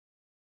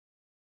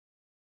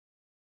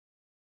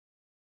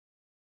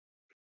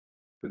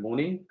Good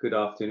morning, good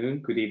afternoon,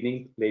 good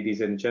evening,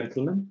 ladies and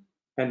gentlemen,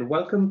 and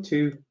welcome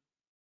to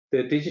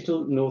the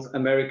Digital North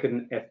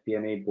American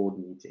FP&A board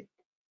meeting.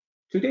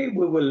 Today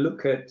we will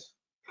look at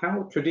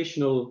how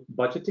traditional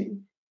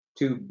budgeting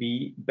to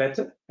be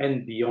better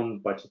and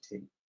beyond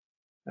budgeting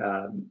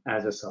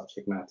as a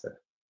subject matter.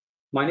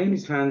 My name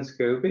is Hans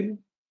Gobin.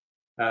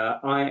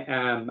 I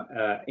am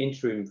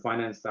Interim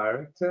Finance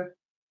Director,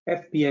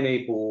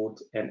 FP&A Board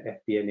and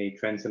FP&A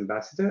Trends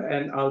Ambassador,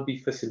 and I'll be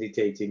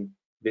facilitating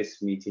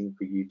this meeting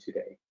for you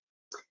today.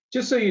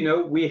 Just so you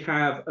know, we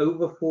have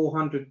over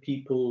 400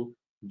 people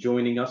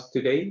joining us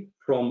today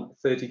from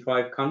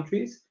 35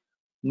 countries,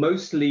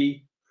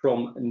 mostly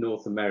from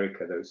North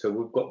America though. So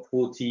we've got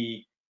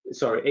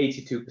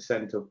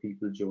 82% of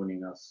people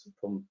joining us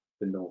from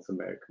the North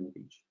American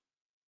region.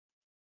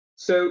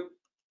 So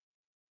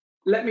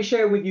let me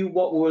share with you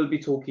what we'll be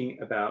talking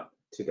about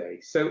today.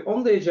 So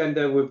on the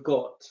agenda, we've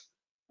got,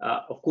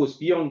 of course,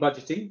 beyond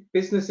budgeting,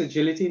 business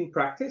agility in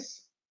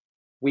practice.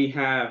 We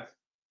have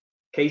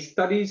case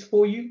studies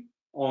for you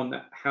on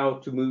how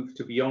to move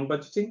to beyond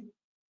budgeting.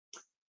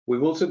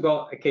 We've also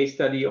got a case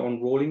study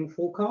on rolling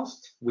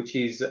forecast, which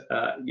is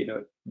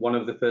one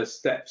of the first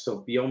steps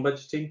of beyond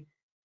budgeting.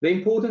 The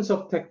importance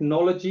of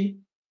technology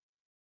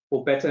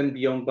for better and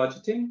beyond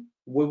budgeting.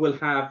 We will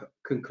have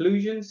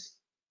conclusions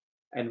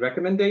and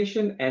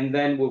recommendation, and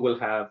then we will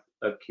have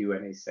a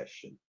Q&A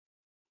session.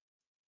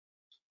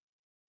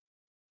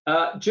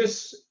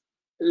 Just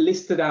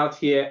listed out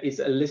here is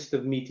a list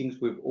of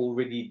meetings we've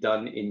already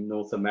done in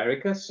North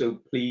America, so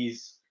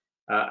please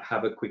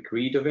have a quick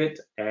read of it,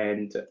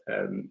 and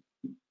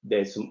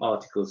there's some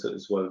articles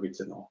as well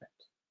written on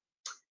it.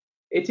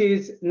 It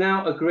is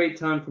now a great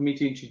time for me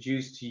to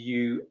introduce to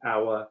you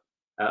our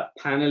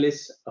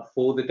panelists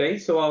for the day,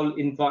 so I'll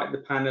invite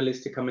the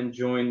panelists to come and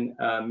join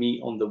me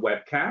on the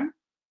webcam.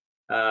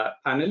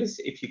 Panelists,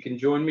 if you can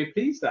join me,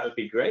 please, that would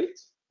be great.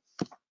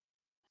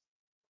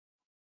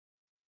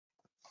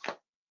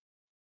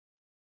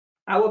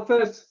 Our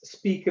first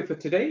speaker for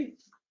today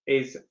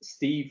is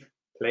Steve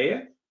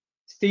Player.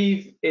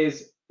 Steve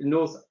is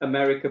North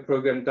America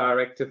Program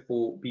Director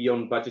for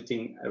Beyond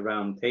Budgeting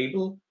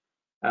Roundtable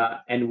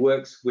and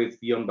works with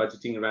Beyond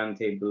Budgeting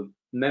Roundtable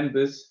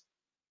members,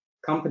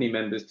 company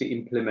members, to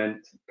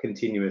implement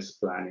continuous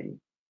planning.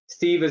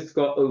 Steve has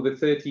got over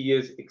 30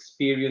 years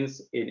experience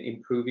in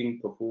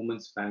improving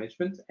performance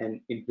management and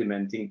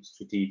implementing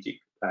strategic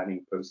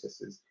planning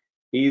processes.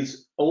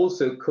 He's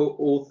also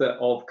co-author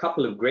of a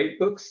couple of great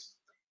books,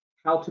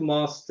 How to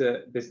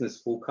Master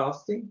Business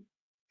Forecasting,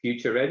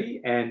 Future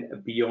Ready,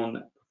 and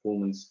Beyond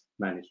Performance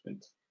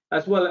Management,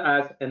 as well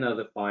as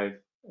another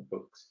 5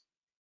 books.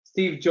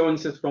 Steve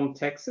joins us from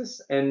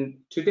Texas,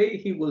 and today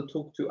he will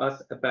talk to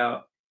us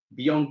about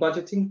beyond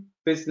budgeting,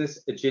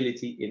 business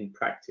agility in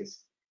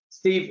practice.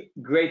 Steve,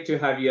 great to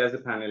have you as a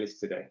panelist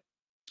today.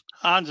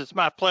 Hans, it's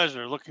my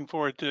pleasure. Looking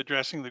forward to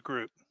addressing the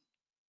group.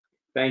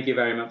 Thank you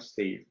very much,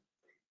 Steve.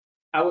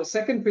 Our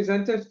second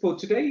presenter for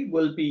today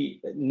will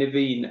be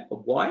Naveen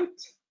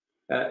White.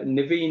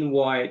 Naveen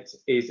White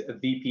is a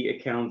VP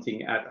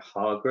Accounting at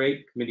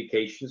Hargray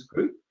Communications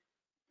Group.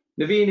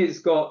 Naveen has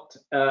got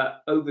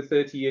over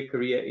 30-year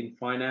career in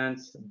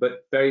finance,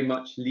 but very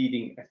much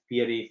leading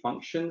FP&A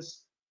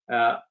functions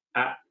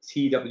at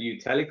TW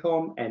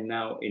Telecom and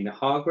now in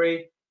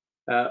Hargray.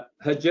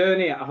 Her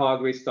journey at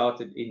Hargray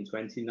started in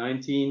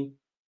 2019,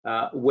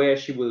 where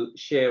she will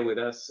share with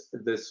us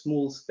the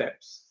small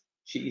steps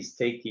she is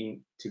taking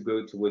to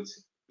go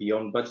towards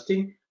beyond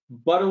budgeting,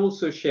 but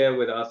also share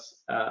with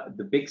us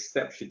the big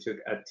steps she took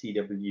at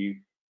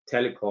TW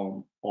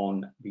Telecom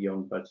on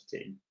beyond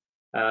budgeting.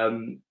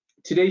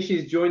 Today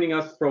she's joining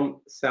us from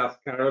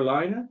South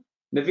Carolina.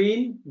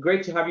 Naveen,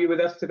 great to have you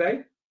with us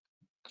today.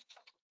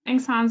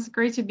 Thanks, Hans.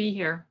 Great to be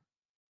here.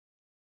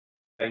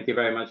 Thank you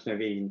very much,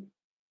 Naveen.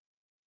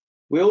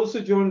 We're also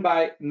joined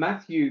by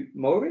Matthew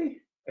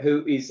Mowry,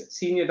 who is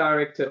Senior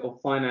Director of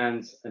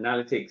Finance,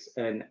 Analytics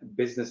and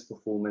Business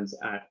Performance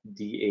at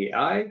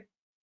DAI.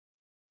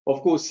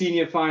 Of course,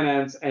 Senior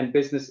Finance and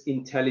Business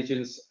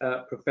Intelligence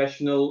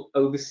professional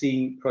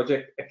overseeing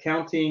project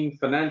accounting,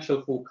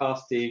 financial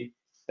forecasting,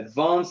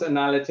 advanced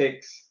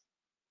analytics,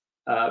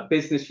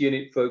 business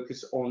unit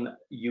focus on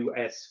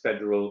US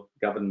federal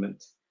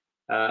government.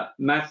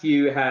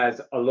 Matthew has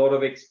a lot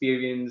of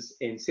experience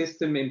in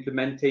system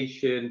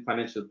implementation,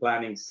 financial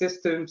planning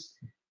systems,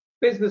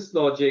 business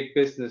logic,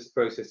 business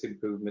process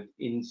improvement,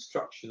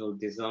 instructional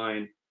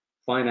design,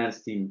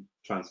 finance team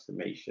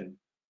transformation,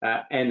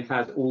 and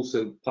has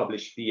also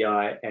published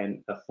BI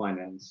and a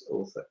finance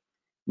author.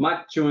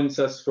 Matt joins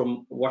us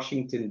from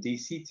Washington,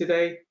 DC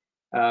today,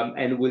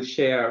 and will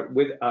share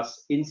with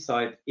us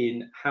insight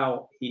in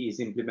how he is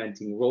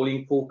implementing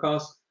rolling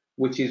forecast,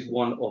 which is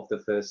one of the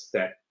first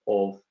steps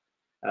of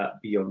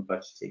beyond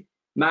budgeting.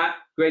 Matt,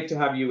 great to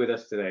have you with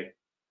us today.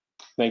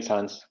 Thanks,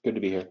 Hans. Good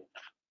to be here.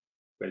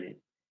 Brilliant.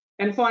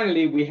 And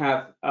finally, we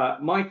have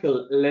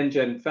Michael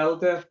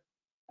Lengenfelder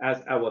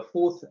as our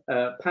fourth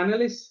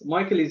panelist.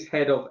 Michael is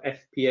head of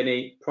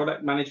FP&A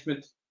product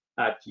management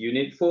at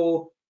Unit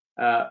 4.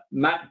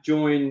 Matt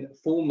joined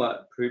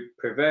former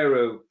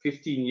Prevero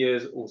 15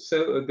 years or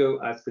so ago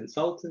as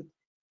consultant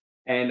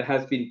and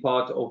has been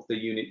part of the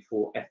Unit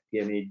 4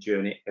 FP&A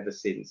journey ever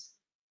since,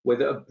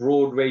 with a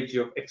broad range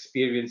of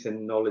experience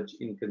and knowledge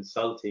in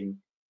consulting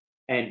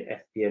and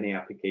FP&A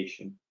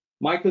application.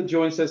 Michael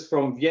joins us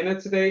from Vienna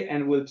today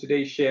and will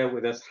today share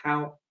with us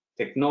how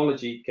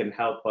technology can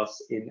help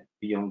us in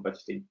Beyond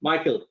Budgeting.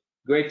 Michael,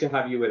 great to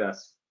have you with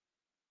us.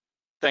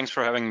 Thanks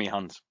for having me,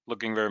 Hans.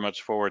 Looking very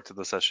much forward to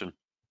the session.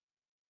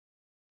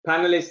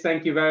 Panelists,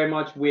 thank you very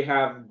much. We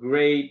have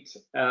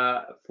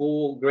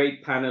four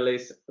great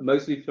panelists,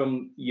 mostly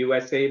from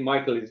USA.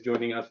 Michael is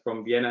joining us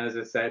from Vienna, as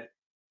I said.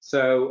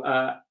 So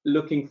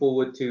looking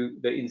forward to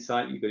the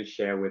insight you're going to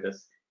share with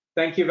us.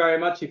 Thank you very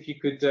much. If you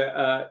could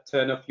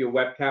turn off your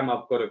webcam,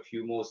 I've got a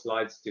few more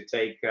slides to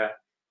take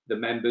the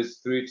members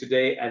through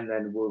today, and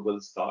then we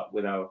will start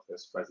with our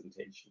first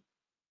presentation.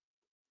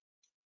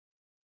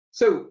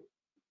 So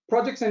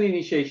projects and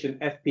initiation,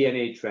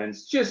 FP&A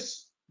trends.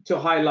 Just to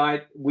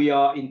highlight, we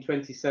are in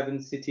 27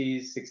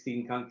 cities,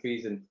 16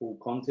 countries, and 4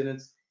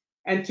 continents.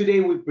 And today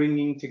we're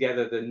bringing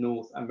together the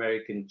North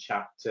American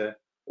chapter,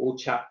 or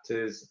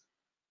chapters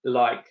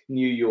like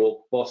New York,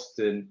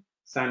 Boston,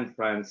 San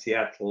Fran,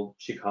 Seattle,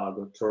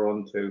 Chicago,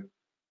 Toronto,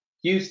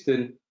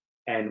 Houston,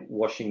 and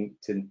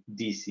Washington,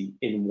 DC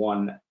in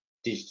one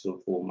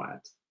digital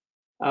format.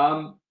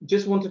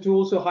 Just wanted to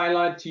also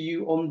highlight to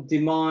you, on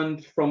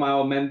demand from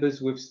our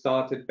members, we've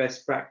started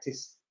best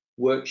practice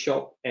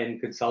workshop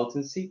and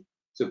consultancy.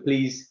 So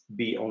please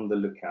be on the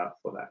lookout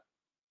for that.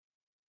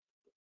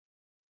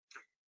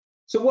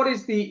 So what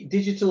is the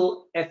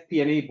Digital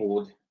FP&A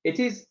Board? It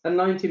is a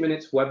 90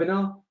 minutes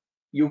webinar.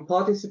 Your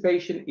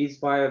participation is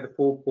via the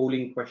 4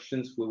 polling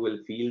questions we will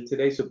field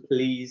today. So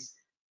please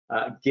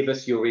give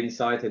us your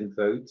insight and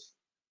vote.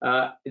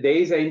 There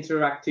is an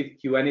interactive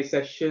Q&A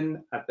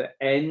session at the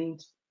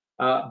end,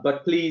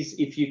 but please,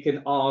 if you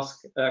can ask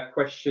a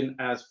question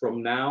as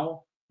from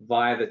now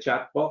via the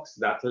chat box,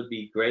 that'll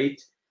be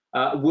great.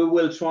 We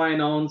will try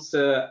and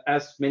answer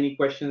as many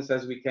questions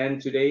as we can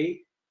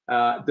today.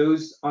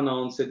 Those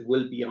unanswered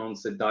will be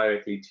answered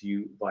directly to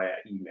you via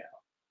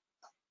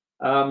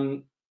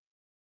email.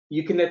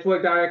 You can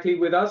network directly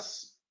with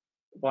us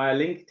via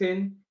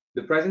LinkedIn.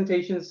 The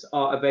presentations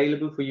are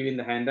available for you in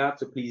the handout,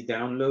 so please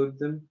download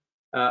them.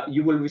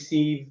 You will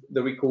receive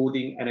the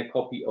recording and a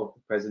copy of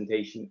the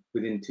presentation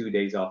within 2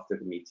 days after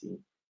the meeting.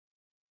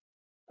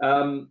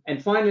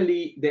 And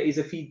finally, there is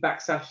a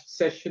feedback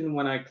session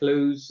when I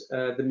close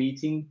the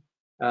meeting,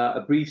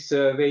 a brief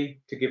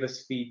survey to give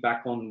us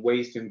feedback on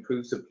ways to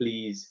improve, so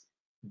please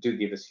do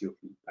give us your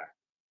feedback.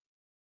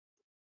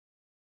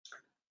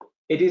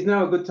 It is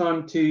now a good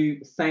time to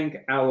thank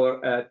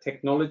our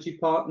technology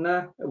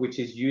partner, which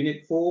is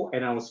Unit 4,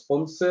 and our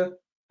sponsor.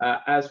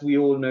 As we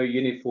all know,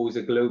 Unit 4 is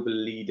a global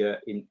leader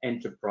in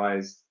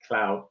enterprise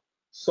cloud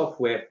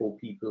software for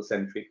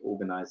people-centric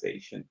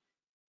organization.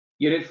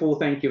 Unit 4,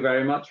 thank you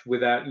very much.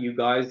 Without you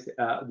guys,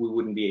 we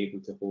wouldn't be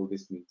able to hold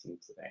this meeting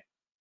today.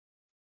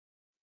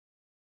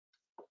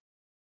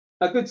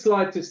 A good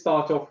slide to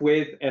start off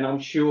with, and I'm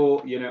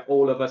sure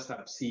all of us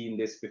have seen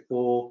this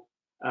before.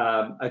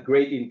 A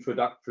great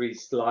introductory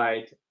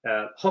slide.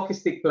 Hockey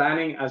stick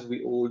planning, as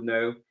we all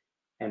know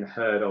and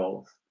heard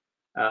of,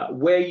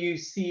 where you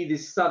see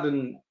this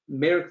sudden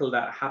miracle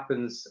that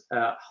happens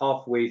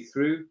halfway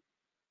through,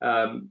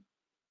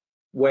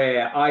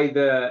 where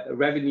either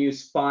revenue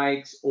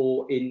spikes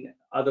or in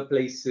other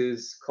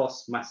places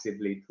cost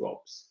massively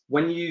drops.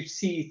 When you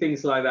see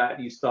things like that,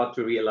 you start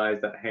to realize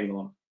that, hang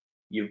on,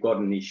 you've got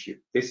an issue.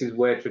 This is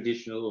where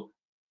traditional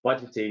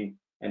budgeting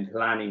and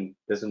planning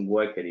doesn't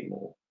work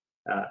anymore.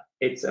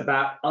 It's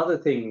about other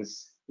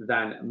things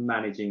than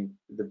managing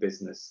the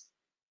business.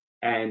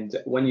 And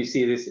when you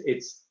see this,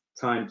 it's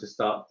time to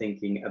start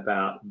thinking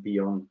about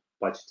beyond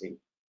budgeting.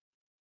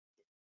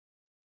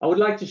 I would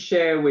like to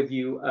share with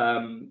you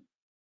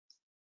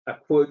a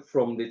quote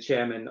from the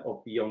chairman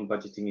of Beyond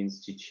Budgeting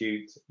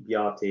Institute,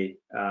 Bjarte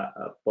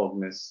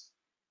Bognes.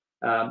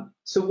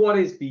 So what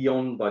is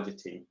beyond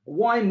budgeting?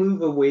 Why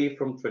move away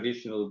from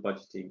traditional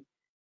budgeting?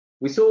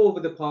 We saw over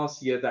the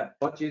past year that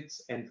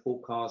budgets and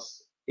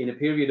forecasts in a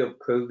period of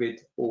COVID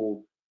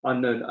or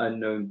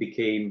unknown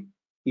became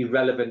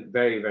irrelevant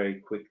very, very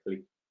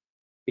quickly,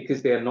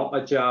 because they're not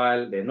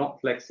agile, they're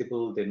not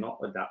flexible, they're not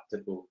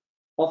adaptable.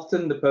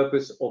 Often the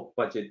purpose of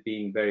budget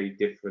being very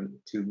different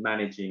to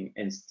managing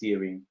and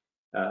steering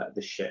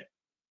the ship.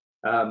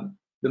 The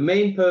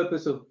main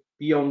purpose of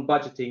beyond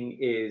budgeting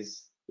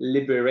is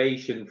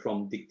liberation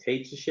from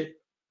dictatorship,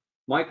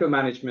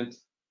 micromanagement,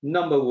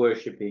 number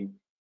worshipping,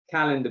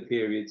 calendar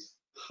periods,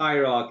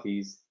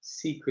 hierarchies,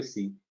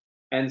 secrecy,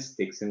 and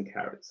sticks and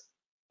carrots.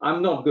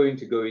 I'm not going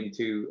to go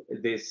into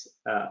this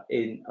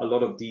in a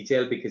lot of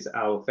detail because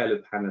our fellow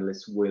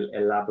panelists will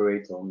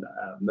elaborate on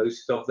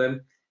most of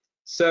them.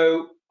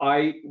 So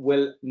I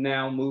will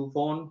now move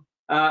on.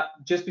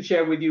 Just to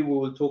share with you, we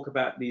will talk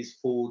about these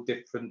 4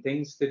 different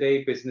things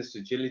today: business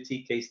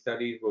agility, case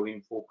study,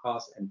 rolling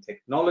forecast, and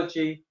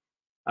technology.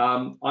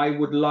 I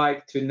would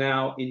like to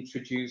now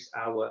introduce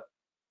our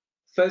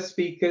First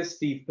speaker,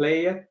 Steve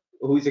Player,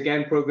 who is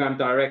again Program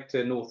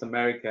Director North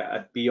America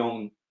at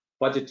Beyond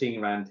Budgeting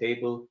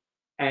Roundtable.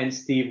 And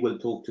Steve will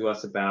talk to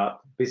us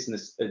about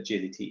business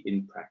agility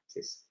in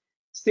practice.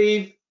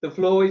 Steve, the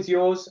floor is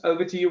yours.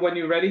 Over to you when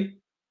you're ready.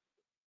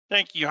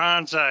 Thank you,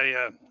 Hans.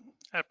 I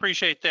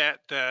appreciate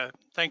that.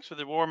 Thanks for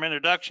the warm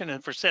introduction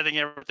and for setting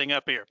everything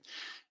up here.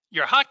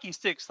 Your hockey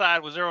stick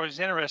slide was always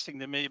interesting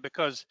to me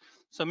because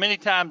so many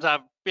times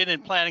I've been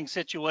in planning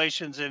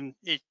situations and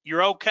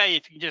you're okay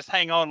if you just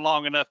hang on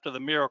long enough till the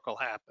miracle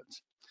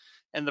happens.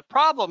 And the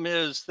problem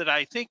is that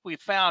I think we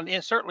found,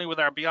 certainly with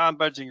our Beyond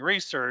Budgeting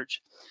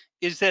research,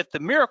 is that the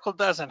miracle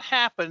doesn't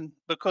happen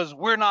because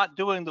we're not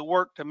doing the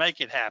work to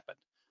make it happen.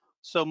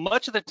 So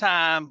much of the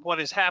time, what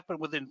has happened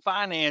within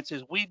finance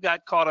is we've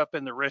got caught up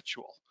in the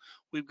ritual.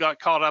 We've got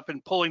caught up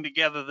in pulling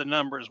together the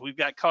numbers. We've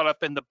got caught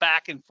up in the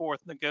back and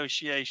forth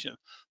negotiation,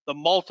 the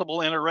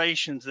multiple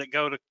iterations that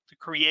go to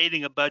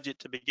creating a budget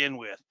to begin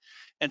with.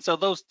 And so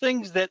those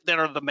things that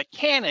are the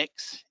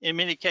mechanics, in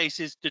many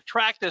cases,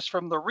 detract us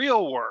from the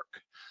real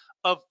work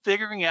of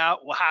figuring out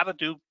how to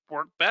do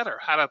work better,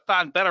 how to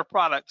find better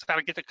products, how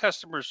to get the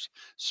customers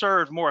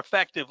served more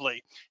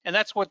effectively. And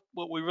that's what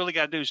we really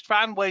got to do is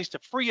find ways to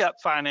free up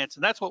finance.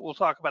 And that's what we'll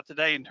talk about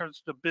today in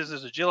terms of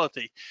business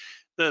agility.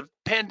 The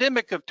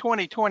pandemic of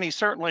 2020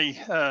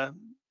 certainly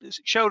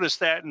showed us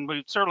that, and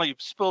we've certainly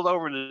spilled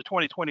over into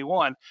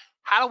 2021.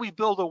 How do we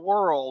build a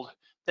world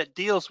that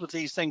deals with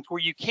these things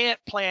where you can't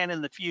plan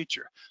in the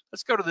future?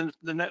 Let's go to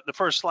the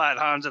first slide,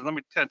 Hans, and let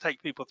me kind of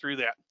take people through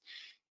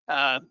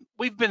that.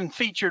 We've been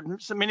featured,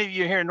 so many of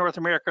you here in North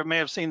America may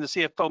have seen the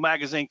CFO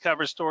magazine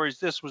cover stories.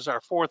 This was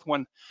our fourth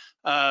one,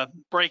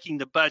 Breaking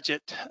the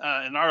Budget,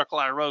 an article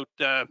I wrote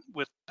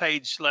with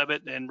Paige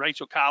Levitt and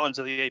Rachel Collins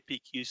of the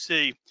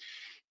APQC.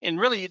 And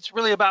really, it's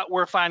really about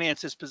where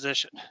finance is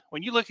positioned.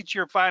 When you look at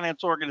your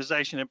finance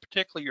organization, and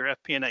particularly your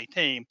FP&A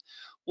team,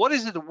 what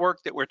is it the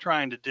work that we're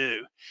trying to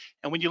do?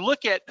 And when you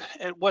look at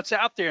what's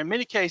out there, in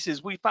many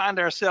cases, we find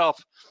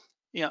ourselves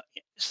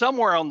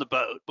somewhere on the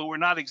boat, but we're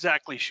not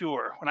exactly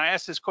sure. When I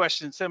ask this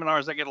question in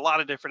seminars, I get a lot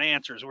of different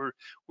answers.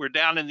 We're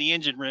down in the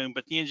engine room,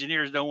 but the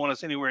engineers don't want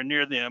us anywhere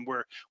near them.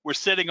 We're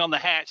sitting on the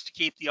hatch to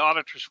keep the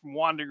auditors from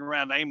wandering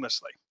around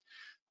aimlessly.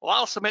 Well,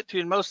 I'll submit to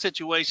you in most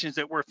situations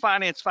that where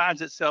finance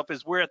finds itself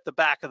is we're at the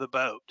back of the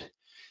boat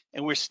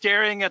and we're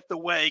staring at the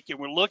wake and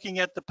we're looking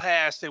at the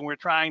past and we're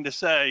trying to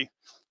say,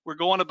 we're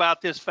going about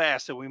this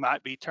fast and we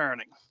might be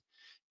turning.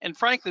 And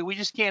frankly, we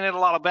just can't add a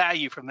lot of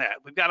value from that.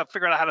 We've got to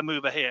figure out how to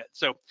move ahead.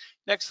 So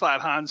next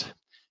slide, Hans.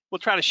 We'll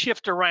try to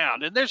shift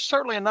around. And there's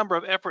certainly a number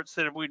of efforts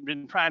that we've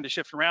been trying to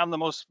shift around. The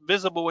most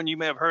visible one you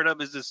may have heard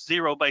of is this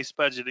zero-based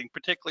budgeting,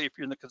 particularly if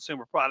you're in the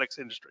consumer products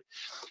industry.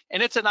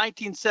 And it's a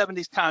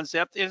 1970s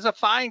concept. It is a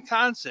fine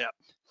concept.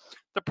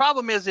 The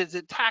problem is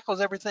it tackles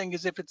everything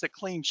as if it's a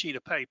clean sheet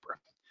of paper.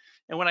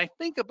 And when I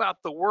think about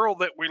the world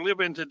that we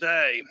live in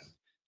today,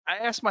 I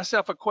ask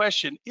myself a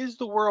question, is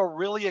the world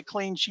really a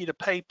clean sheet of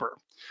paper?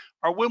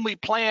 Or when we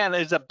plan,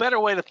 is a better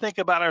way to think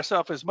about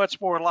ourselves is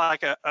much more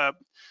like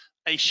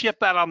a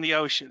ship out on the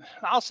ocean.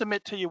 I'll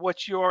submit to you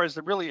what you are is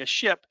really a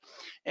ship,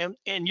 and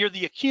you're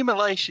the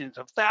accumulations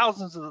of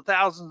thousands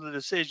of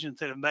decisions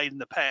that have made in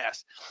the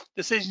past.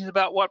 Decisions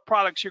about what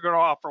products you're going to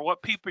offer,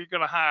 what people you're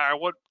going to hire,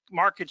 what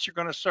markets you're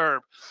going to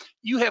serve.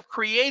 You have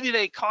created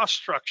a cost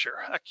structure,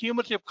 a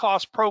cumulative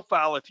cost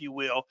profile, if you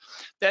will,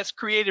 that's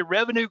created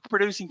revenue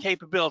producing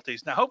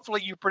capabilities. Now,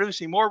 hopefully you're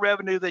producing more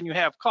revenue than you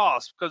have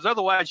costs, because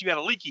otherwise you got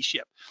a leaky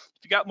ship.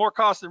 If you got more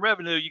cost than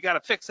revenue, you got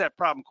to fix that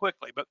problem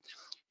quickly. But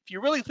if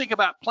you really think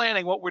about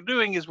planning, what we're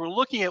doing is we're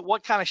looking at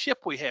what kind of ship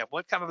we have,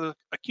 what kind of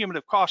a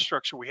cumulative cost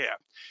structure we have.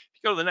 If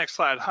you go to the next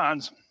slide,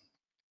 Hans.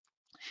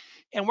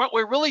 And what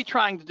we're really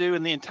trying to do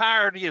in the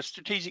entirety of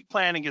strategic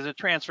planning is a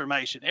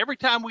transformation. Every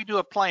time we do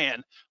a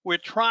plan, we're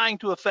trying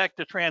to affect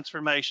a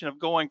transformation of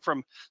going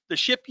from the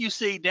ship you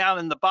see down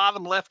in the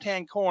bottom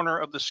left-hand corner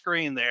of the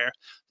screen there,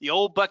 the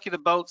old bucket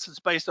of boats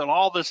that's based on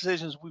all the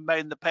decisions we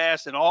made in the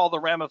past and all the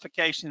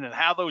ramifications and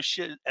how those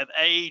ships have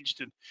aged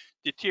and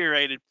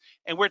deteriorated.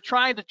 And we're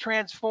trying to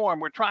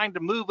transform. We're trying to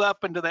move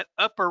up into that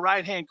upper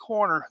right-hand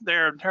corner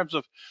there in terms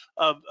of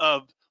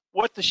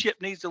what the ship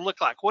needs to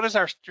look like. What is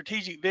our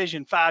strategic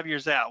vision 5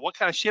 years out? What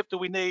kind of ship do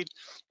we need?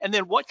 And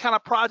then what kind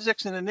of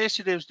projects and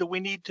initiatives do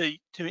we need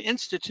to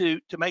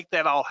institute to make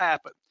that all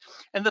happen?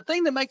 And the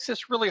thing that makes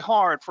this really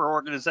hard for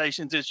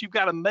organizations is you've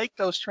got to make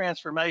those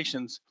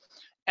transformations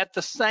at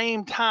the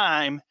same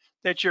time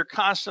that you're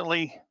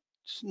constantly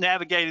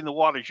navigating the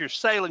waters. You're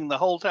sailing the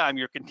whole time.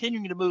 You're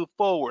continuing to move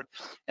forward.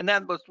 And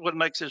that's what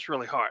makes this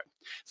really hard.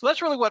 So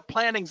that's really what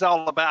planning's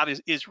all about,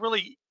 is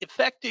really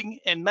effecting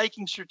and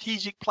making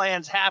strategic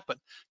plans happen,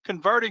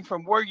 converting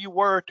from where you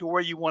were to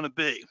where you want to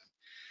be.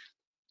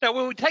 Now,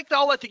 when we take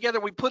all that together,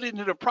 we put it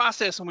into a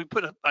process and we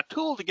put a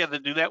tool together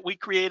to do that, we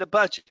create a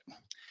budget.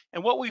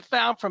 And what we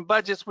found from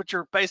budgets, which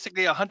are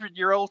basically a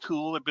 100-year-old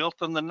tool, they're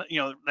built on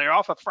the, they're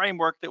off a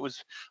framework that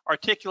was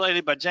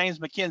articulated by James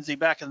McKinsey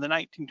back in the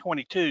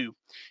 1922.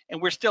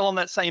 And we're still on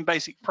that same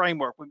basic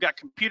framework. We've got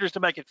computers to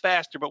make it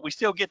faster, but we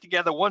still get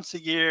together once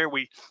a year.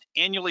 We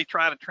annually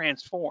try to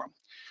transform.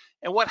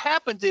 And what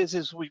happens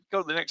is we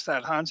go to the next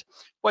slide, Hans.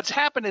 What's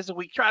happened is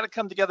we try to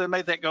come together and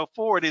make that go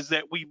forward is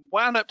that we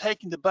wound up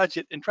taking the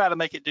budget and try to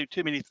make it do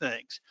too many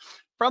things.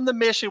 From the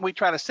mission, we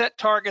try to set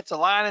targets,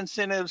 align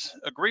incentives,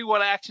 agree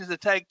what actions to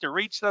take to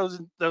reach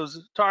those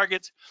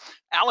targets,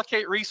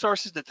 allocate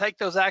resources to take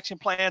those action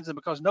plans. And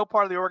because no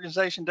part of the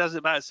organization does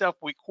it by itself,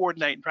 we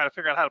coordinate and try to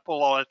figure out how to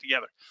pull all that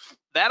together.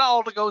 That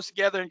all goes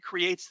together and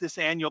creates this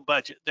annual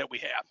budget that we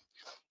have.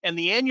 And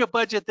the annual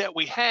budget that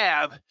we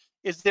have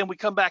is then we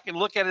come back and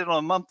look at it on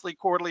a monthly,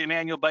 quarterly, and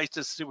annual basis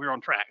to see if we're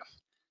on track.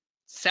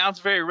 Sounds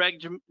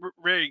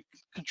very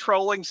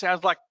controlling,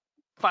 sounds like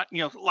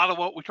a lot of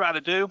what we try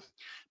to do.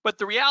 But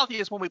the reality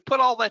is when we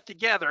put all that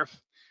together,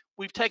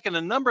 we've taken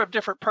a number of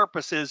different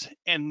purposes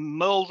and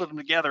molded them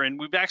together. And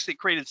we've actually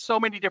created so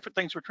many different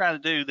things we're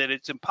trying to do that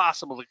it's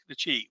impossible to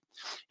achieve.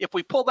 If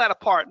we pull that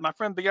apart, my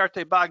friend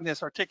Bjarte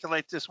Bagnes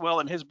articulates this well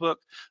in his book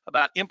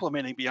about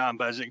implementing beyond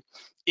budgeting.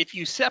 If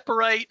you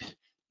separate,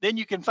 then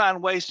you can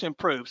find ways to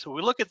improve. So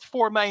we look at the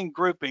four main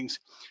groupings,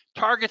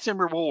 targets and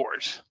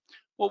rewards.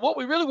 Well, what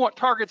we really want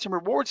targets and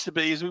rewards to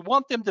be is we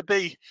want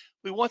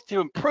to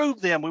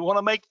improve them. We want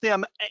to make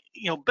them,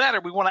 better.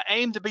 We want to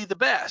aim to be the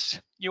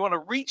best. You want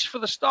to reach for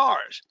the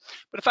stars.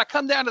 But if I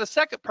come down to the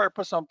second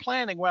purpose on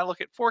planning, where I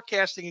look at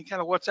forecasting and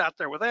kind of what's out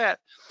there with that,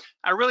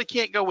 I really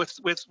can't go with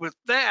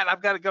that.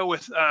 I've got to go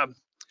with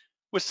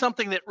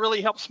something that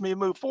really helps me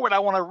move forward. I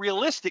want a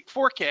realistic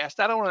forecast.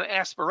 I don't want an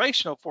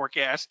aspirational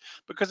forecast,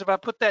 because if I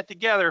put that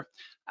together,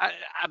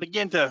 I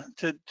begin to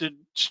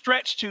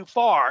stretch too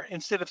far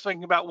instead of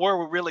thinking about where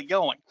we're really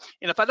going.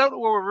 And if I don't know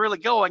where we're really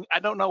going,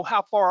 I don't know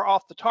how far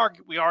off the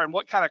target we are and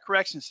what kind of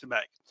corrections to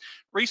make.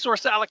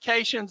 Resource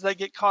allocations, they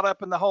get caught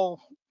up in the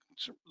whole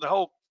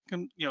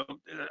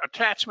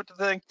attachment to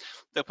the thing,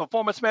 the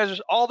performance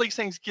measures, all these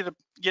things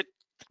get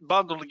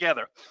bundled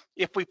together.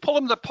 If we pull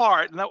them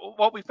apart, and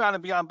what we found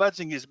in Beyond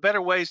Budgeting is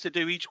better ways to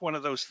do each one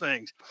of those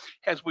things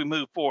as we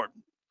move forward.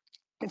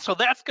 And so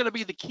that's going to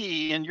be the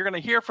key. And you're going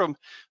to hear from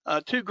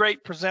two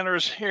great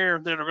presenters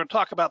here that are going to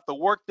talk about the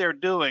work they're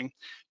doing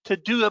to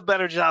do a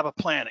better job of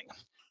planning.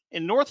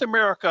 In North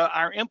America,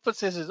 our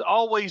emphasis has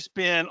always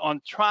been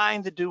on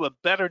trying to do a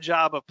better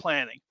job of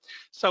planning.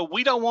 So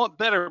we don't want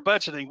better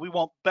budgeting, we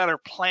want better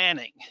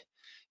planning.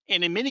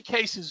 And in many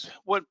cases,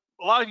 what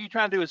a lot of you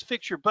trying to do is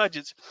fix your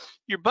budgets.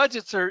 Your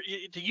budgets are,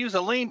 to use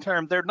a lean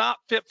term, they're not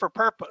fit for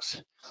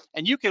purpose.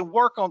 And you can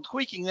work on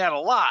tweaking that a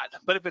lot,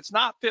 but if it's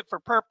not fit for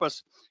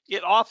purpose,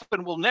 it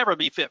often will never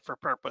be fit for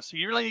purpose. So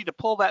you really need to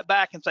pull that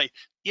back and say,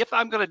 if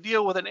I'm going to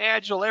deal with an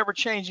agile,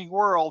 ever-changing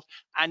world,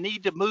 I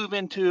need to move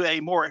into a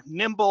more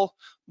nimble,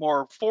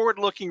 more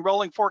forward-looking,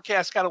 rolling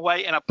forecast kind of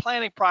way, and a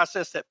planning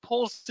process that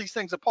pulls these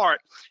things apart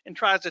and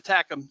tries to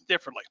attack them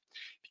differently.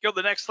 If you go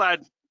to the next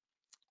slide,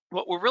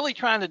 what we're really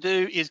trying to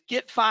do is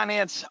get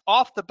finance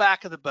off the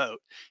back of the boat.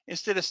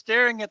 Instead of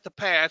staring at the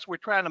past, we're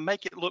trying to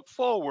make it look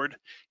forward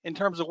in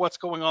terms of what's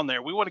going on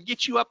there. We want to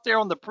get you up there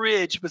on the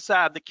bridge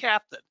beside the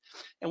captain.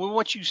 And we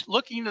want you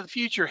looking into the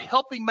future,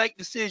 helping make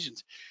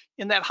decisions.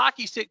 In that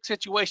hockey stick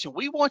situation,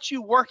 we want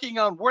you working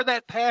on where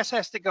that pass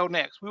has to go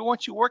next. We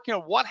want you working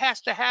on what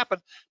has to happen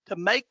to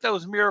make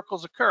those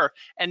miracles occur,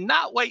 and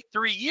not wait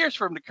 3 years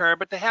for them to occur,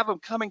 but to have them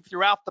coming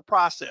throughout the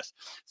process.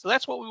 So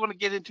that's what we want to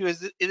get into,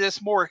 is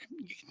this more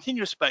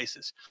continuous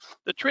basis.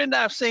 The trend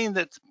I've seen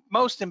that's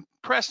most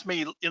impressed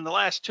me in the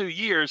last 2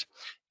 years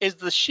is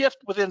the shift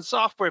within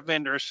software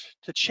vendors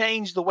to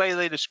change the way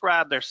they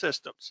describe their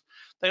systems.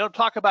 They don't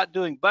talk about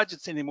doing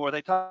budgets anymore.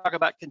 They talk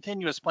about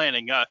continuous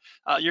planning.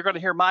 You're going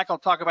to hear Michael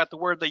talk about the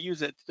word they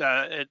use at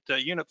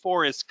Unit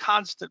 4 is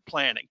constant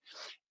planning.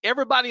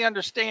 Everybody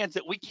understands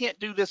that we can't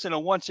do this in a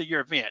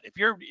once-a-year event. If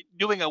you're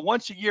doing a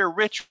once-a-year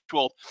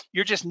ritual,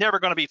 you're just never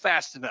going to be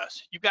fast enough.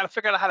 You've got to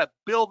figure out how to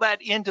build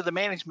that into the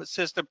management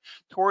system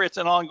to where it's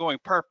an ongoing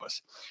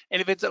purpose. And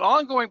if it's an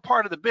ongoing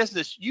part of the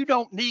business, you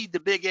don't need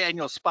the big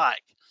annual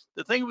spike.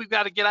 The thing we've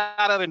got to get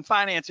out of in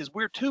finance is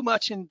we're too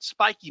much in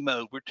spiky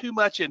mode. We're too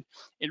much in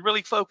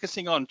really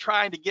focusing on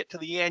trying to get to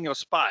the annual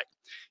spike.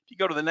 If you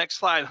go to the next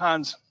slide,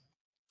 Hans,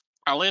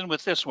 I'll end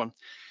with this one.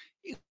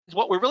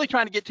 What we're really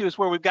trying to get to is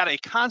where we've got a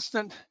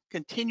constant,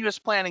 continuous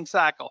planning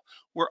cycle.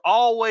 We're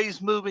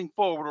always moving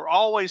forward. We're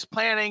always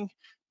planning,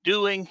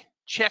 doing,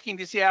 checking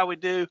to see how we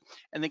do,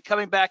 and then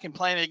coming back and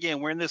planning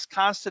again. We're in this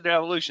constant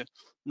evolution,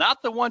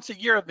 not the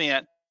once-a-year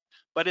event,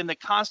 but in the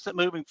constant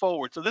moving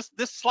forward. So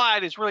this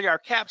slide is really our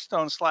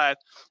capstone slide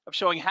of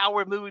showing how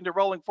we're moving to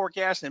rolling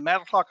forecast, and Matt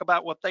will talk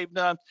about what they've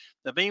done.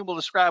 Naveen will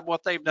describe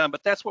what they've done,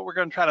 but that's what we're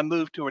going to try to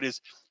move toward,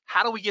 is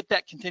how do we get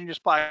that continuous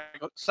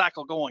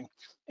cycle going?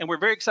 And we're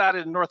very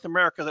excited in North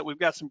America that we've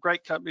got some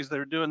great companies that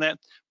are doing that.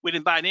 We'd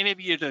invite any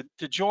of you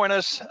to join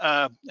us.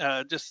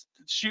 Just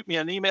shoot me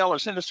an email or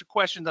send us a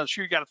question. I'm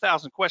sure you got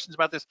 1,000 questions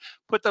about this.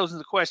 Put those in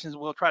the questions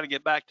and we'll try to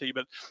get back to you.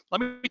 But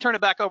let me turn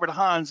it back over to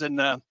Hans and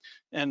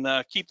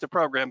keep the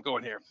program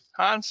going here.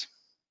 Hans?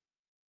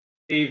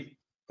 Steve,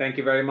 thank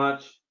you very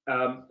much.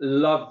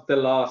 Love the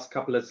last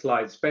couple of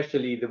slides,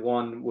 especially the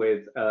one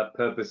with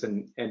purpose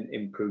and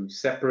improve.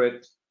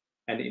 Separate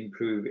and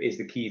improve is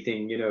the key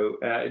thing. You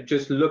know,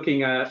 just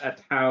looking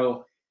at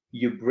how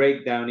you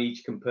break down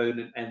each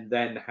component and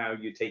then how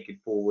you take it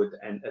forward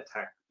and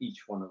attack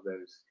each one of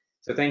those.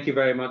 So thank you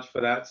very much for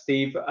that,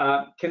 Steve.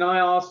 Can I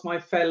ask my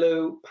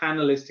fellow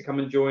panelists to come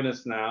and join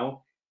us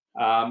now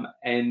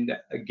and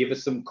give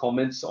us some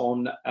comments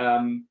on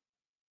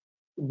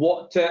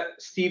what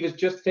Steve has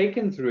just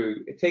taken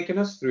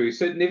us through.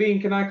 So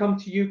Naveen, can I come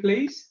to you,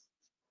 please?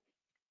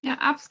 Yeah,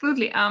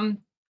 absolutely.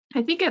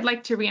 I think I'd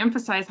like to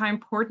reemphasize how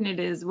important it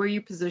is where you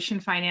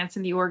position finance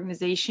in the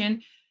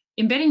organization.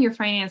 Embedding your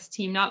finance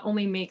team not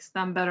only makes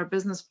them better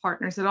business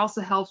partners, it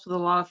also helps with a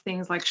lot of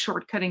things like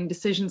shortcutting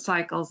decision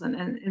cycles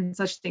and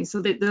such things.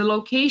 So the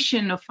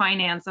location of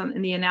finance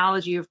and the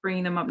analogy of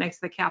bringing them up next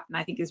to the captain,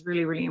 I think is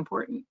really, really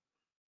important.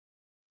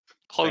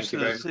 Close to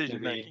the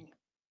decision making.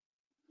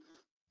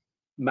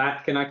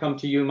 Matt, can I come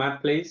to you,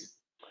 Matt, please?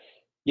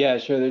 Yeah,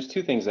 sure. There's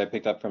two things I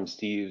picked up from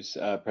Steve's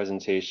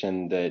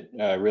presentation that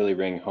really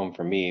ring home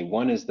for me.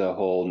 One is the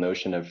whole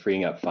notion of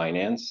freeing up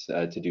finance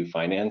to do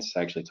finance.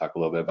 I actually talk a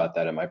little bit about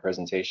that in my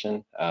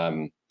presentation.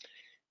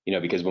 You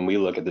know, because when we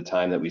look at the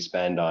time that we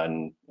spend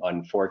on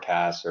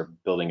forecasts or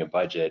building a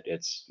budget,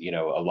 it's, you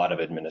know, a lot of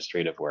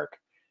administrative work.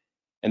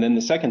 And then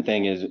the second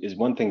thing is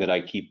one thing that I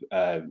keep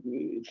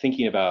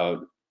thinking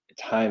about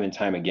time and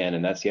time again,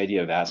 and that's the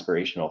idea of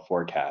aspirational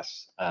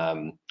forecasts.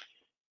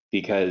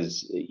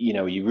 Because, you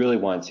know, you really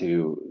want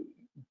to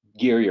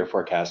gear your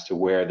forecast to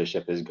where the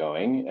ship is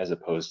going as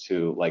opposed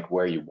to like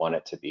where you want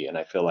it to be. And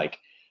I feel like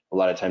a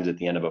lot of times at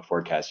the end of a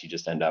forecast, you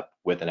just end up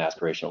with an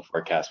aspirational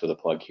forecast with a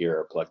plug here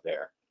or a plug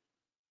there.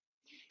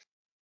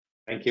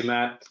 Thank you,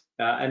 Matt.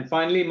 And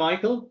finally,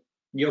 Michael,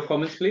 your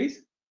comments,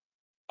 please.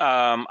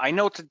 I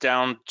noted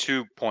down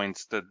 2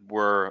 points that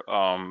were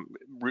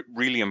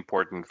really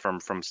important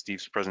from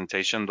Steve's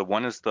presentation. The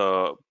one is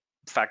the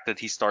fact that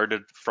he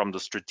started from the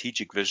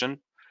strategic vision,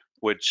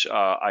 which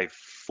I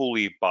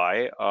fully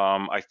buy.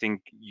 I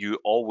think you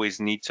always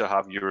need to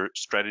have your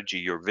strategy,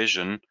 your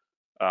vision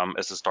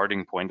as a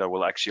starting point. I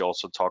will actually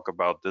also talk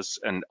about this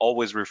and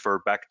always refer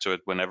back to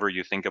it whenever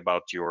you think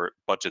about your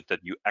budget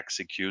that you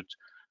execute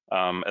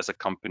as a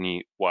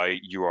company, why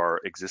you are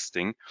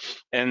existing.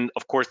 And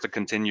of course, the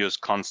continuous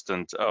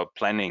constant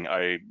planning,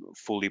 I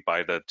fully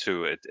buy that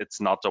too. It's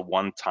not a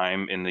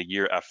one-time in a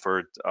year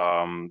effort.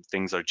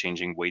 Things are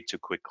changing way too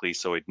quickly,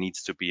 so it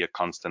needs to be a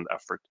constant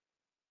effort.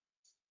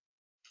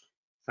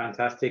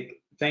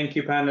 Fantastic. Thank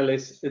you,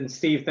 panelists. And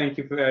Steve, thank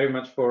you very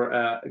much for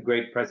a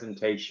great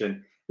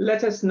presentation.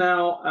 Let us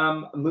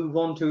now move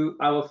on to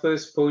our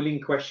first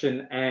polling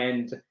question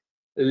and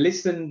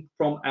listen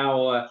from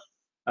our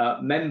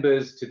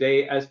members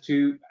today as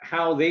to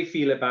how they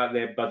feel about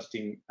their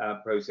budgeting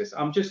process.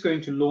 I'm just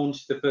going to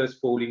launch the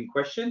first polling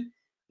question,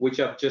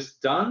 which I've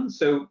just done.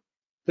 So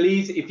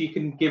please, if you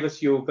can give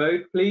us your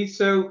vote, please.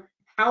 So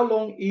how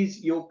long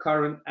is your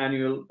current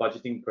annual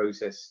budgeting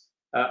process?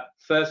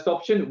 First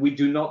option, we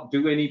do not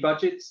do any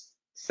budgets.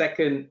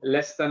 Second,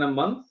 less than a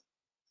month.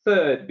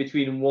 Third,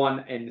 between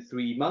 1 and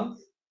 3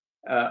 months.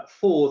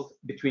 Fourth,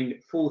 between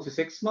 4 to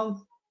 6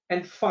 months.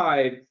 And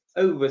 5,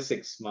 over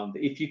 6 months.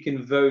 If you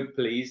can vote,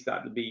 please,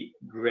 that would be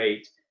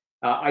great.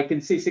 I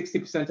can see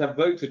 60% have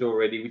voted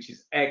already, which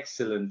is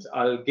excellent.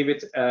 I'll give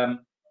it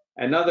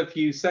another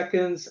few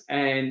seconds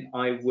and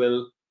I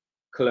will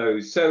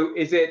close. So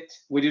is it,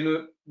 we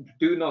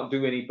do not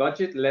do any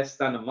budget, less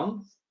than a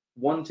month,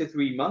 1 to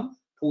 3 months,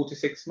 4 to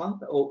 6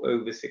 months, or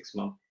over 6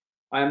 months?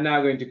 I am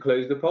now going to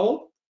close the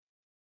poll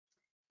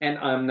and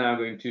I'm now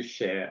going to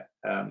share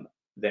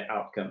the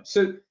outcome.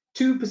 So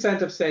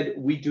 2% have said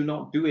we do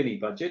not do any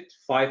budget,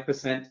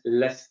 5%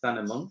 less than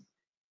a month,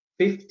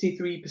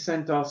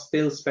 53% are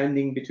still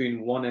spending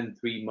between 1 and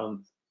 3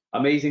 months.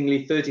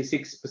 Amazingly,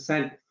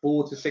 36%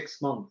 4 to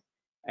 6 months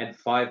and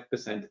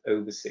 5%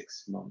 over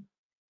 6 months.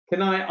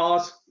 Can I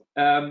ask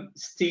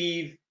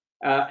Steve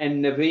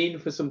and Naveen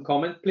for some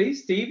comment,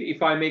 please? Steve,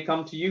 if I may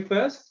come to you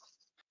first.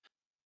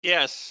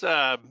 Yes,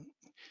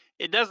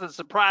 it doesn't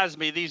surprise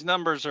me. These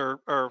numbers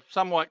are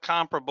somewhat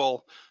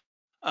comparable.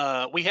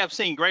 We have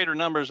seen greater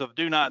numbers of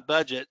do not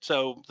budget.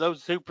 So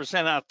those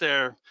 2% out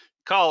there,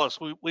 call us.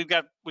 We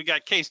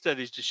got case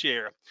studies to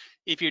share.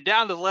 If you're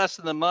down to less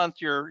than a month,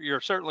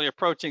 you're certainly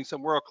approaching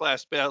some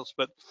world-class belts.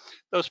 But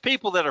those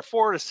people that are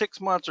 4 to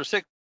 6 months or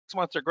 6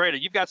 months or greater,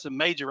 you've got some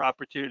major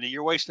opportunity.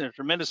 You're wasting a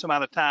tremendous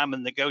amount of time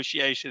in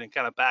negotiation and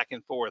kind of back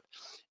and forth.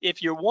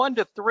 If you're 1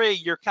 to 3,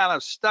 you're kind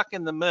of stuck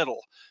in the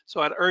middle.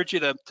 So I'd urge you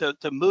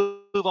to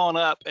move on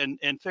up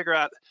and figure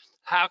out,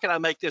 how can I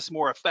make this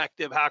more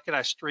effective? How can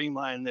I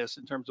streamline this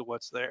in terms of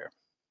what's there?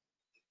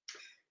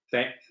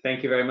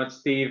 Thank you very much,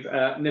 Steve.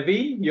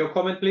 Naveen, your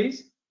comment,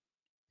 please.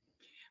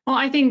 Well,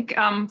 I think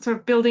sort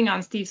of building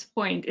on Steve's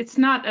point, it's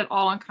not at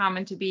all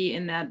uncommon to be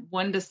in that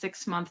 1 to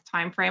 6 month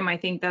time frame. I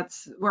think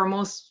that's where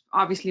most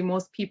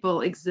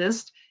people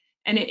exist.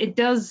 And it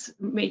does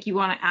make you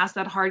want to ask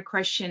that hard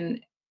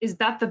question, is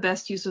that the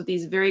best use of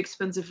these very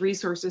expensive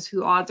resources?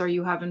 Who odds are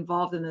you have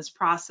involved in this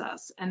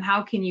process? And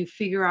how can you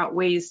figure out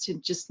ways to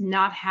just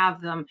not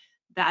have them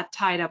that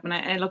tied up? And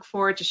I look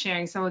forward to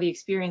sharing some of the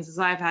experiences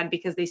I've had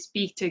because they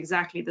speak to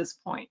exactly this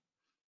point.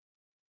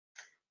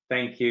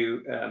 Thank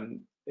you,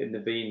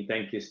 Naveen.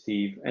 Thank you,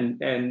 Steve.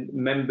 And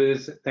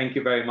members, thank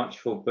you very much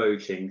for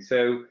voting.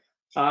 So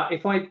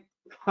if I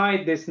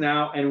hide this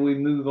now and we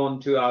move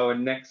on to our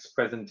next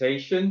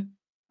presentation.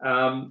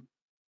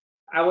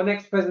 Our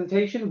next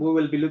presentation, we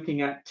will be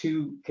looking at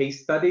 2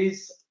 case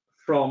studies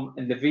from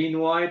Naveen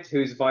White,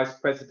 who is Vice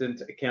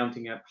President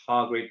Accounting at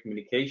Hargrave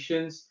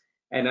Communications.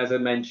 And as I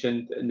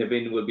mentioned,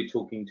 Naveen will be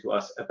talking to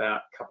us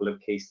about a couple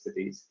of case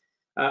studies.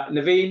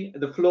 Naveen,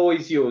 the floor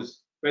is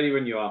yours. Ready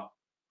when you are.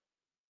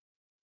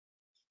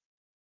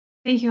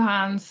 Thank you,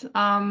 Hans.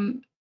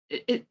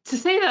 To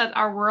say that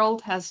our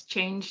world has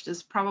changed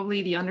is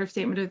probably the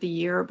understatement of the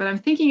year, but I'm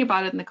thinking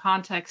about it in the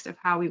context of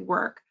how we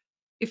work.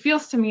 It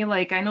feels to me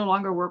like I no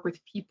longer work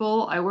with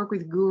people. I work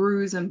with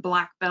gurus and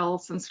black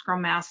belts and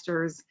scrum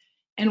masters,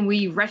 and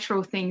we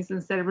retro things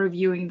instead of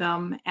reviewing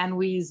them, and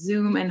we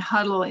Zoom and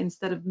huddle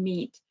instead of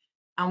meet.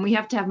 We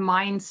have to have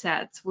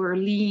mindsets. We're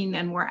lean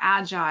and we're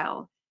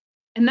agile.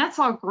 And that's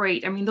all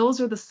great. I mean, those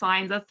are the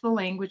signs, that's the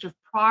language of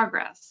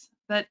progress.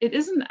 But it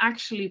isn't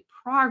actually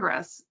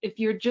progress if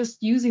you're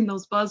just using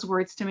those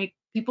buzzwords to make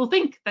people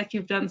think that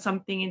you've done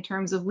something in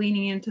terms of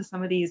leaning into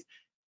some of these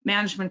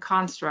management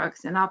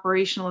constructs and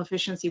operational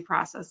efficiency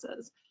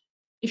processes.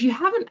 If you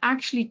haven't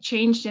actually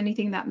changed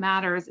anything that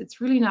matters,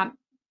 it's really not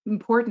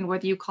important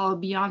whether you call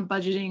it beyond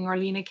budgeting or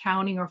lean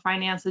accounting or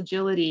finance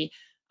agility.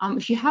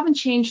 If you haven't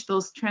changed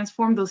those,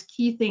 transformed those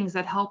key things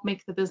that help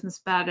make the business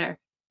better,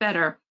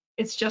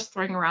 it's just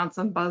throwing around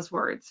some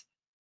buzzwords.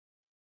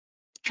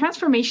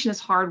 Transformation is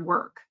hard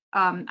work.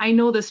 I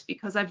know this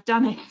because I've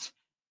done it.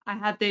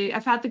 I've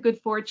had the good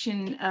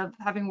fortune of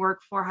having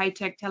worked for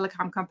high-tech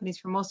telecom companies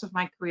for most of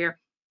my career.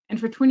 And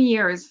for 20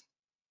 years,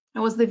 I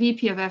was the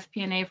VP of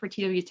FP&A for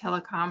TW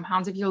Telecom.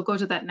 Hans, if you'll go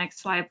to that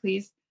next slide,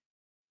 please.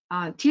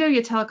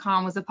 TW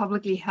Telecom was a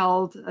publicly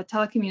held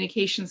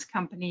telecommunications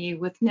company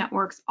with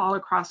networks all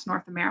across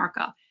North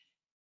America.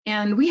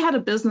 And we had a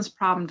business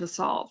problem to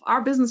solve.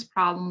 Our business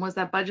problem was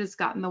that budgets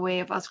got in the way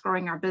of us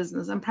growing our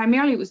business. And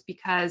primarily it was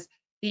because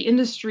the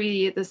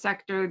industry, the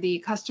sector, the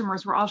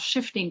customers were all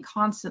shifting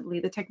constantly.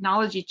 The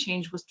technology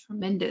change was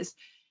tremendous.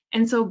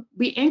 And so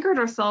we anchored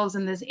ourselves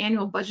in this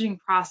annual budgeting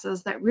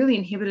process that really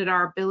inhibited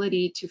our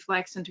ability to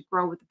flex and to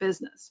grow with the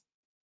business.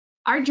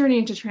 Our journey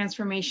into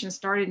transformation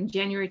started in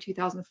January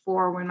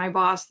 2004 when my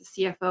boss, the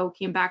CFO,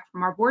 came back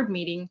from our board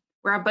meeting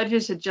where our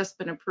budgets had just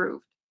been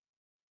approved.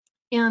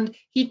 And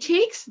he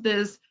takes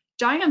this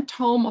giant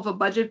tome of a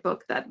budget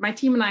book that my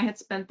team and I had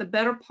spent the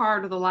better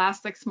part of the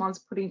last 6 months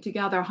putting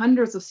together,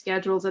 hundreds of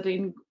schedules at an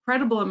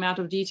incredible amount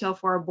of detail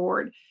for our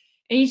board.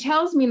 And he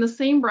tells me in the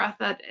same breath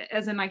that,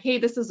 as in like, hey,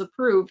 this is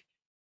approved,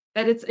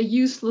 that it's a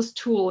useless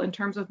tool in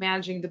terms of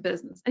managing the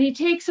business. And he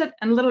takes it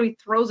and literally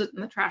throws it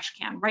in the trash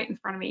can right in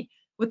front of me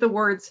with the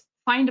words,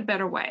 find a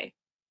better way.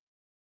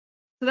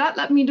 So that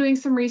led me doing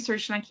some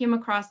research, and I came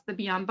across the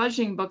Beyond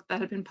Budgeting book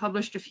that had been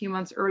published a few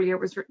months earlier.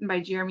 It was written by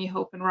Jeremy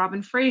Hope and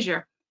Robin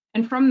Fraser.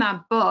 And from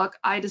that book,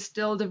 I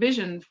distilled a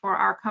vision for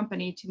our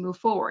company to move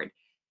forward.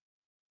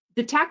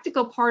 The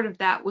tactical part of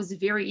that was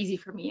very easy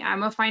for me.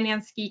 I'm a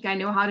finance geek. I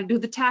know how to do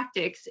the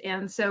tactics.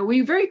 And so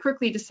we very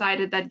quickly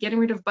decided that getting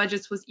rid of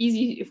budgets was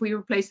easy if we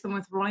replaced them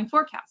with rolling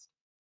forecast.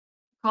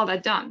 Call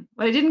that done.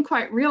 What I didn't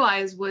quite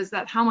realize was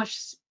that how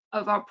much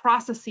of our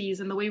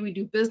processes and the way we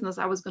do business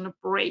I was going to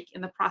break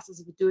in the process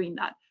of doing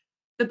that.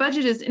 The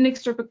budget is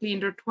inextricably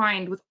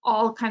intertwined with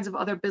all kinds of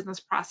other business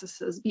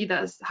processes, be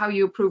that how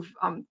you approve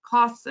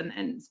costs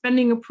and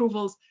spending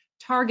approvals,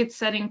 target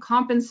setting,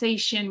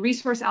 compensation,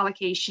 resource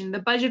allocation. The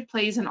budget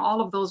plays in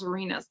all of those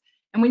arenas.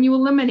 And when you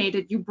eliminate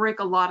it, you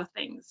break a lot of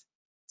things.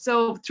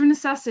 So through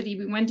necessity,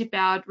 we went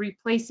about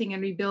replacing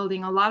and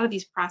rebuilding a lot of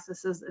these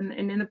processes, and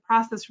in the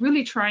process,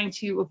 really trying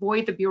to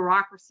avoid the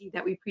bureaucracy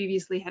that we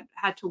previously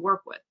had to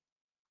work with.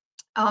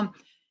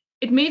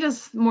 It made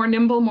us more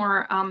nimble,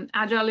 more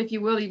agile, if you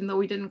will, even though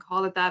we didn't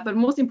call it that. But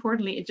most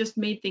importantly, it just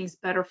made things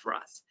better for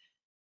us.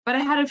 But I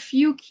had a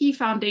few key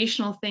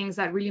foundational things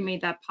that really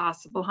made that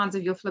possible. Hans,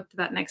 if you'll flip to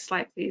that next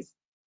slide, please.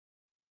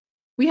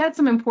 We had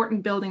some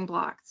important building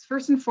blocks.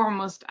 First and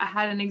foremost, I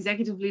had an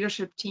executive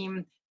leadership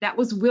team that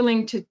was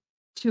willing to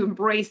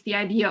embrace the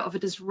idea of a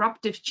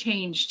disruptive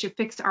change to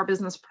fix our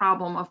business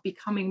problem of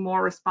becoming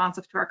more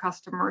responsive to our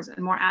customers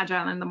and more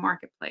agile in the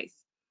marketplace.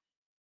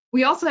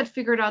 We also had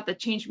figured out that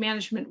change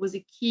management was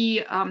a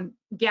key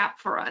gap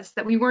for us,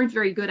 that we weren't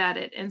very good at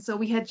it. And so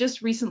we had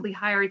just recently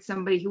hired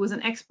somebody who was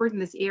an expert in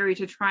this area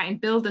to try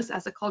and build this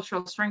as a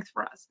cultural strength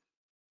for us.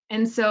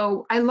 And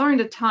so I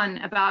learned a ton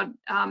about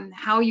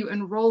how you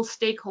enroll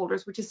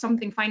stakeholders, which is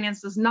something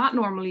finance does not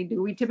normally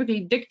do. We typically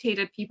dictate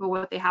to people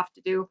what they have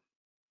to do.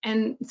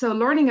 And so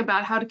learning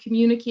about how to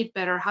communicate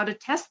better, how to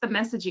test the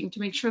messaging to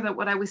make sure that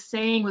what I was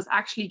saying was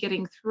actually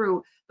getting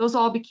through, those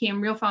all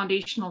became real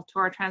foundational to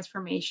our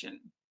transformation.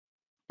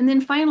 And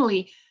then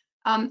finally,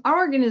 our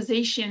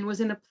organization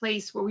was in a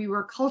place where we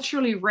were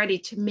culturally ready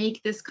to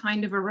make this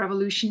kind of a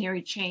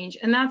revolutionary change.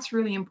 And that's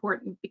really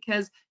important,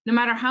 because no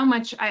matter how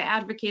much I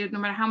advocated, no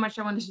matter how much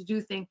I wanted to do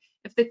things,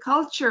 if the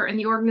culture and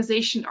the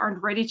organization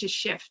aren't ready to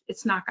shift,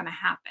 it's not going to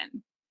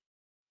happen.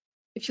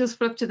 If you'll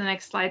flip to the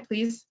next slide,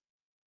 please.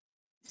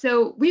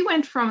 So we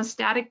went from a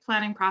static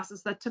planning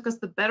process that took us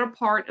the better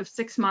part of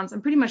 6 months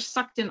and pretty much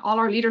sucked in all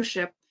our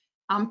leadership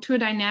to a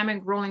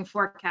dynamic rolling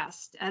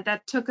forecast.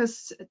 That took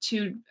us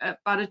to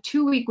about a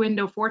 2-week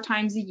window 4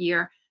 times a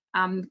year,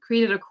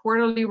 created a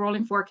quarterly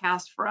rolling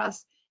forecast for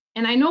us.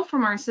 And I know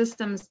from our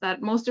systems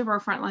that most of our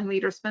frontline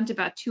leaders spent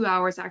about 2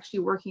 hours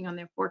actually working on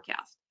their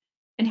forecast.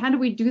 And how do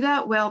we do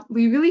that? Well,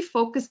 we really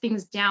focus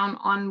things down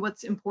on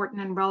what's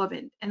important and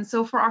relevant. And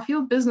so for our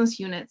field business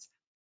units,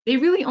 they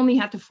really only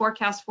had to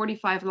forecast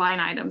 45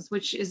 line items,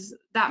 which is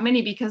that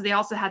many because they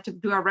also had to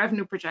do our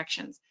revenue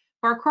projections.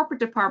 For our corporate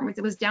departments,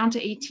 it was down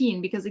to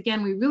 18 because,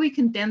 again, we really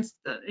condensed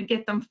and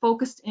get them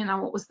focused in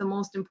on what was the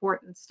most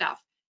important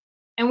stuff.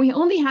 And we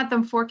only had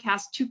them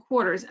forecast 2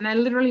 quarters, and I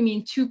literally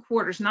mean 2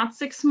 quarters, not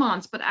 6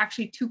 months, but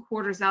actually 2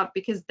 quarters out,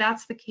 because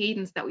that's the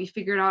cadence that we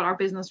figured out our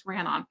business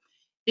ran on.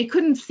 They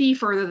couldn't see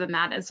further than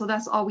that, and so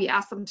that's all we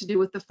asked them to do,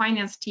 with the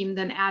finance team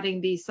then adding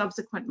the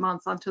subsequent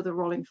months onto the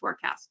rolling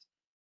forecast.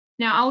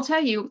 Now, I'll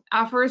tell you,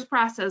 our first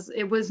process,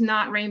 it was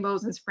not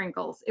rainbows and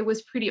sprinkles. It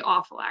was pretty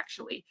awful,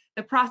 actually.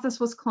 The process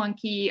was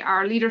clunky.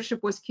 Our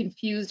leadership was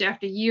confused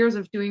after years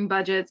of doing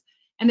budgets,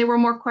 and there were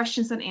more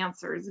questions than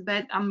answers.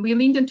 But we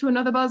leaned into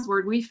another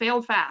buzzword. We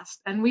failed fast,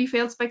 and we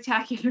failed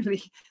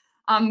spectacularly.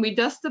 We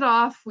dusted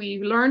off,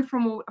 we learned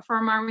from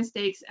our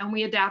mistakes, and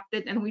we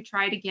adapted, and we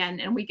tried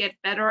again, and we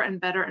get better and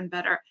better and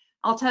better.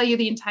 I'll tell you,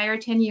 the entire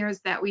 10 years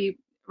that we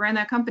ran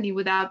that company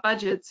without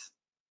budgets,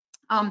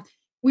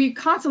 we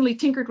constantly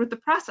tinkered with the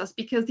process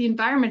because the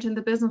environment in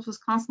the business was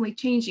constantly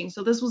changing.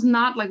 So this was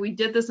not like we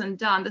did this and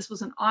done. This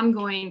was an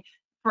ongoing,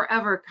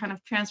 forever kind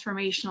of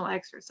transformational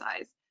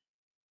exercise.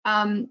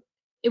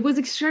 It was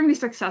extremely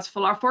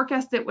successful. Our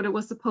forecast did what it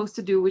was supposed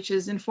to do, which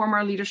is inform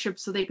our leadership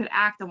so they could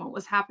act on what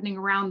was happening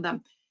around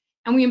them.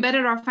 And we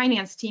embedded our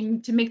finance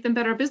team to make them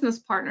better business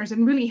partners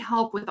and really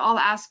help with all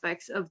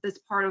aspects of this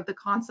part of the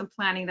constant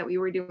planning that we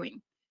were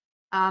doing.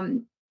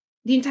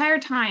 The entire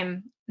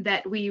time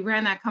that we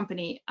ran that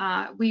company,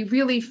 we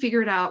really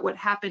figured out what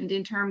happened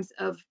in terms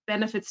of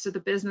benefits to the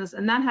business,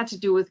 and that had to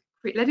do with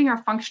letting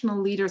our functional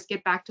leaders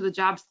get back to the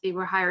jobs they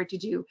were hired to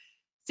do.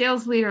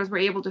 Sales leaders were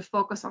able to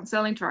focus on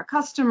selling to our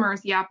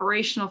customers. The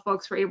operational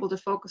folks were able to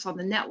focus on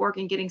the network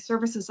and getting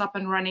services up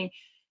and running.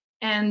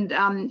 And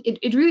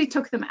it really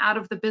took them out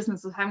of the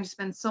business of having to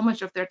spend so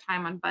much of their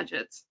time on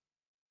budgets.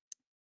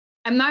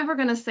 I'm never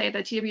going to say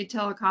that TW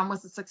Telecom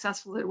was as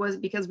successful as it was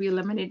because we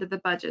eliminated the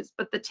budgets,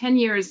 but the 10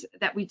 years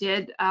that we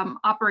did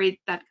operate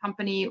that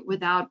company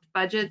without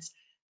budgets,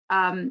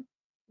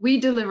 we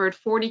delivered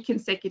 40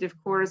 consecutive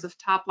quarters of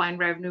top-line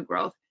revenue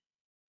growth,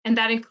 and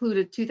that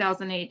included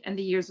 2008 and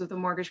the years of the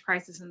mortgage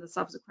crisis and the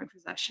subsequent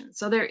recession.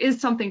 So there is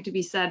something to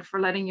be said for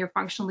letting your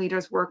functional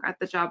leaders work at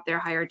the job they're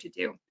hired to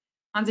do.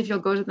 Hans, if you'll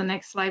go to the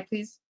next slide,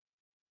 please.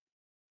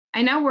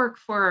 I now work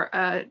for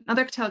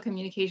another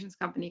telecommunications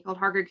company called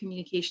Harger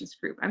Communications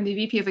Group. I'm the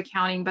VP of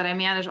accounting, but I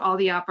manage all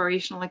the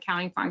operational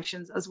accounting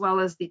functions as well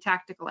as the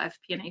tactical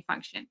FP&A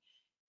function.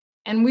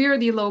 And we are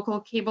the local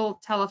cable,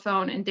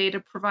 telephone, and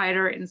data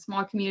provider in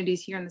small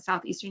communities here in the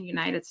southeastern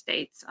United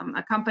States.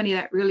 A company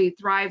that really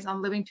thrives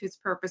on living to its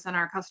purpose and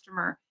our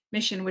customer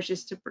mission, which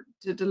is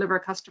to deliver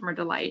customer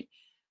delight.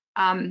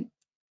 I'm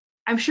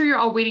sure you're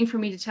all waiting for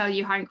me to tell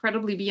you how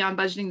incredibly beyond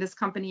budgeting this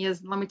company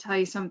is. Let me tell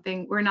you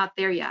something, we're not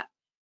there yet.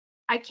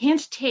 I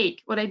can't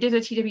take what I did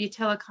at TW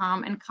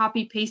Telecom and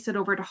copy paste it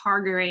over to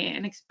Harger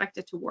and expect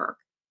it to work.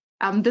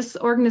 This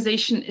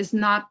organization is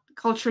not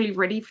culturally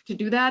ready to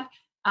do that.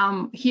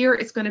 Here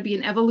it's going to be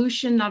an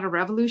evolution, not a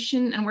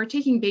revolution, and we're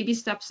taking baby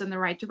steps in the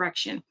right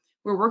direction.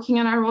 We're working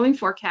on our rolling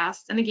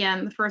forecast, and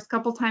again, the first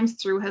couple times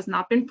through has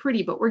not been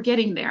pretty, but we're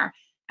getting there.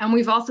 And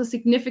we've also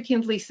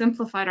significantly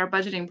simplified our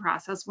budgeting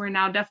process. We're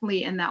now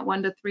definitely in that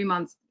 1 to 3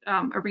 months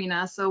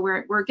arena, so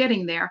we're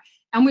getting there.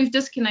 And we've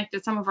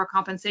disconnected some of our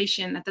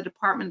compensation at the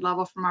department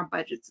level from our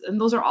budgets. And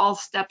those are all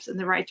steps in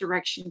the right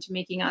direction to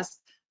making us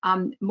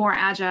more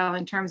agile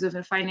in terms of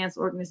a finance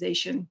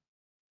organization.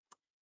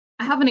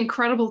 I have an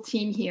incredible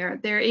team here.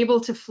 They're able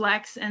to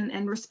flex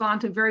and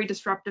respond to very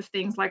disruptive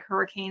things like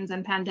hurricanes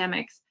and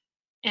pandemics.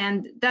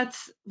 And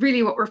that's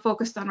really what we're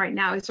focused on right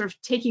now, is sort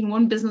of taking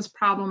one business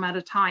problem at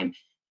a time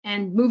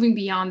and moving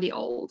beyond the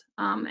old.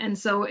 And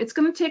so it's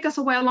going to take us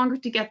a while longer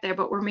to get there,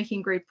 but we're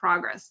making great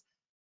progress.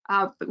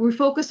 But we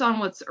focus on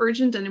what's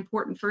urgent and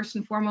important first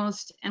and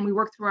foremost, and we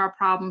work through our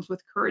problems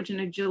with courage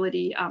and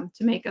agility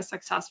to make us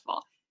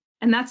successful.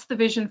 And that's the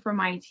vision for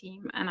my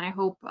team. And I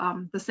hope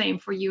the same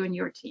for you and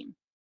your team.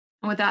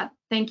 And with that,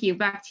 thank you.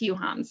 Back to you,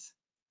 Hans.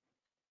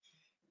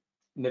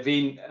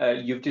 Naveen,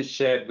 you've just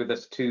shared with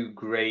us 2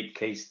 great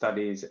case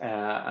studies,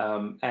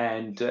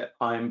 and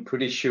I'm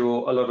pretty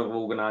sure a lot of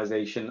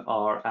organizations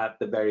are at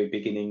the very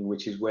beginning,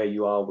 which is where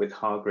you are with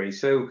Hargreaves.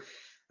 So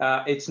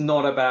it's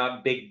not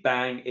about big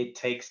bang. It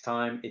takes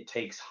time. It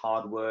takes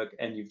hard work,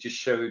 and you've just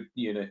showed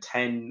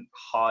 10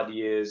 hard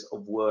years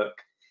of work.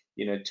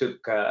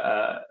 Took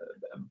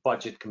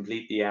budget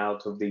completely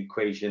out of the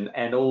equation,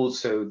 and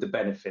also the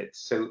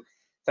benefits. So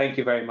thank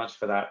you very much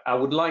for that. I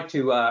would like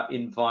to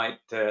invite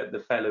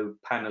the fellow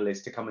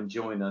panelists to come and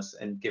join us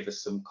and give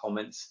us some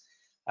comments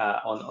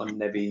on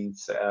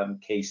Naveen's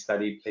case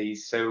study,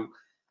 please. So,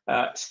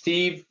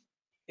 Steve,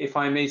 if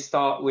I may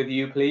start with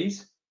you,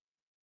 please.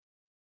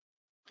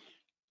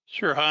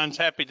 Sure, Hans.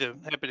 Happy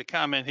to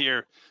comment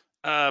here.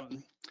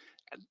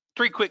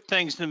 3 quick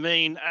things,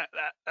 Naveen.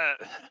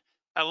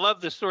 I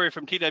love the story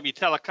from TW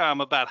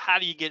Telecom about how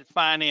do you get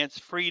finance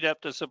freed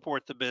up to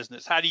support the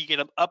business? How do you get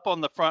them up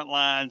on the front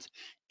lines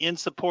in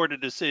support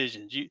of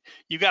decisions?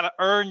 You got to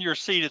earn your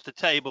seat at the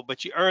table,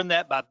 but you earn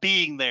that by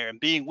being there and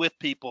being with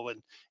people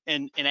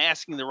and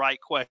asking the right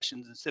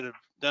questions instead of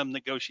dumb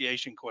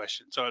negotiation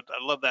questions. So I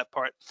love that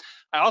part.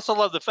 I also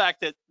love the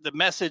fact that the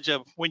message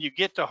of when you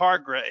get to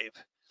Hargrave,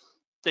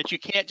 that you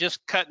can't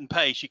just cut and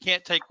paste. You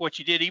can't take what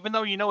you did, even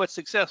though you know it's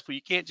successful.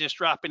 You can't just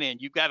drop it in.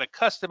 You've got to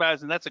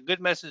customize, and that's a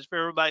good message for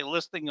everybody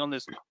listening on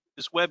this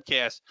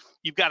webcast.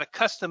 You've got to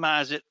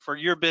customize it for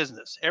your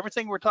business.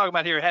 Everything we're talking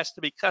about here has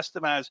to be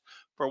customized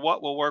for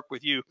what will work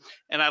with you.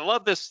 And I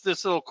love this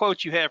little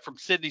quote you have from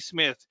Sydney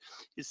Smith.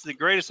 It's the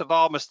greatest of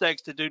all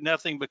mistakes to do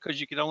nothing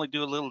because you can only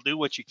do a little. Do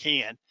what you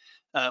can.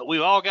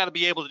 We've all got to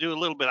be able to do a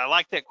little bit. I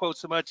like that quote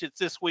so much. It's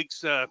this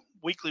week's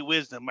weekly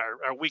wisdom,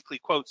 our weekly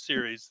quote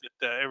series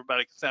that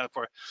everybody can sign up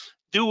for.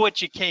 Do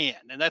what you can,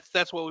 and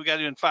that's what we got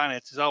to do in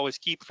finance. Is always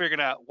keep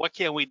figuring out what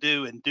can we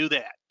do and do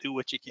that. Do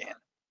what you can.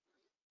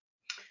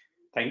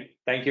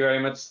 Thank you very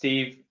much,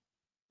 Steve.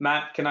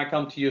 Matt, can I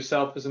come to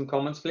yourself for some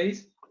comments,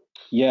 please?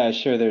 Yeah,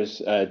 sure.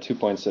 There's 2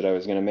 points that I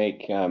was going to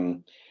make.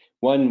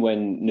 One,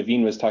 when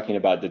Naveen was talking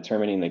about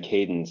determining the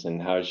cadence and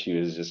how she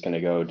was just going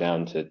to go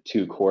down to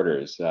 2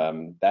 quarters,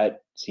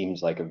 that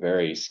seems like a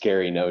very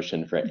scary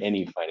notion for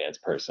any finance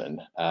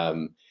person.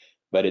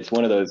 But it's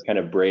one of those kind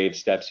of brave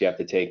steps you have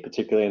to take,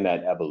 particularly in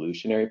that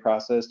evolutionary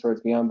process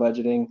towards beyond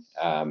budgeting.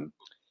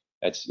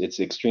 It's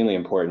extremely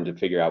important to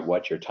figure out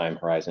what your time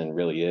horizon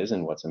really is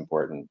and what's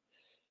important.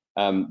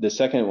 The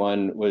second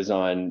one was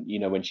on,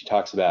 when she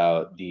talks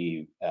about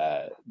the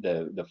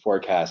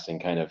forecasting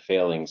kind of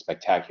failing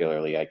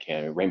spectacularly.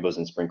 Rainbows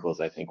and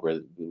sprinkles, I think,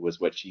 was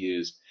what she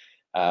used.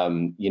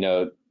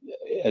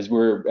 As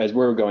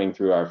we're going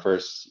through our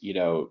first,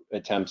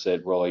 attempts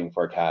at rolling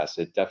forecasts,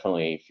 it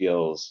definitely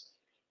feels,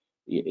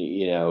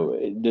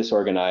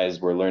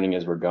 disorganized. We're learning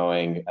as we're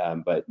going,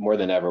 but more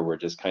than ever, we're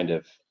just kind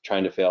of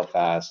trying to fail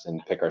fast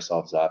and pick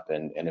ourselves up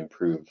and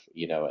improve,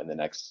 in the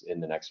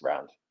next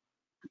round.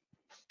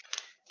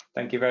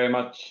 Thank you very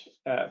much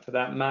for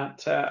that,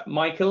 Matt.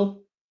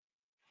 Michael,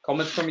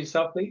 comments from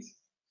yourself, please.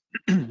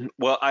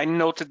 Well, I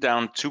noted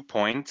down 2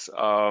 points.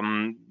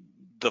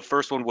 The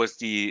first one was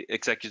the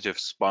executive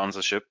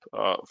sponsorship.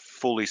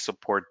 Fully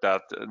support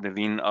that,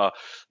 Naveen,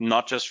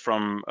 not just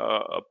from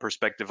a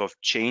perspective of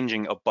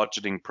changing a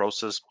budgeting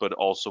process, but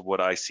also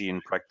what I see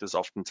in practice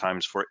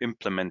oftentimes for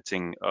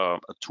implementing a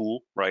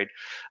tool, right?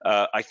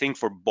 I think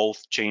for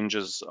both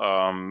changes,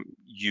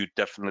 you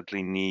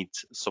definitely need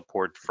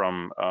support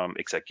from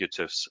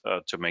executives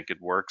to make it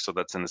work. So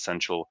that's an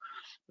essential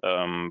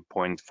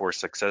point for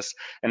success.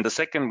 And the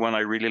second one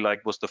I really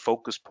liked was the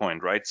focus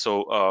point, right?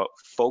 So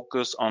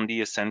focus on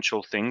the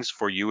essential things.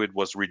 For you, it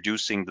was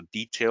reducing the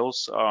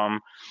details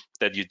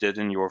that you did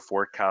in your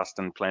forecast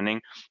and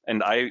planning.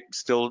 And I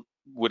still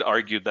would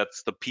argue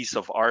that's the piece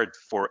of art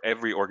for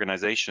every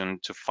organization,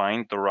 to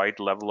find the right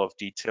level of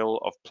detail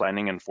of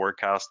planning and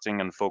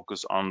forecasting and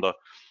focus on the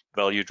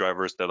value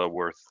drivers that are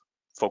worth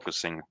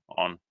focusing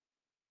on.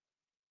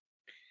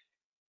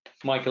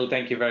 Michael,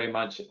 thank you very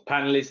much.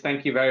 Panelists,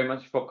 thank you very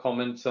much for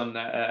comments on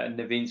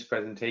Naveen's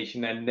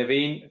presentation. And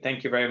Naveen,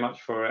 thank you very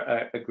much for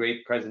a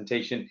great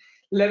presentation.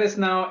 Let us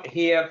now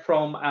hear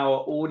from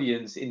our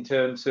audience in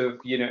terms of,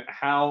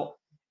 how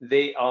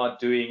they are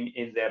doing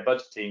in their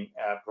budgeting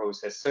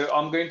process. So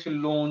I'm going to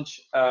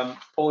launch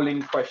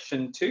polling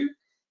question 2.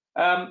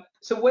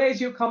 So where's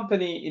your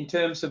company in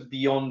terms of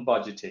beyond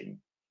budgeting?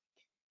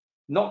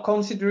 Not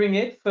considering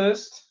it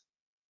first,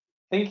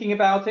 thinking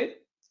about it,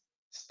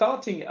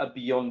 starting a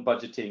beyond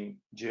budgeting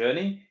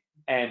journey,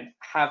 and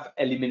have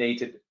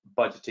eliminated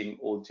budgeting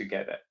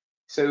altogether.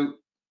 So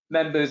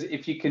members,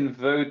 if you can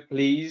vote,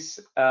 please.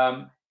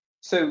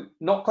 So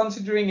not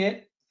considering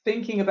it,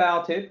 thinking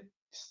about it,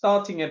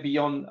 starting a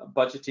beyond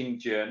budgeting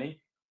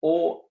journey,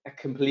 or a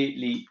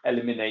completely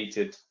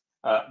eliminated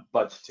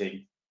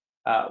budgeting.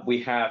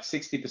 We have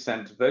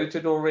 60%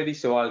 voted already,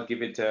 so I'll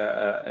give it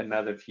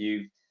another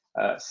few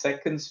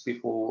seconds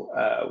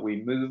before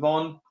we move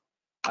on.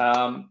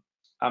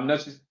 I'm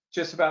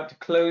just about to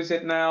close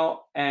it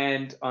now,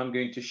 and I'm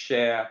going to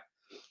share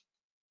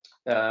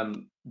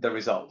the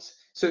results.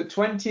 So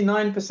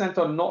 29%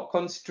 are not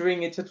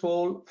considering it at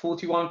all,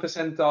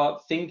 41% are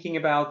thinking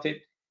about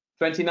it,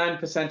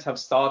 29% have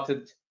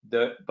started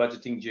the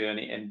budgeting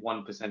journey, and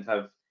 1%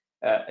 have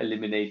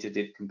eliminated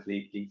it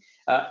completely.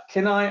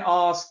 Can I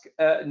ask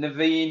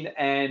Naveen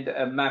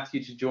and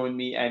Matthew to join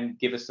me and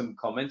give us some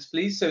comments,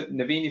 please? So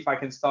Naveen, if I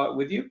can start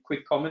with you,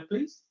 quick comment,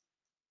 please.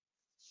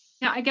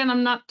 Yeah, again,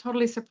 I'm not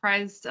totally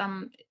surprised.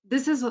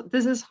 This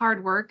is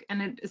hard work,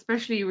 and it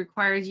especially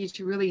requires you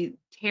to really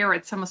tear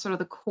at some of sort of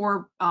the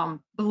core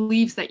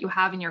beliefs that you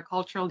have in your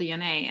cultural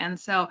DNA. And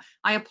so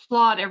I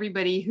applaud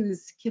everybody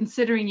who's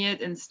considering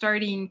it and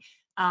starting.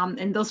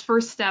 And those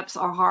first steps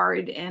are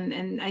hard.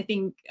 And I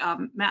think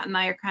Matt and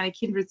I are kind of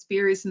kindred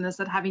spirits in this,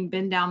 that having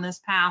been down this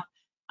path,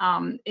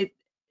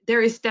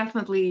 there is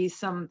definitely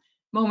some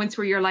moments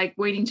where you're like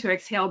waiting to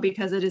exhale,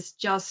 because it is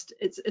just,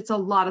 it's a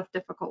lot of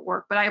difficult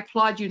work, but I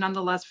applaud you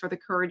nonetheless for the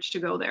courage to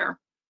go there.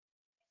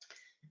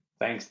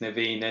 Thanks,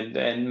 Naveen.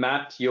 And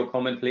Matt, your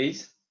comment,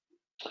 please.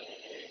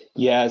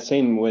 Yeah,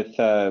 same with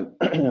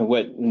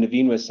what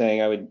Naveen was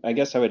saying. I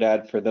guess I would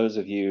add, for those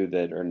of you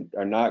that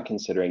are not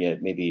considering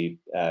it, maybe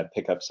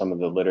pick up some of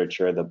the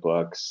literature, the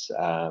books,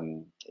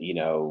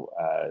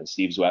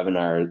 Steve's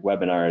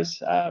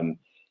webinars,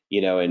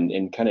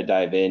 and kind of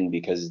dive in,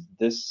 because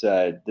this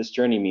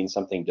journey means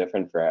something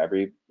different for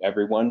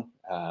everyone.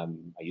 I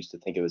used to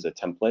think it was a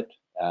template,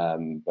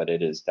 but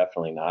it is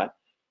definitely not.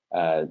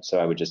 So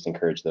I would just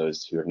encourage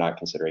those who are not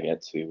considering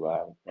it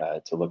to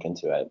look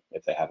into it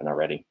if they haven't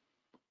already.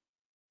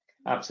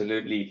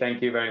 Absolutely,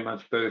 thank you very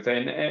much, both.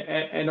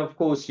 And of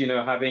course,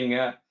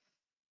 having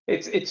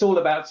it's all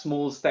about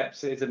small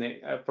steps, isn't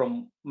it?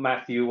 From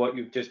Matthew, what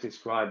you've just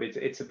described,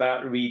 it's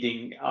about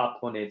reading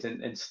up on it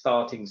and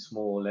starting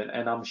small.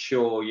 And I'm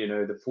sure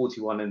the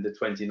 41 and the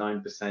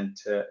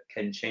 29%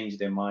 can change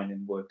their mind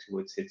and work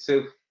towards it.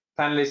 So,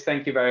 panelists,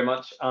 thank you very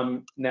much.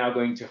 I'm now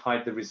going to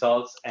hide the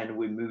results, and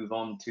we move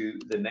on to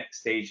the next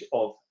stage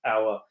of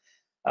our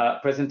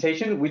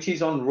presentation, which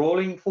is on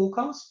rolling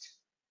forecast.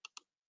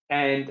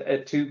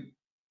 And to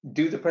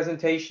do the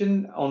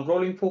presentation on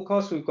rolling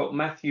forecast, we've got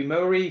Matthew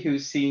Mowry,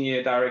 who's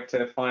Senior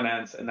Director of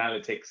Finance,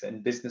 Analytics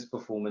and Business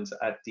Performance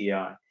at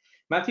DI.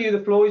 Matthew,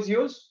 the floor is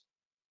yours.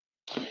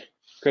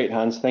 Great,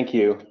 Hans, thank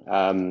you.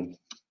 On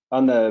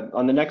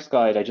the next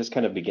slide, I just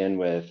kind of begin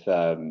with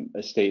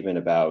a statement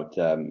about,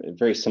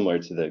 very similar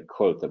to the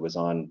quote that was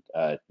on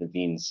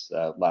Naveen's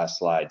last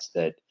slides,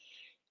 that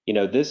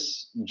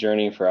this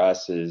journey for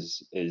us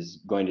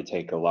is going to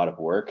take a lot of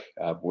work.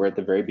 We're at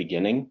the very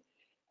beginning.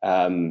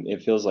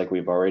 It feels like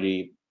we've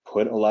already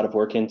put a lot of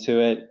work into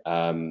it.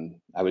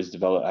 I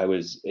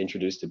was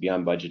introduced to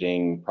Beyond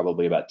Budgeting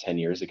probably about 10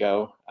 years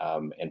ago,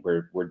 and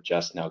we're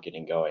just now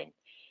getting going.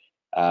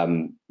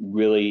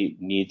 Really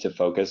need to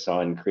focus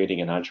on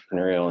creating an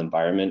entrepreneurial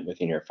environment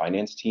within your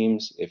finance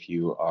teams if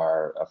you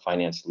are a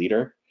finance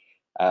leader,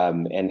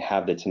 and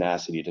have the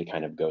tenacity to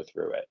kind of go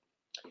through it.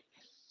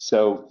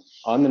 So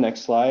on the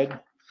next slide,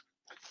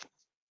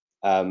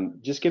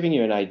 just giving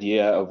you an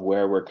idea of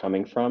where we're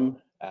coming from.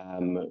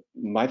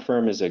 My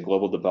firm is a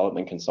global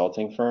development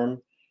consulting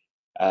firm.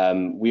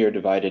 We are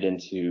divided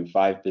into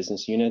 5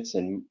 business units,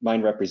 and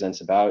mine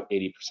represents about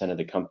 80% of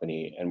the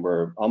company, and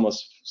we're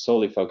almost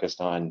solely focused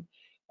on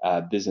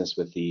business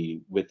with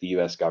the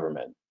US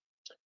government.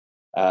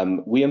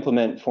 We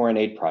implement foreign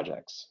aid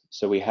projects.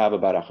 So we have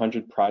about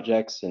 100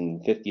 projects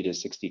in 50 to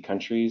 60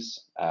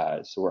 countries.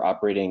 So we're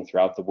operating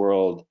throughout the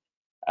world,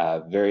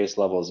 various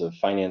levels of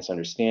finance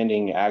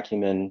understanding,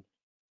 acumen,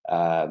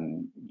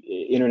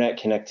 internet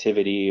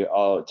connectivity,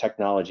 all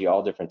technology,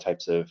 all different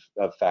types of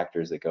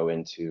factors that go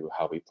into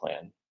how we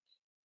plan.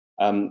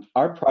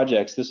 Our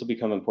projects, this will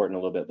become important a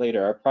little bit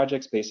later, our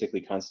projects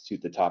basically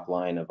constitute the top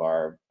line of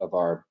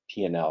our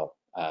P&L.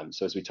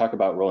 So as we talk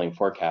about rolling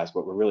forecast,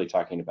 what we're really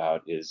talking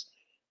about is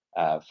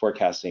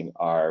forecasting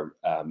our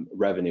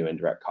revenue and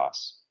direct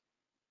costs.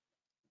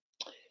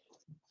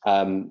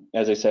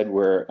 As I said,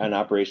 we're in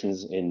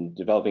operations in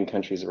developing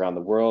countries around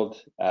the world.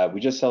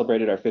 We just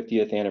celebrated our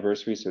 50th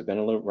anniversary, so we've been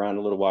around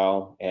a little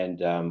while, and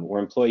we're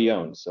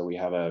employee-owned, so we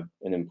have an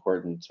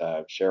important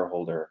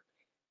shareholder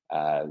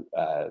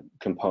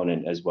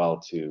component as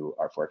well to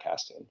our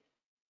forecasting.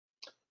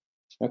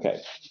 Okay,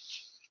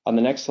 on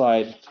the next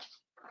slide,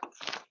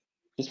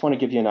 just want to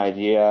give you an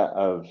idea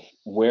of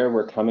where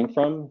we're coming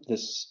from.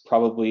 This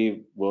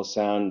probably will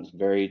sound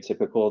very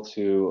typical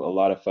to a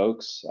lot of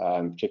folks,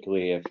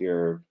 particularly if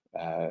you're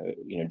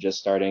just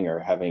starting or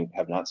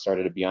have not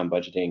started a Beyond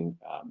Budgeting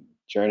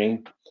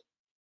journey.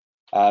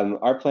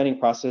 Our planning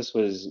process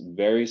was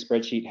very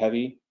spreadsheet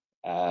heavy.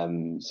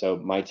 So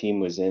my team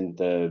was in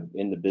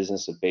the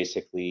business of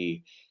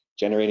basically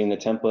generating the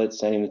templates,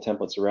 sending the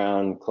templates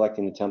around,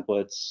 collecting the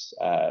templates,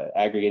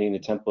 aggregating the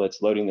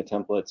templates, loading the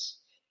templates.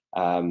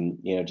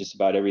 Just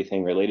about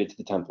everything related to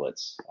the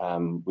templates.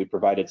 We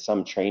provided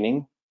some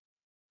training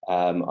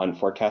on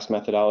forecast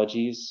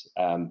methodologies,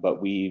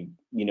 but we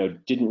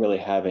didn't really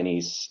have any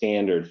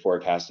standard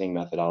forecasting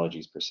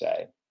methodologies per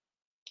se.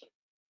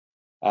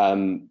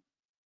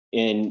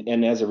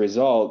 And as a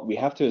result, we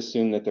have to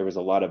assume that there was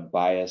a lot of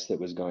bias that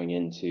was going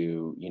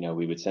into,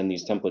 we would send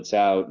these templates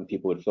out and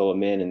people would fill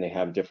them in and they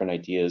have different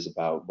ideas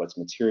about what's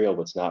material,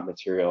 what's not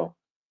material,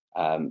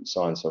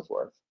 so on and so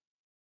forth.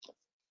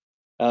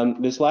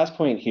 This last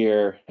point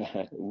here,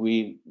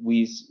 when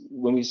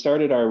we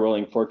started our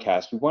rolling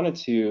forecast, we wanted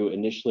to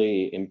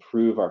initially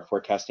improve our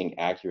forecasting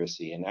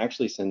accuracy. And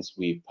actually, since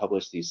we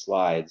published these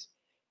slides,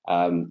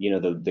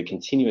 the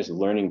continuous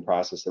learning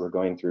process that we're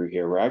going through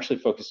here, we're actually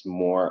focused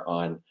more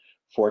on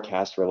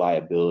forecast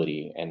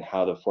reliability and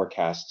how the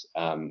forecast,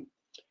 how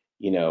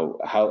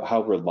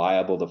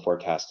reliable the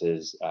forecast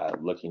is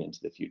looking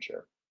into the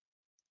future.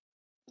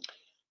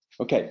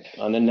 Okay,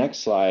 on the next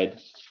slide,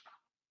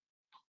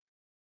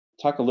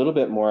 talk a little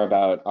bit more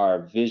about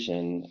our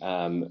vision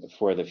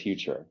for the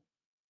future.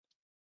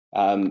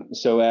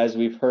 So as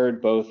we've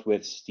heard both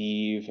with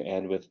Steve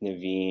and with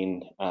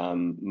Naveen,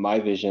 my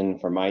vision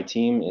for my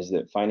team is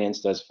that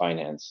finance does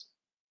finance,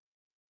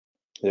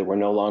 that we're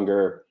no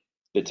longer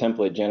the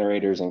template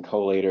generators and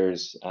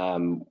collators,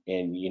 and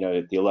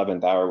at the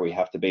 11th hour we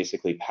have to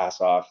basically pass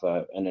off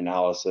an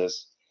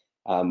analysis.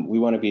 We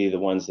want to be the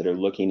ones that are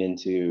looking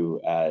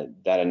into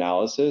that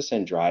analysis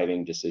and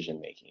driving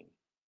decision making.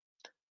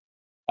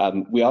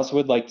 We also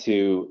would like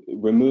to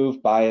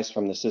remove bias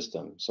from the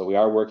system. So we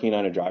are working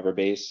on a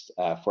driver-based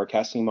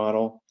forecasting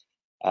model.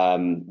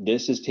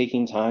 This is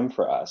taking time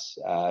for us.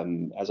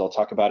 As I'll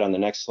talk about on the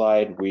next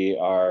slide,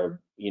 we're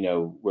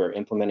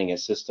implementing a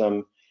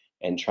system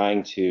and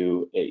trying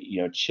to,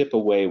 chip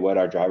away what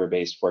our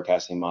driver-based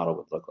forecasting model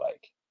would look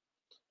like.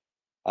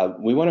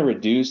 We want to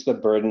reduce the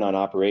burden on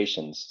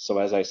operations. So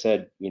as I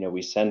said,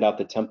 we send out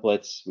the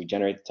templates, we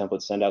generate the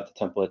templates, send out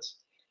the templates.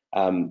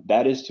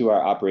 That is to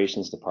our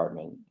operations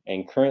department.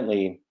 And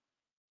currently,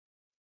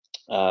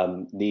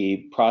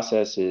 the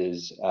process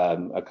is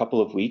a couple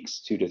of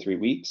weeks, 2 to 3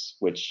 weeks,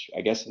 which I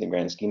guess in the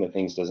grand scheme of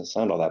things doesn't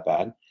sound all that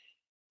bad.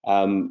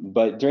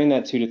 But during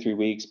that 2 to 3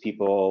 weeks,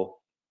 people,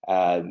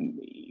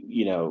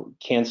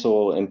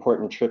 cancel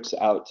important trips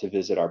out to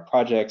visit our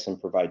projects and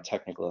provide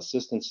technical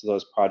assistance to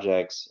those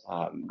projects.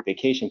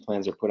 Vacation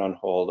plans are put on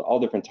hold, all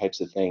different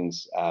types of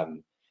things,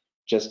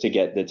 just to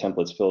get the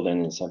templates filled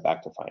in and sent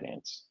back to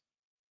finance.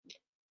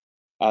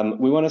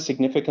 We want to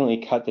significantly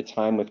cut the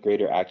time with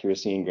greater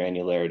accuracy and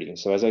granularity.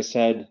 So as I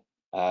said,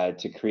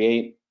 to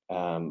create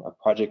a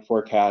project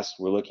forecast,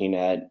 we're looking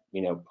at,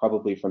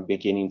 probably from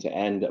beginning to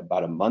end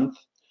about a month.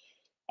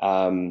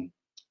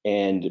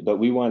 But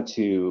we want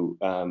to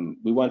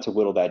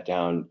whittle that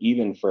down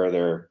even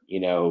further,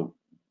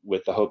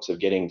 with the hopes of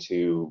getting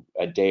to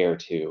a day or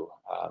two,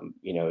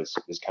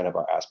 is kind of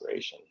our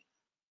aspiration.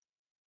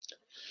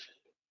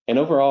 And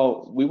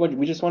overall,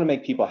 we just want to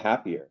make people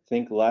happier.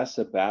 Think less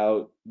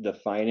about the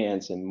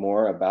finance and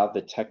more about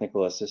the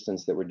technical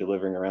assistance that we're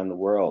delivering around the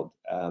world.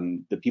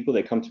 The people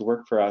that come to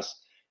work for us,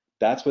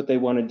 that's what they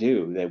want to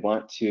do. They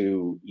want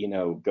to,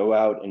 go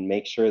out and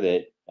make sure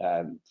that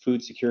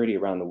food security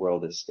around the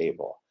world is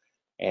stable,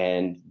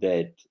 and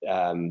that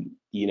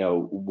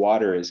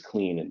water is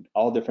clean, and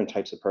all different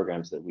types of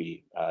programs that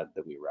we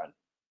run.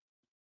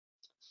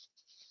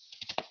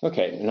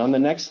 Okay, and on the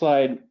next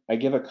slide, I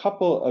give a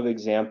couple of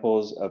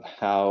examples of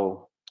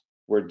how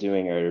we're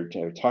doing it,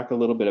 or talk a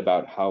little bit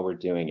about how we're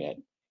doing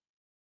it.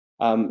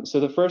 So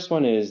the first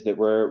one is that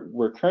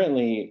we're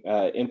currently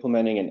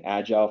implementing an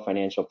agile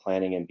financial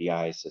planning and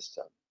BI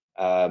system.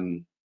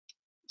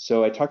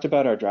 So I talked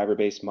about our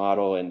driver-based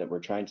model and that we're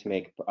trying to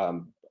make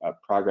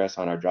progress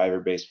on our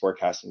driver-based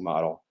forecasting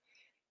model.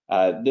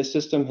 This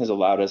system has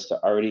allowed us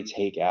to already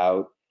take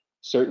out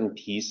certain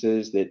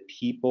pieces that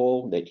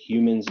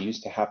humans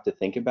used to have to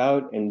think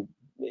about, and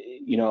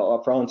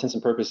for all intents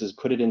and purposes,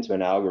 put it into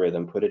an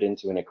algorithm, put it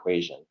into an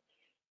equation.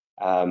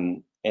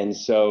 And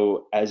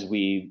so as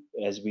we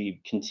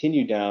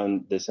continue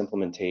down this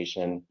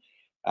implementation,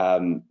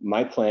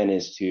 my plan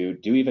is to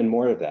do even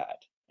more of that,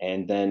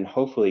 and then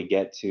hopefully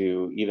get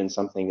to even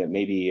something that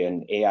may be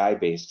an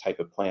AI-based type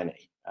of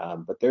planning.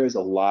 But there is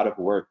a lot of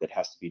work that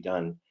has to be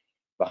done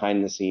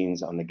behind the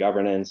scenes on the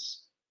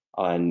governance,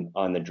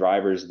 on the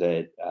drivers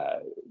that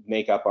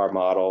make up our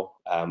model.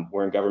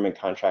 We're in government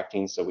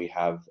contracting, so we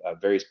have a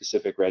very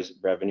specific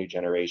revenue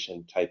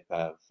generation type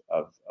of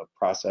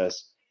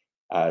process.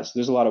 So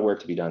there's a lot of work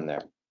to be done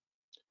there.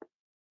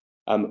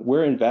 I'm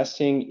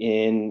investing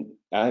in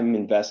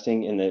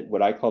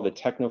what I call the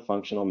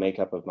techno-functional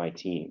makeup of my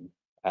team.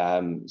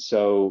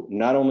 So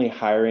not only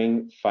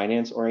hiring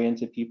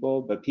finance-oriented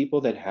people, but people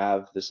that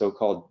have the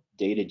so-called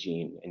data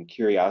gene and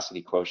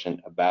curiosity quotient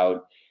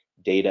about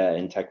data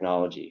and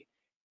technology.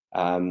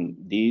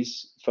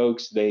 These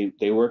folks,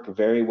 they work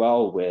very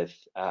well with,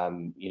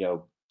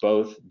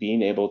 both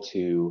being able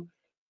to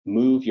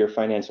move your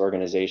finance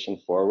organization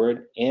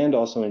forward and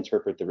also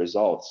interpret the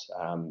results.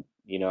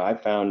 I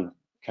found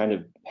kind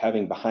of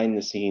having behind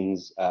the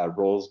scenes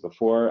roles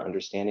before,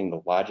 understanding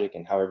the logic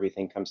and how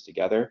everything comes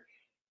together.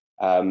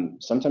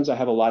 Sometimes I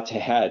have a lot to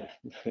add.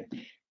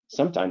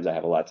 Sometimes I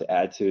have a lot to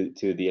add to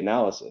the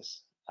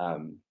analysis.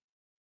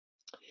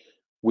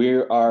 We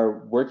are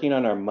working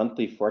on our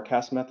monthly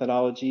forecast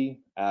methodology.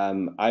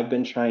 I've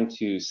been trying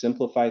to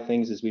simplify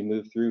things as we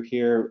move through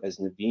here, as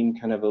Naveen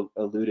kind of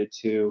alluded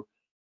to.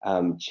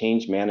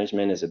 Change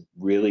management is a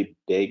really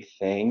big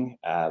thing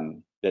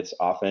that's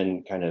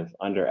often kind of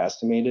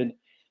underestimated.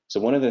 So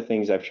one of the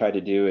things I've tried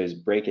to do is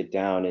break it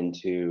down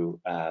into,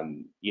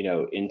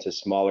 into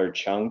smaller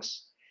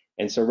chunks.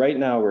 And so right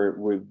now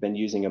we've been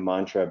using a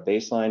mantra: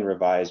 baseline,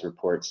 revise,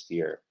 report,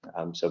 steer.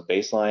 So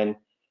baseline,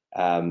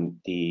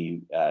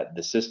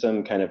 the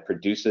system kind of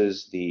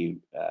produces the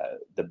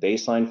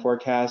baseline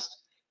forecast.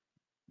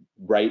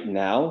 Right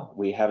now,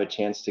 we have a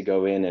chance to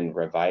go in and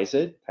revise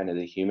it, kind of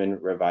the human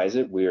revise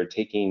it. We are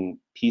taking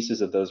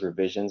pieces of those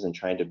revisions and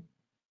trying to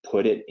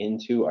put it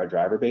into our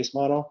driver-based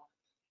model.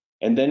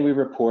 And then we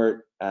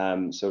report.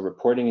 So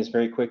reporting is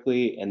very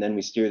quickly, and then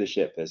we steer the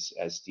ship, as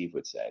Steve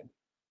would say.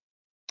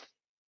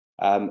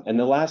 And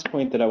the last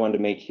point that I wanted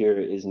to make here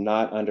is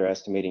not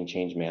underestimating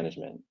change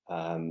management.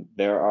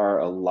 There are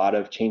a lot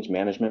of change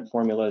management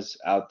formulas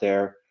out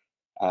there.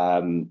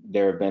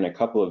 There have been a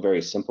couple of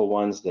very simple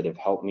ones that have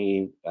helped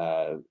me,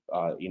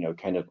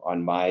 kind of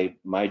on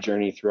my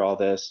journey through all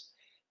this.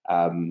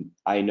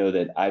 I know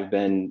that I've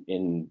been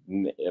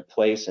in a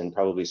place, and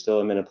probably still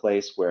am in a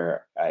place,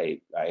 where I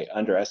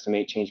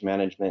underestimate change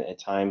management at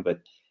times, but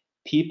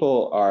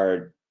people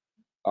are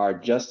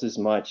just as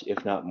much,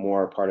 if not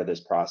more, part of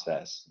this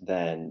process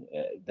than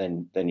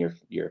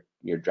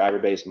your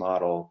driver-based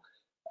model,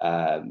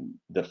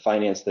 the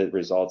finance that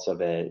results of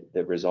it,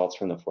 that results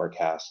from the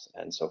forecast,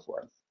 and so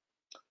forth.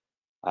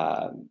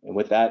 And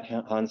with that,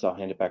 Hans, I'll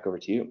hand it back over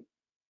to you.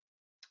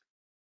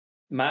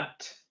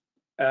 Matt,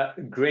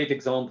 great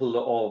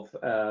example of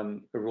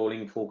a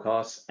rolling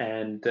forecast,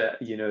 and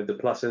the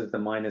pluses, the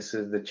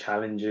minuses, the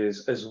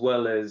challenges, as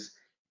well as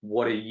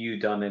what have you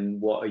done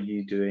and what are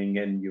you doing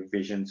and your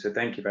vision. So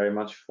thank you very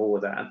much for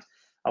that.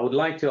 I would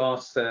like to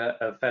ask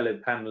a fellow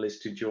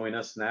panelist to join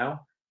us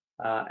now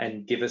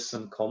and give us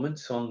some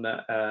comments on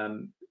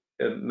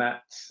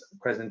Matt's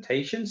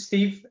presentation.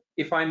 Steve,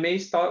 if I may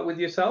start with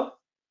yourself.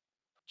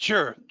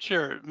 Sure.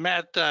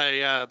 Matt,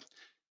 I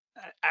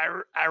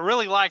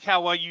really like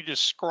how well you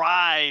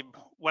describe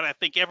what I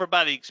think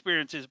everybody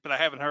experiences, but I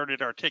haven't heard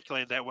it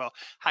articulated that well.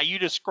 How you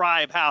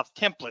describe how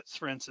templates,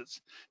 for instance,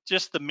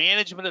 just the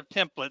management of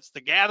templates,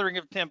 the gathering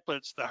of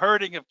templates, the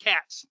herding of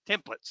cats,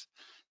 templates,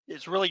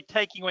 is really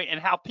taking away,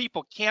 and how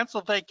people cancel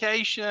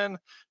vacation,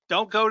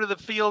 don't go to the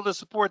field to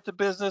support the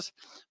business.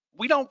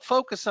 We don't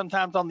focus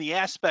sometimes on the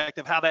aspect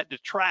of how that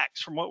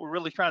detracts from what we're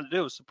really trying to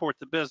do, is support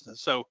the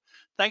business. So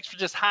thanks for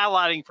just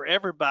highlighting for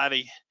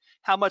everybody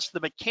how much the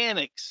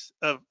mechanics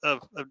of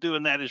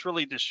doing that is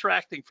really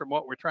distracting from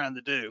what we're trying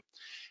to do.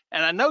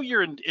 And I know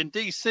you're in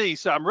DC,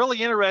 so I'm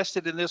really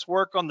interested in this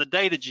work on the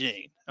data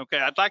gene. Okay,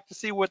 I'd like to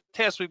see what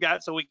tests we've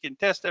got so we can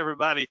test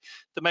everybody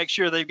to make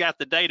sure they've got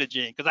the data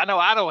gene, because I know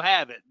I don't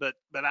have it, but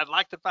I'd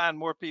like to find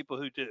more people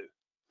who do.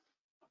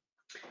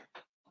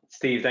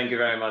 Steve, thank you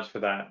very much for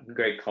that.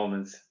 Great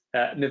comments.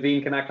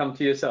 Naveen, can I come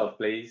to yourself,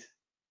 please?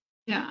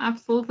 Yeah,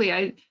 absolutely.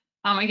 I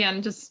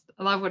just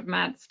love what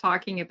Matt's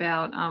talking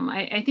about.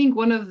 I think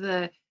one of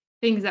the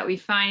things that we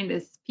find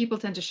is people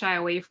tend to shy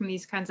away from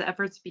these kinds of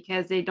efforts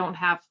because they don't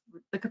have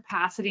the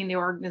capacity in the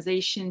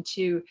organization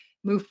to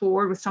move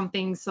forward with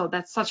something. So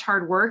that's such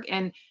hard work.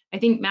 And I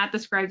think Matt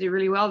described it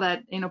really well,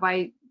 that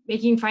by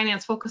making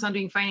finance focus on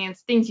doing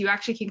finance things, you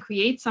actually can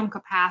create some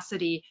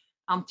capacity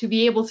to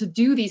be able to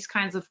do these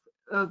kinds of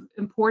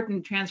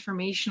important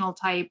transformational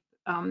type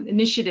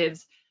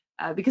initiatives.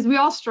 Because we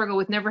all struggle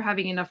with never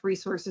having enough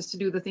resources to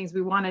do the things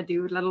we want to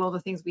do, let alone the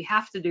things we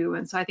have to do.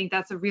 And so I think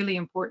that's a really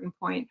important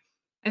point.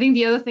 I think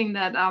the other thing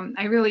that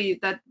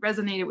that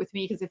resonated with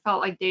me, because it felt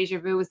like deja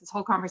vu, was this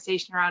whole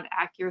conversation around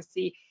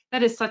accuracy.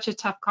 That is such a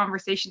tough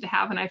conversation to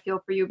have, and I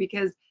feel for you,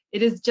 because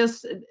it is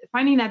just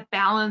finding that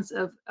balance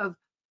of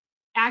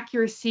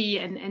accuracy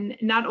and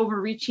not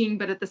overreaching,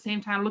 but at the same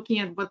time looking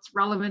at what's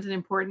relevant and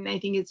important. I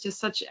think it's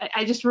just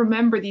I just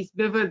remember these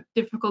vivid,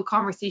 difficult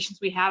conversations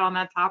we had on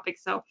that topic.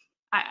 So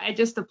I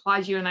just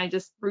applaud you, and I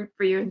just root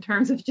for you in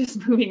terms of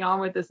just moving on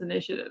with this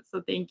initiative.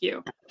 So thank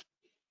you.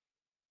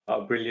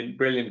 Oh,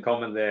 brilliant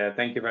comment there.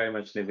 Thank you very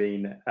much,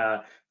 Naveen.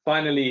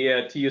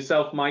 Finally, to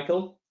yourself,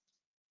 Michael.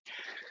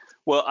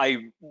 Well,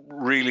 I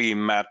really,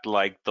 Matt,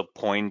 like the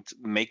point,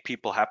 make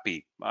people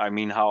happy. I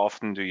mean, how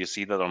often do you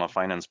see that on a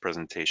finance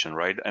presentation,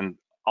 right? And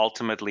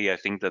ultimately, I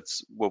think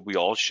that's what we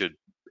all should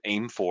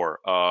aim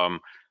for.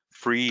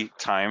 Free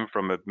time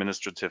from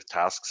administrative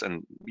tasks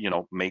and,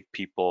 make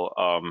people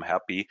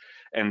happy.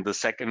 And the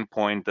second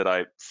point that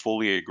I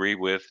fully agree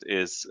with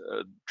is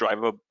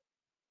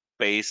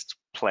driver-based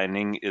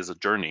planning is a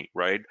journey,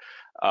 right?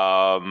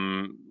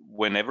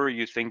 Whenever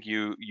you think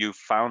you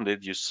found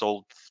it, you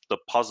solved the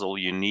puzzle,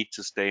 you need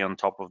to stay on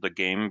top of the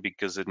game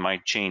because it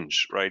might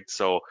change, right?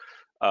 So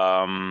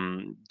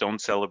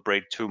don't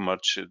celebrate too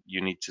much.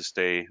 You need to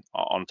stay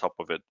on top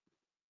of it.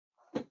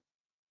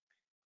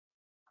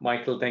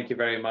 Michael, thank you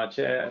very much.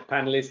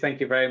 Panelists, thank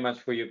you very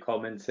much for your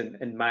comments.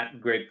 And Matt,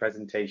 great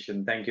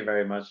presentation. Thank you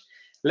very much.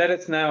 Let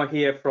us now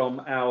hear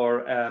from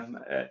our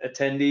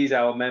attendees,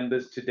 our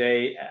members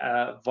today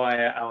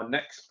via our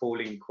next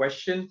polling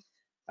question,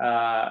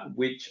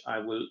 which I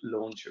will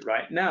launch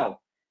right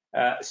now.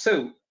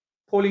 So,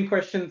 polling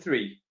question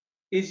 3.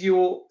 Is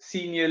your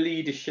senior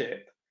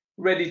leadership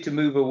ready to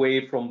move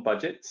away from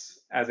budgets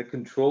as a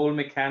control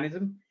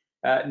mechanism?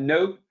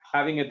 No,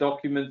 having a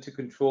document to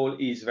control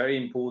is very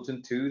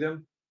important to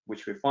them,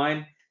 which we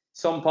find.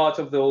 Some parts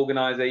of the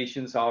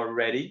organizations are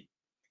ready.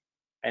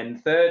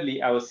 And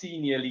thirdly, our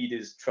senior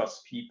leaders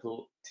trust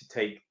people to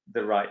take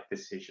the right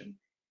decision.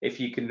 If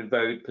you can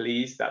vote,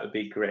 please, that would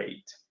be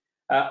great.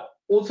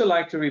 Also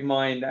like to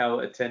remind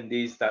our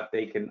attendees that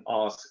they can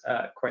ask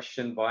a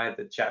question via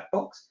the chat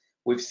box.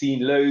 We've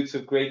seen loads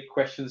of great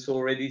questions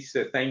already,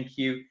 so thank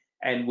you.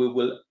 And we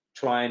will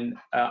try and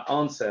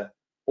answer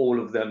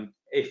all of them,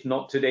 if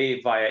not today,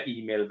 via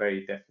email,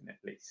 very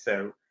definitely.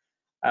 So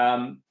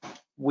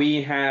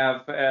we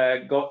have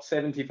got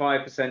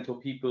 75% of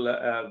people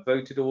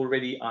voted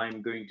already.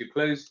 I'm going to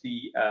close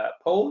the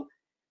poll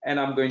and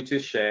I'm going to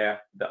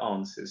share the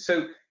answers.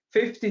 So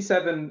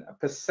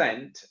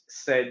 57%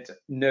 said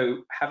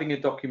no, having a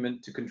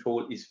document to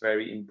control is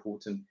very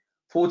important.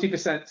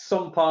 40%,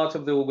 some part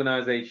of the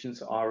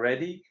organizations are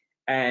ready,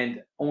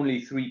 and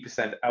only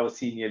 3% our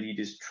senior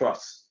leaders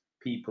trust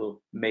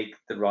people make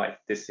the right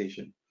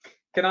decision.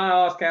 Can I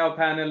ask our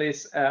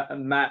panelists,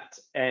 Matt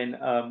and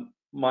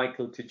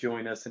Michael, to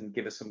join us and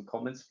give us some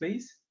comments,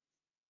 please?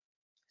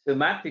 So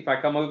Matt, if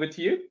I come over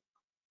to you.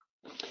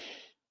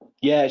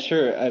 Yeah,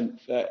 sure.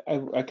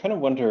 I kind of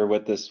wonder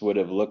what this would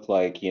have looked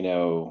like, you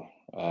know,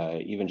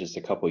 even just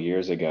a couple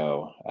years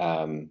ago,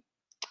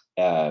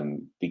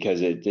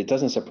 because it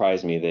doesn't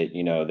surprise me that,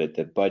 you know, that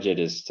the budget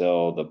is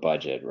still the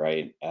budget,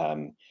 right?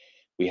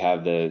 We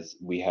have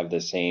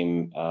the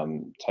same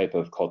type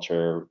of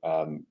culture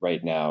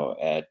right now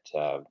at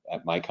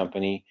my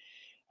company.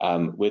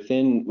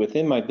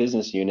 Within my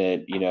business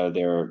unit, you know,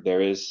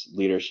 there is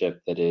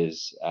leadership that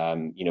is,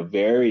 you know,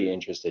 very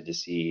interested to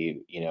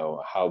see, you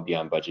know, how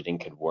beyond budgeting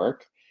could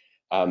work.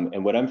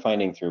 And what I'm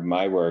finding through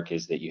my work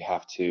is that you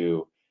have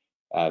to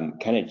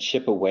kind of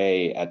chip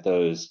away at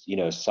those, you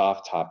know,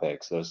 soft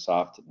topics, those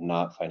soft,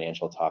 not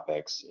financial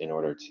topics, in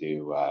order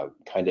to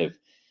kind of,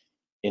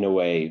 in a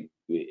way,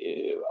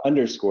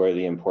 underscore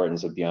the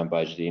importance of beyond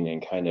budgeting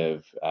and kind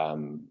of,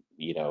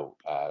 you know,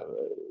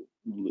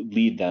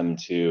 lead them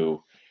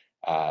to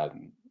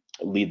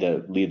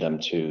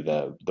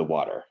the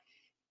water.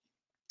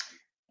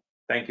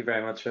 Thank you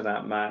very much for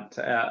that, Matt.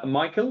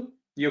 Michael,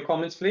 your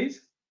comments,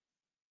 please.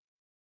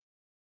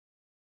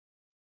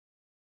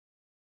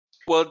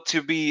 Well,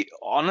 to be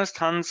honest,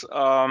 Hans,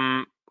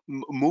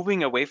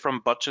 moving away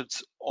from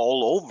budgets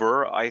all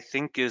over, I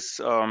think is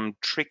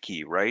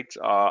tricky, right?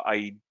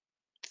 I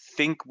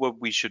think what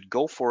we should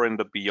go for in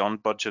the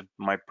beyond budget,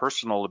 my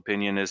personal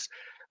opinion is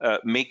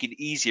make it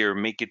easier,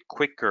 make it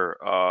quicker,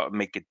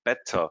 make it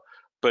better.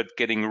 But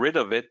getting rid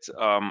of it,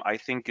 I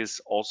think,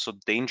 is also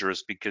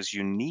dangerous, because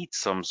you need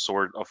some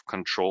sort of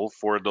control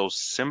for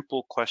those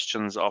simple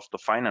questions of the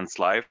finance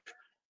life.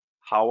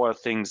 How are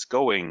things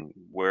going?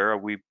 Where are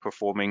we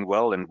performing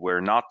well and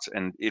where not?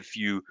 And if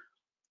you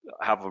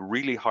have a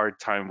really hard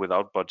time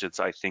without budgets,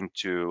 I think,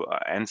 to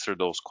answer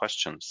those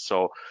questions.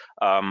 So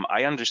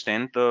I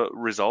understand the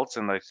results,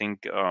 and I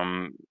think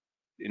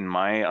in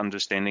my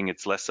understanding,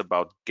 it's less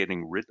about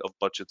getting rid of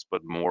budgets,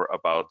 but more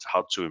about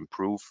how to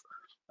improve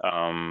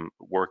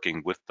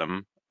working with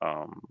them.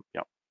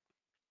 Yeah.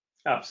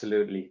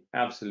 Absolutely,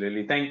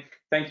 absolutely.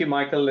 Thank you,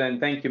 Michael, and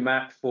thank you,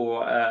 Matt,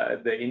 for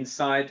the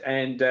insight.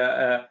 And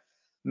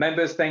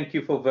members, thank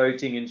you for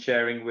voting and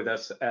sharing with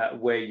us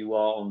where you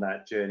are on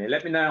that journey.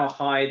 Let me now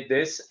hide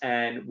this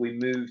and we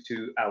move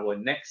to our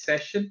next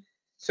session.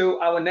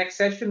 So our next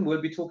session, we'll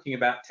be talking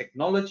about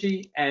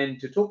technology, and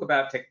to talk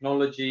about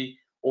technology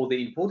or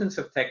the importance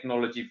of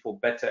technology for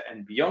better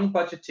and beyond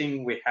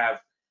budgeting, we have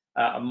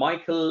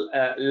Michael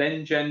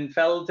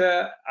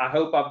Lengenfelder. I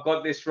hope I've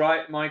got this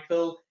right,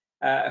 Michael,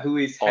 who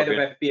is head of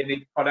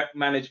FP&A product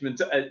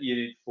management at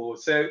Unit 4.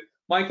 So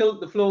Michael,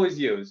 the floor is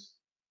yours.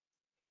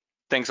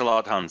 Thanks a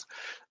lot, Hans.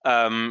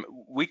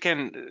 We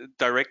can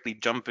directly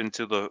jump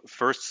into the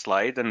first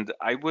slide, and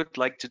I would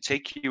like to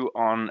take you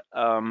on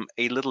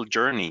a little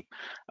journey.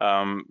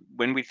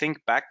 When we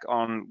think back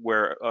on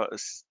where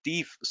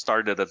Steve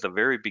started at the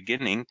very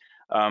beginning,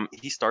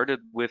 he started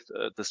with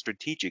the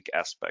strategic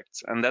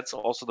aspects, and that's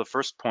also the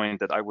first point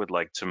that I would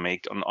like to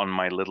make on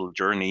my little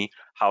journey,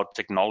 how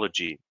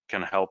technology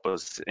can help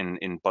us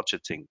in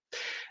budgeting.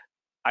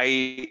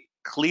 I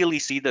clearly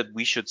see that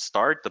we should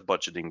start the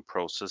budgeting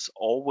process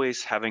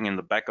always having in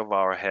the back of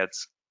our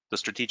heads the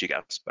strategic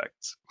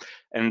aspects.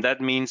 And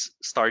that means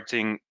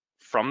starting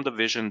from the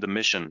vision, the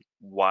mission.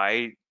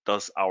 Why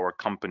does our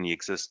company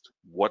exist?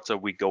 What are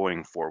we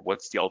going for?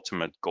 What's the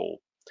ultimate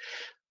goal?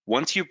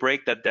 Once you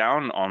break that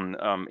down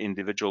on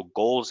individual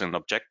goals and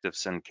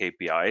objectives and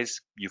KPIs,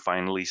 you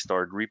finally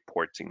start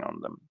reporting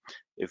on them.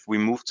 If we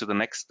move to the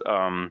next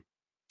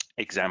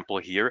example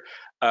here,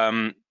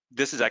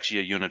 this is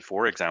actually a Unit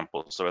 4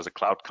 example. So as a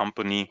cloud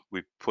company,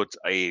 we put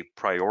a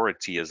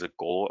priority as a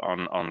goal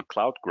on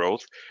cloud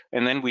growth,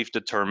 and then we've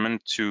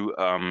determined two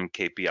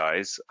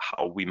KPIs,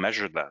 how we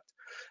measure that.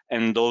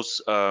 And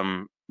those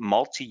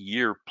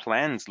multi-year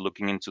plans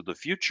looking into the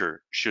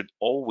future should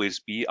always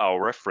be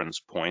our reference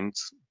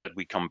points that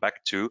we come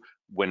back to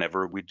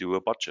whenever we do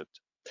a budget.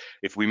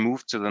 If we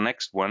move to the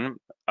next one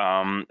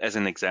as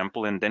an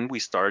example, and then we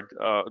start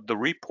the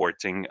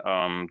reporting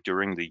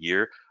during the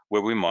year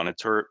where we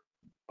monitor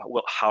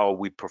how are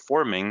we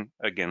performing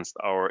against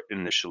our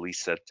initially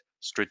set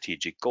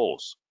strategic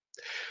goals.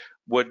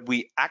 What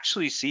we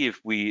actually see, if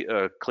we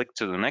click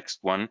to the next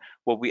one,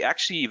 what we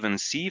actually even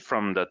see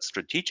from that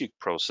strategic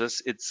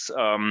process, it's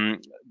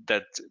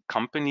that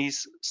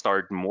companies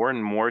start more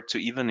and more to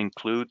even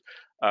include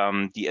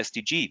the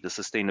SDG, the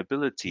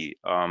Sustainability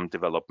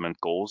Development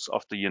Goals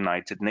of the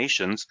United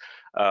Nations,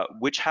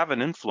 which have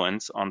an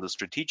influence on the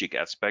strategic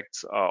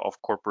aspects of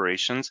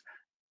corporations,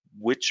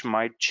 which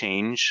might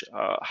change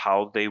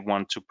how they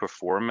want to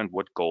perform and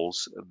what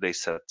goals they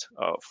set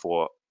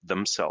for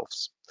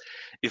themselves.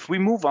 If we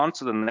move on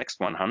to the next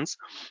one, Hans,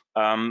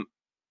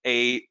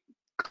 a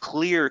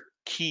clear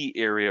key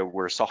area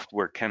where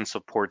software can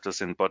support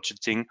us in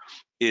budgeting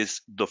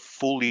is the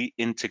fully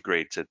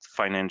integrated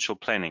financial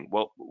planning.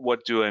 Well,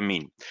 what do I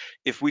mean?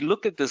 If we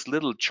look at this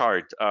little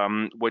chart,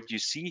 what you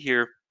see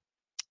here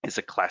is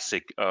a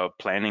classic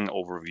planning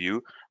overview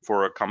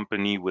for a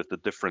company with the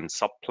different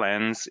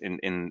sub-plans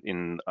in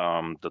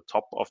the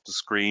top of the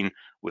screen,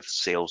 with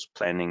sales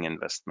planning,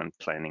 investment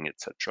planning,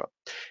 etc.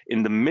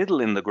 In the middle,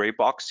 in the gray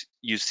box,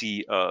 you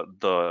see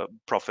the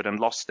profit and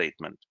loss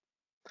statement.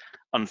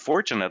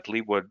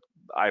 Unfortunately, what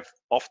I've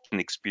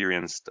often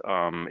experienced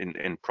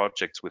in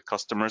projects with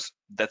customers,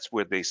 that's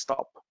where they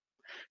stop.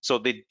 So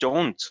they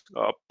don't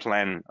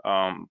plan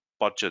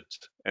budget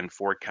and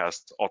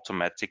forecast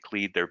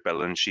automatically their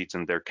balance sheets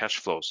and their cash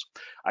flows.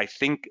 I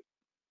think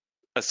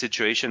a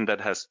situation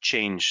that has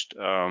changed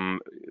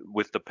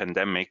with the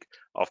pandemic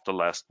of the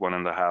last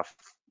 1.5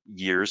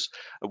 years,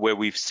 where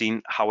we've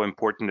seen how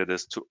important it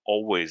is to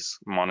always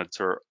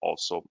monitor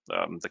also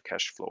the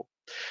cash flow.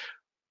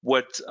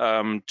 What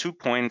 2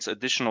 points,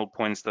 additional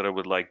points that I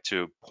would like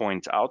to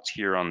point out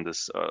here on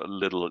this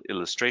little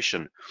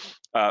illustration,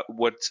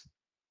 what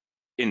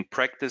in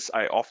practice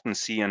I often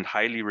see and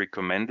highly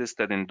recommend is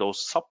that in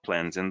those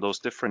sub-plans, in those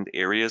different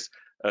areas,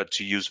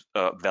 to use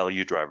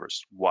value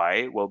drivers.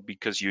 Why? Well,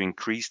 because you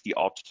increase the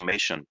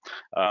automation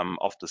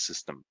of the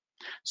system.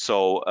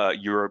 So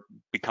you're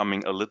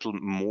becoming a little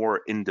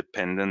more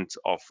independent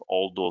of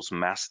all those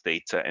mass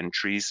data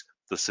entries,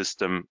 the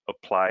system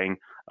applying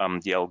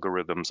the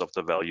algorithms of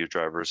the value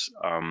drivers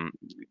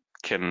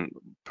can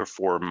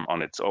perform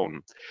on its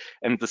own.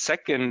 And the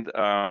second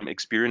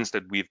experience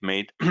that we've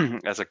made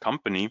as a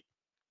company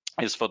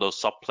is for those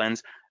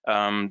sub-plans,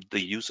 the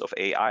use of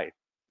AI.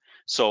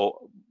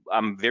 So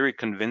I'm very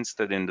convinced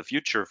that in the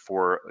future,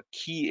 for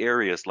key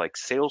areas like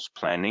sales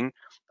planning,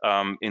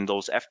 in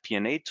those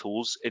FP&A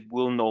tools, it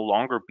will no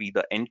longer be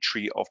the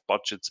entry of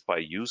budgets by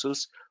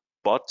users,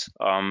 but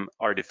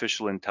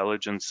artificial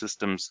intelligence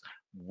systems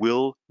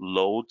will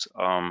load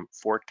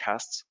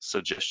forecasts,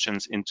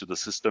 suggestions into the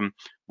system,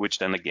 which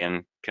then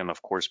again can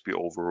of course be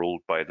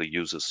overruled by the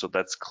users. So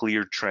that's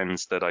clear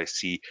trends that I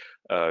see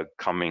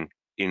coming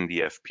in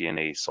the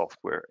FP&A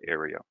software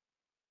area.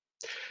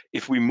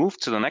 If we move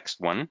to the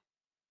next one,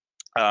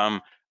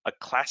 a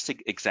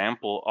classic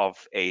example of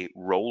a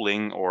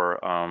rolling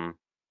or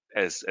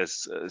as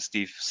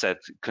Steve said,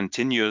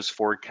 continuous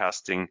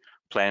forecasting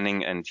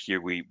planning, and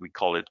here we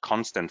call it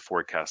constant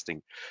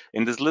forecasting.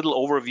 In this little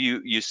overview,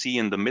 you see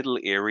in the middle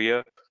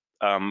area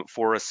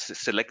for a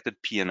selected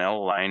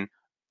P&L line,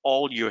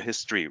 all your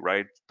history,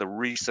 right? The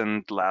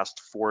recent last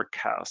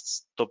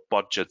forecasts, the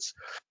budgets.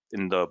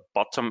 In the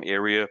bottom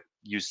area,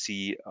 you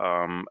see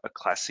a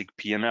classic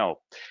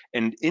P&L.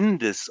 And in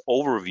this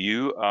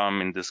overview,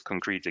 in this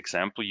concrete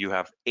example, you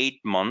have 8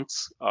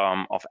 months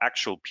of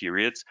actual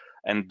periods,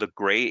 and the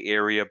gray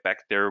area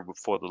back there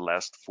for the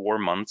last 4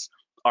 months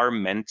are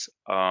meant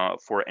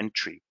for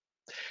entry.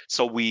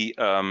 So we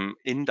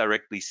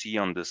indirectly see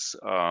on this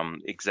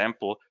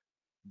example,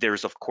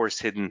 there's of course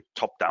hidden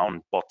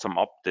top-down,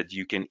 bottom-up that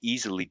you can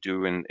easily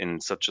do in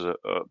such a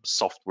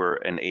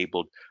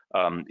software-enabled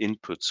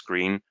input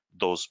screen,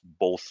 those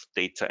both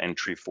data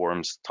entry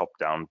forms,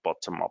 top-down,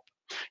 bottom-up.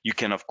 You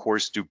can of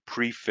course do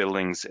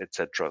pre-fillings,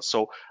 etc.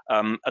 So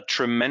a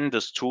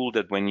tremendous tool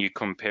that when you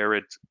compare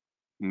it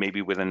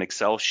maybe with an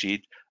Excel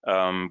sheet,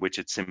 which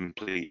it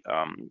simply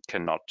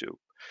cannot do.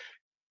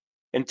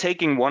 And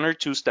taking 1 or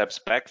 2 steps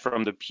back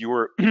from the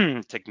pure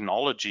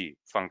technology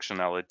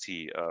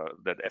functionality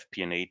that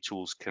FP&A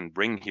tools can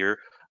bring here,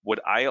 what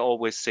I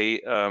always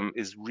say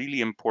is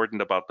really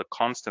important about the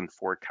constant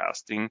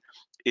forecasting,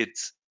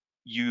 it's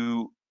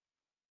you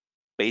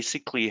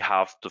basically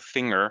have the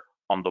finger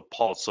on the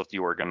pulse of the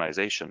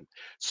organization.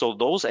 So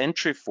those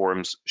entry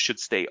forms should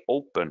stay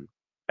open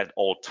at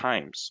all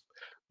times.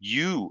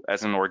 You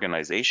as an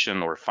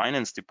organization or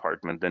finance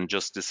department then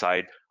just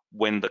decide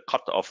when the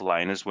cutoff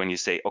line is, when you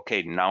say,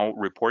 okay, now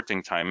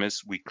reporting time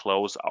is, we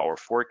close our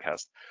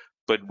forecast.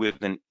 But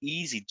with an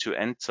easy to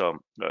enter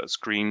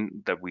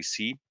screen that we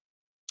see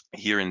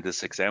here in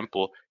this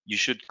example, you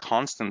should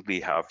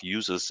constantly have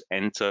users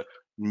enter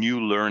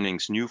new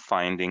learnings, new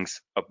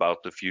findings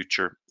about the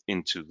future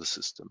into the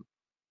system.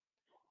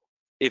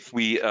 If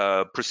we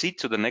proceed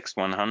to the next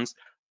one, Hans,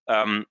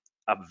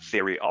 a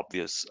very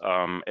obvious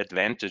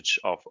advantage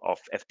of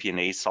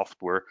FP&A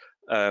software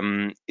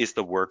is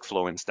the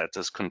workflow and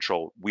status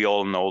control. We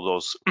all know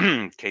those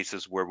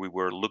cases where we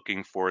were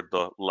looking for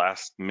the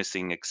last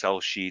missing Excel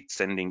sheet,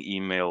 sending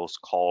emails,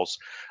 calls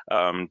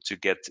to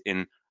get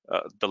in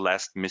the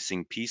last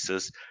missing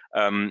pieces.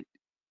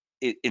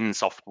 In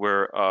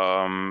software,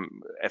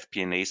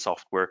 FP&A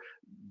software,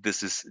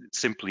 this is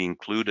simply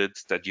included,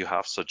 that you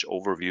have such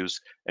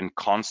overviews and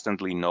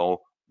constantly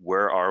know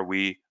where are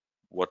we,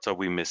 what are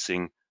we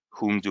missing,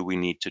 whom do we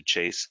need to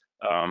chase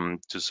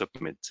to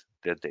submit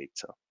their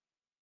data.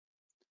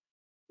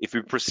 If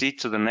we proceed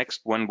to the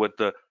next one, what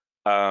the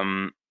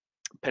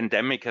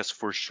pandemic has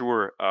for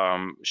sure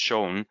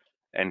shown,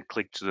 and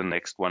click to the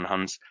next one,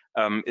 Hans,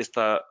 is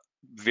the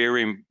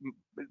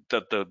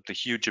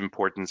huge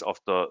importance of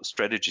the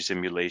strategy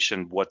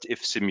simulation, what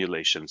if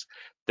simulations,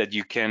 that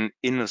you can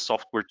in a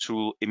software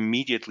tool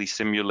immediately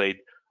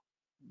simulate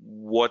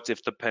what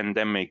if the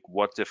pandemic,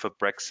 what if a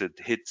Brexit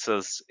hits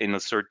us in a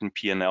certain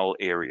P&L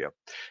area.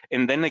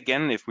 And then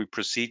again, if we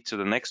proceed to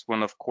the next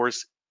one, of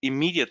course,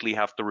 immediately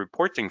have the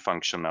reporting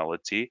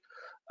functionality.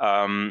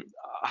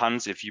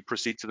 Hans, if you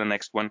proceed to the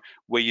next one,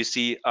 where you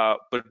see,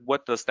 but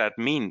what does that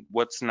mean?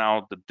 What's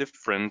now the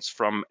difference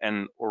from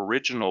an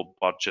original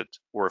budget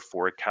or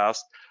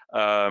forecast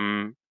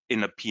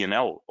in a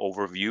P&L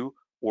overview,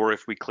 or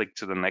if we click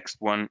to the next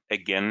one,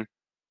 again,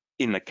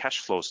 in a cash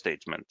flow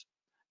statement?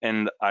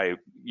 And I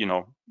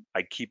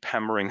keep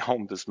hammering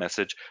home this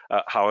message,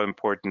 how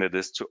important it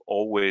is to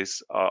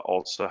always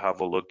also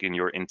have a look in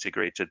your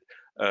integrated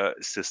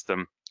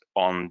system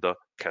on the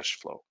cash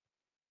flow.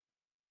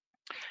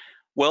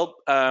 Well,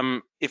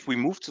 if we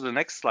move to the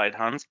next slide,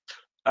 Hans,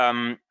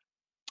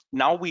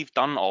 now we've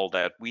done all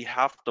that. We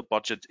have the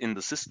budget in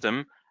the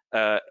system,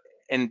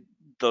 and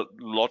the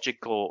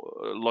logic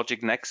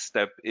next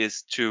step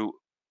is to,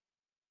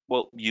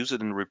 well, use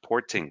it in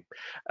reporting,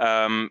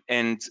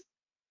 and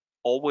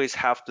always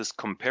have this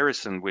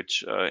comparison,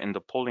 which in the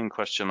polling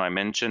question I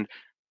mentioned,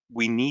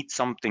 we need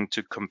something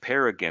to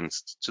compare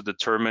against to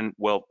determine,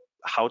 well,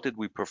 how did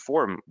we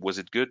perform? Was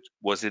it good?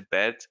 Was it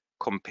bad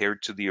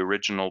compared to the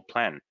original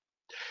plan?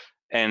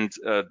 And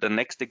the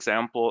next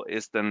example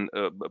is then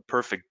a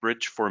perfect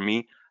bridge for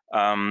me.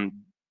 One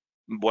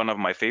of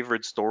my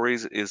favorite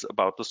stories is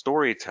about the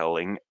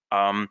storytelling.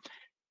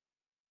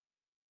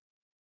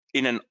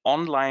 In an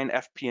online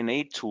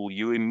FP&A tool,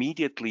 you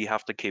immediately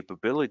have the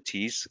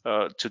capabilities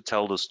to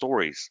tell the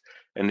stories.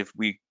 And if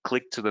we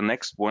click to the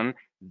next one,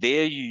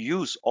 there you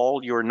use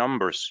all your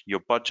numbers,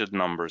 your budget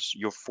numbers,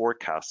 your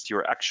forecasts,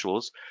 your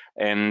actuals,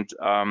 and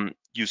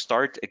you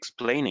start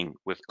explaining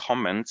with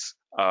comments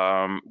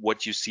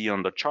what you see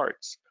on the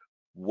charts.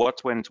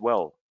 What went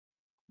well?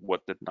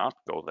 What did not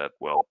go that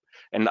well?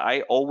 And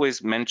I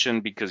always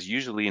mention, because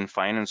usually in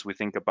finance we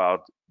think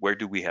about where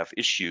do we have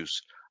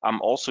issues.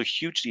 I'm also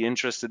hugely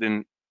interested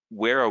in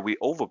where are we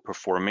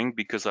overperforming,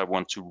 because I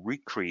want to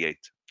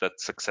recreate that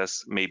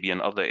success maybe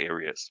in other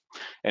areas.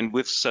 And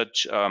with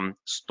such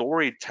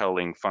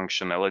storytelling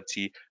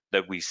functionality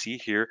that we see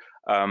here,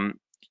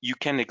 you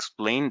can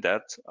explain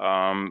that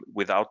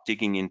without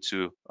digging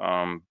into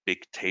big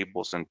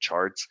tables and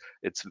charts.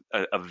 It's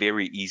a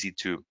very easy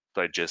to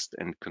digest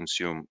and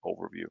consume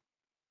overview.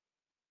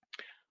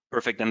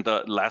 Perfect. And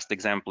the last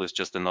example is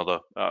just another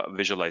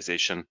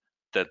visualization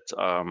that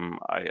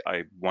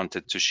I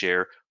wanted to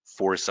share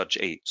for such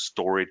a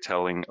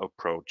storytelling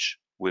approach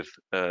with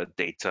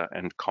data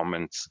and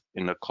comments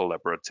in a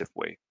collaborative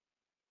way.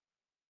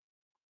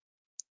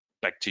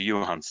 Back to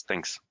you, Hans.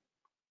 Thanks.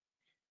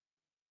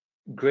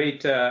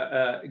 Great,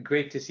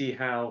 great to see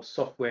how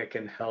software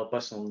can help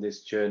us on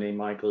this journey,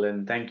 Michael,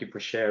 and thank you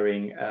for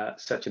sharing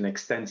such an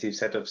extensive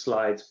set of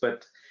slides,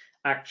 but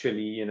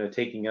actually,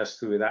 taking us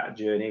through that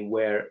journey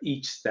where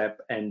each step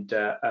and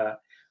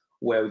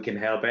where we can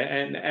help.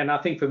 And I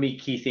think for me,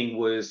 key thing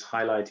was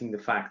highlighting the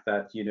fact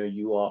that,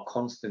 you are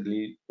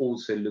constantly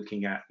also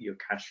looking at your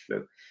cash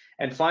flow.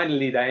 And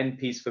finally, the end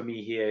piece for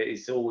me here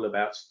is all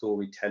about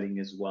storytelling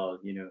as well.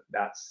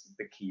 That's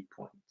the key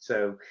point.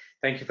 So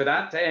thank you for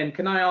that. And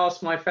can I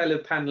ask my fellow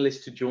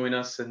panelists to join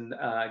us and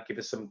give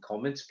us some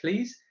comments,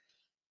 please?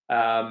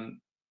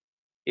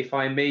 If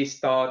I may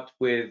start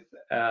with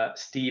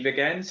Steve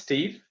again.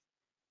 Steve?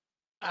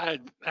 I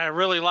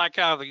really like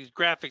how these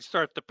graphics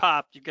start to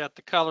pop. You've got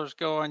the colors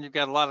going. You've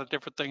got a lot of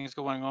different things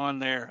going on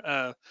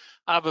there.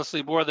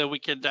 Obviously, more than we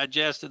can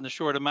digest in the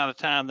short amount of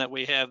time that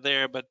we have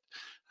there. But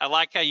I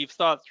like how you've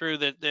thought through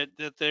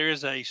that there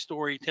is a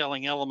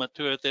storytelling element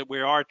to it, that we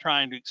are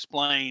trying to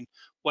explain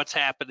what's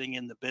happening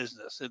in the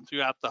business. And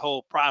throughout the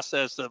whole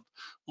process of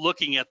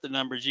looking at the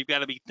numbers, you've got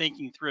to be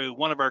thinking through.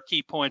 One of our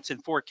key points in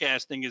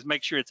forecasting is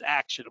make sure it's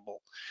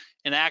actionable.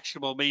 and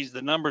actionable means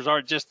the numbers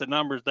aren't just the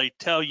numbers, they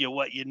tell you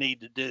what you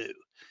need to do.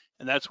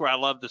 And that's where I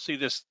love to see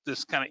this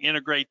kind of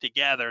integrate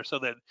together, so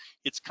that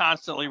it's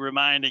constantly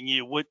reminding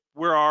you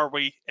where are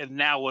we, and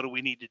now what do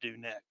we need to do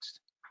next.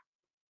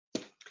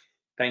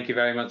 Thank you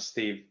very much,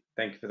 Steve.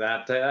 Thank you for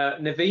that.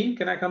 Naveen,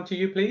 can I come to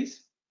you,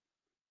 please?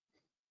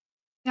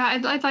 Yeah,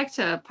 I'd like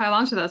to pile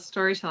onto that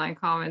storytelling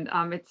comment.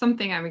 It's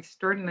something I'm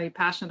extraordinarily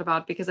passionate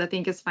about, because I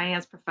think as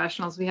finance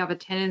professionals, we have a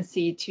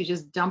tendency to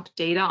just dump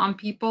data on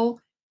people,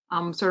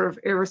 sort of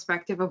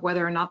irrespective of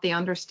whether or not they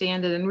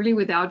understand it, and really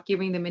without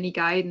giving them any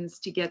guidance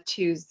to get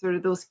to sort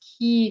of those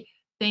key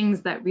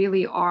things that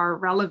really are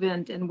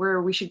relevant and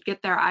where we should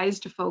get their eyes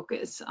to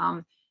focus.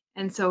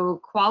 And so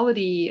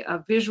quality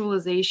of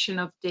visualization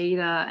of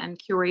data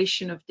and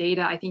curation of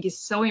data, I think,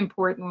 is so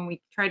important when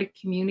we try to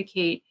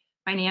communicate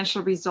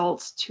financial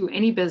results to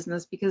any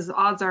business, because the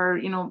odds are,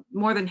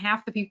 more than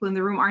half the people in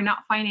the room are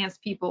not finance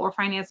people or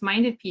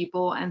finance-minded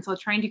people. And so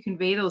trying to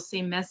convey those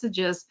same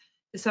messages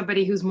to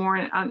somebody who's more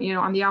on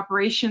the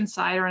operations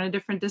side or in a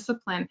different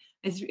discipline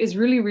is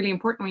really, really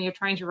important when you're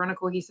trying to run a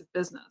cohesive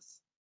business.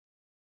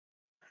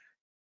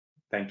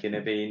 Thank you,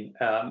 Naveen.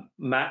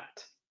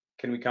 Matt,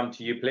 can we come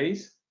to you,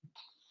 please?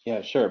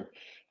 Yeah, sure.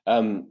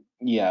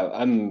 Yeah,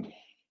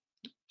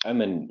 I'm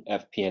an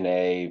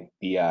FP&A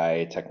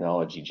BI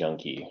technology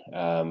junkie.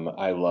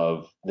 I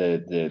love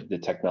the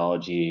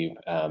technology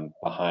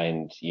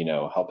behind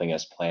helping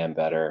us plan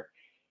better.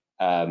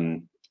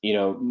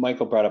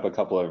 Michael brought up a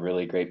couple of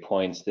really great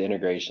points: the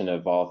integration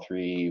of all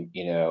three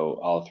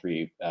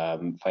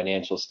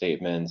financial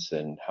statements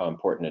and how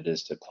important it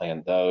is to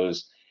plan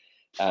those.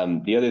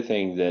 The other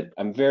thing that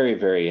I'm very,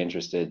 very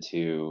interested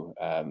to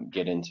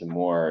get into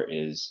more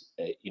is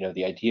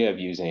the idea of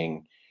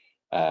using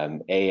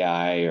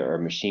AI or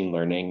machine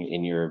learning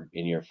in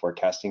your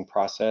forecasting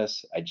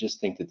process. I just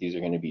think that these are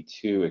going to be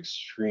two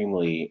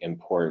extremely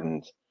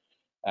important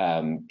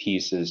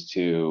pieces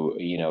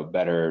to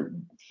better,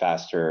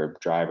 faster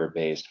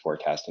driver-based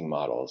forecasting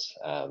models.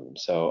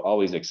 So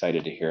always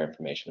excited to hear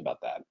information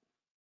about that.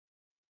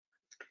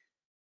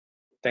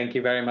 Thank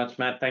you very much,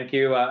 Matt. Thank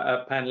you,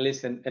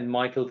 panelists, and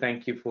Michael,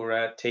 thank you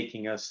for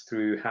taking us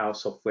through how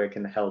software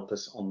can help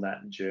us on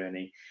that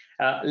journey.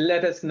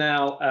 Let us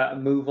now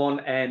move on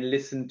and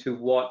listen to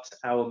what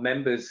our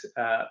members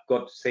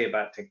got to say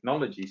about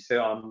technology.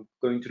 So I'm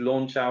going to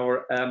launch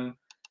our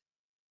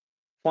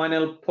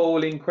final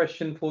polling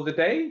question for the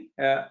day,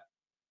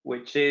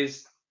 which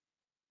is,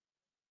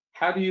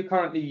 how do you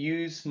currently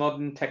use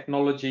modern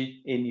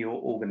technology in your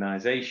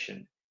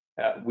organization?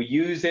 We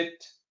use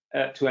it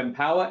to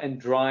empower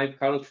and drive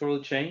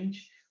cultural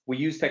change. We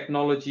use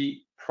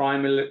technology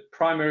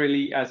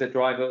primarily as a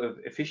driver of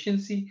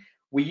efficiency.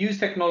 We use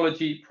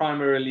technology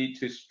primarily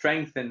to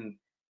strengthen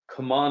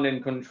command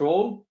and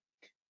control,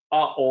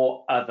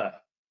 or other.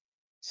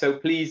 So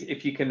please,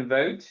 if you can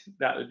vote,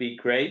 that would be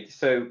great.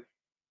 So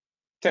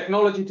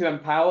technology to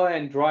empower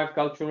and drive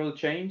cultural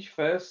change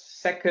first.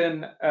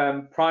 Second,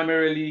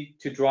 primarily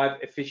to drive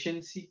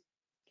efficiency.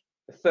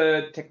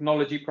 Third,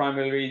 technology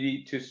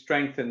primarily to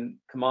strengthen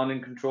command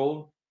and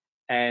control.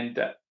 And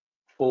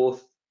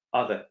fourth,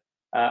 other.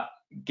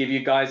 Give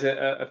you guys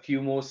a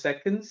few more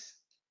seconds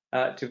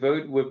to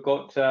vote. We've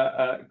got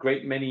a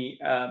great many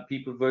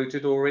people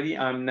voted already.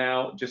 I'm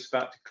now just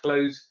about to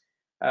close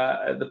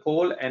the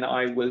poll, and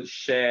I will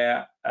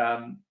share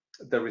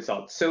the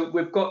results. So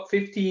we've got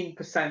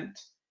 15%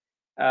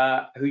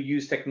 who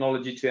use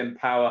technology to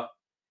empower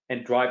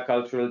and drive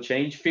cultural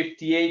change,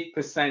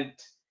 58%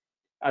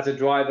 as a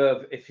driver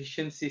of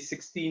efficiency,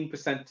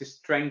 16% to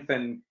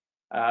strengthen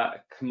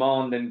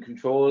command and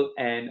control,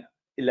 and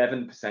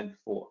 11%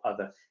 for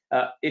other.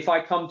 If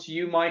I come to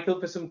you, Michael,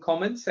 for some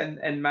comments,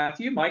 and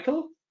Matthew.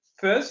 Michael,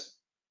 first.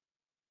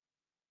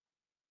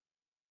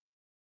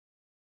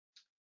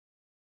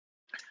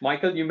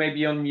 Michael, you may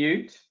be on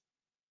mute.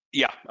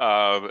 Yeah,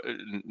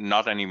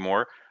 not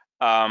anymore.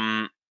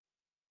 To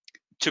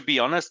be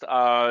honest,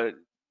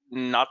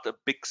 not a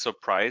big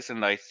surprise,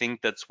 and I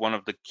think that's one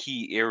of the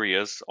key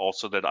areas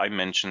also that I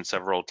mentioned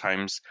several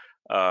times,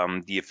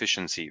 the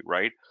efficiency,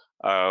 right?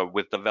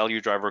 With the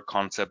value driver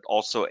concept,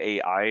 also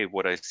AI,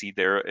 what I see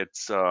there,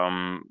 it's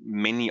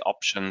many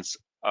options,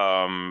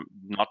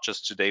 not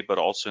just today, but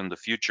also in the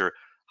future,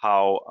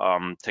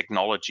 how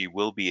technology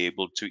will be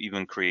able to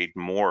even create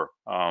more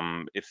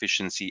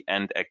efficiency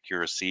and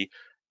accuracy.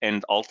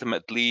 And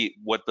ultimately,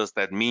 what does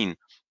that mean?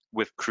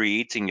 With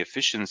creating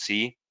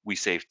efficiency, we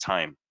save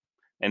time.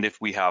 And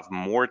if we have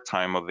more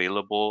time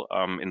available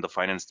in the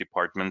finance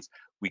departments,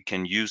 we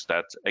can use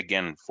that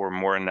again for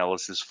more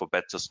analysis, for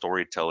better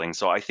storytelling.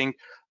 So I think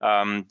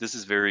this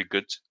is very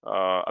good,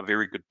 a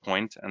very good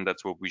point, and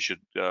that's what we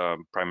should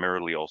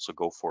primarily also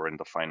go for in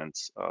the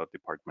finance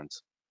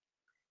departments.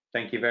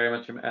 Thank you very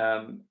much,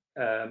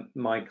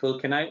 Michael.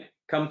 Can I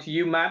come to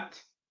you,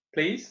 Matt,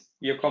 please?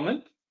 Your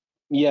comment?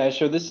 Yeah,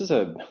 sure. This is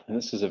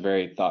a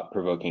very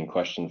thought-provoking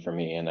question for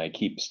me, and I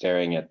keep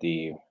staring at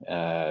the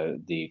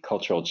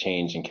cultural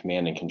change in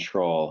command and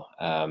control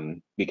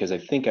because I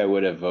think I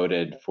would have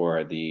voted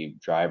for the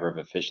driver of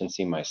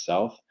efficiency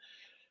myself.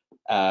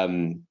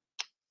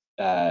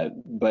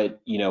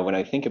 but when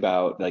I think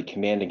about like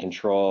command and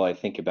control, I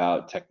think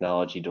about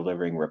technology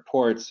delivering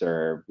reports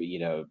or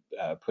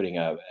putting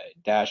up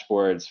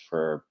dashboards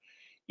for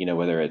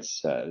whether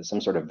it's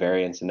some sort of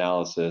variance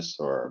analysis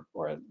or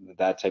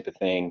that type of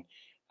thing.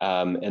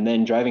 And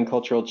then driving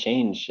cultural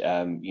change,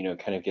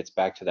 kind of gets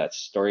back to that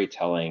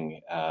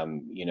storytelling.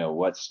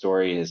 What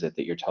story is it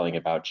that you're telling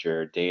about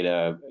your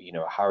data?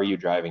 How are you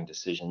driving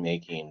decision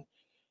making?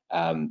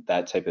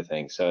 That type of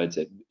thing. So it's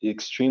an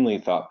extremely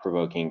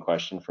thought-provoking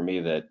question for me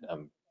that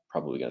I'm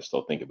probably going to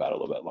still think about a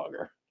little bit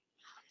longer.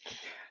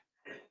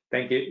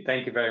 Thank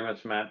you very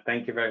much, Matt.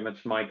 Thank you very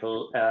much,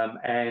 Michael.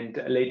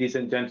 And ladies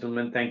and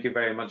gentlemen, thank you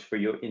very much for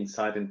your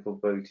insight and for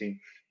voting.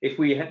 If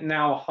we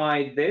now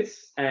hide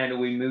this and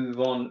we move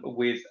on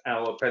with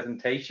our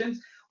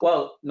presentations,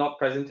 well, not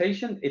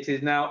presentation, it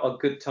is now a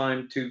good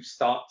time to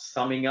start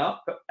summing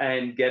up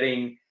and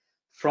getting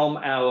from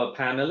our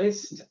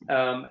panelists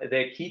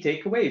their key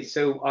takeaways.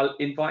 So I'll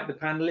invite the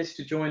panelists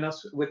to join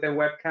us with their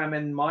webcam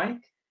and mic.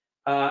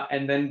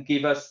 And then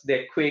give us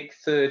their quick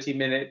 30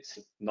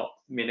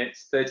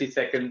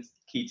 seconds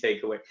key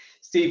takeaway.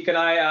 Steve, can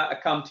I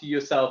come to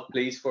yourself,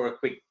 please, for a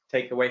quick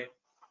takeaway?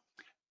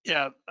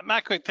 Yeah,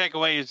 my quick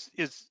takeaway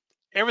is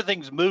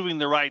everything's moving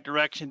the right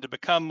direction to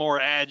become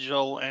more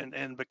agile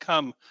and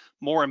become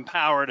more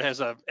empowered as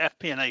a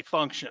FP&A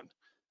function.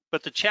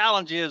 But the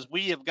challenge is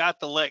we have got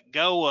to let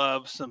go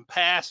of some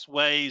past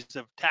ways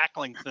of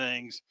tackling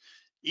things,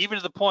 even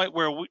to the point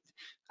where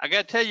I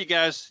got to tell you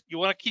guys, you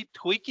want to keep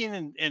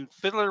tweaking and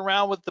fiddling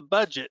around with the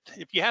budget.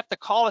 If you have to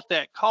call it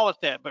that, call it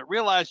that. But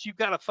realize you've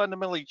got to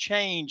fundamentally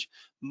change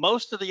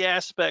most of the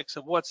aspects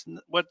of what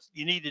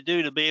you need to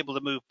do to be able to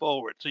move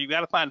forward. So you've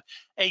got to find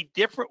a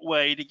different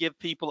way to give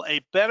people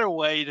a better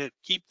way to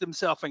keep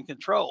themselves in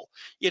control.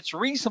 It's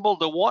reasonable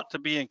to want to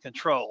be in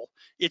control.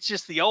 It's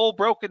just the old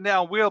broken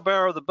down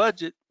wheelbarrow of the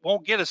budget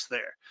won't get us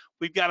there.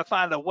 We've got to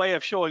find a way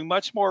of showing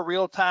much more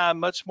real time,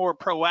 much more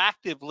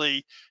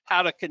proactively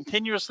how to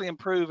continuously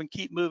improve and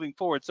keep moving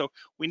forward. So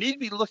we need to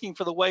be looking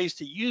for the ways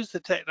to use the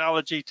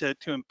technology to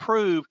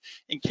improve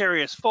and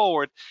carry us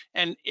forward.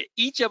 And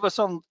each of us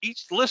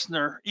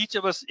listener, each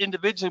of us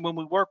individually, when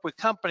we work with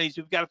companies,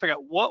 we've got to figure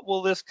out what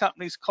will this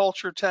company's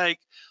culture take?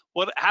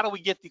 How do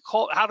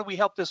we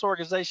help this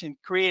organization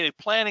create a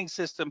planning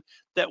system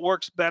that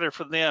works better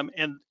for them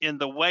in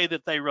the way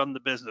that they run the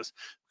business?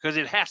 Because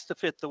it has to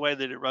fit the way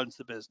that it runs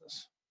the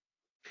business.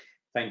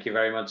 Thank you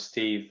very much,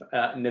 Steve.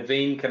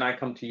 Naveen, can I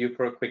come to you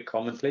for a quick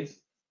comment, please?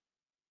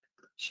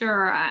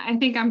 Sure. I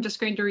think I'm just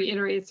going to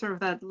reiterate sort of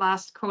that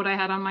last quote I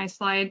had on my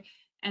slide.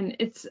 And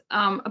it's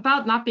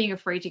about not being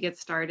afraid to get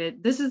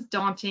started. This is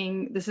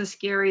daunting. This is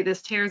scary.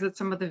 This tears at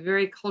some of the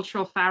very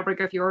cultural fabric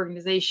of your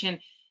organization.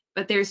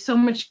 But there's so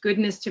much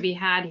goodness to be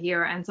had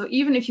here. And so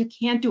even if you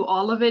can't do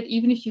all of it,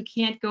 even if you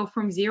can't go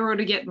from zero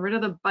to getting rid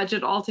of the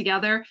budget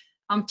altogether,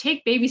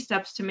 take baby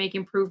steps to make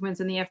improvements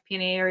in the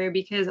FP&A area,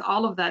 because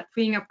all of that,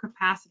 freeing up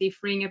capacity,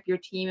 freeing up your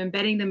team,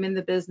 embedding them in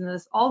the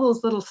business, all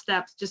those little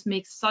steps just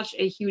make such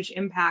a huge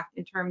impact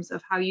in terms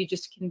of how you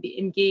just can be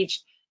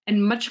engaged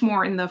and much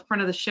more in the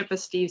front of the ship,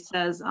 as Steve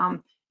says,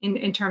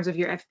 in terms of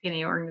your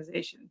FP&A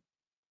organization.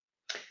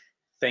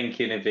 Thank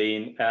you,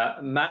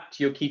 Naveen. Matt,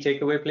 your key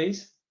takeaway,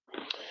 please.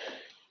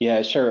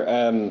 Yeah, sure.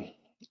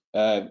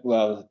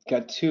 Well,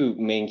 got two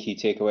main key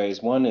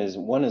takeaways. One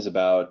is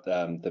about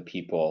the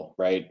people,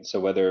 right? So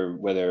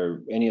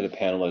whether any of the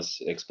panelists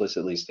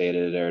explicitly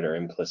stated it or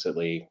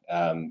implicitly,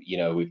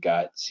 we've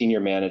got senior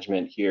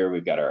management here,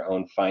 we've got our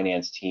own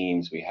finance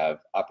teams, we have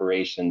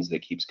operations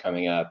that keeps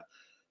coming up.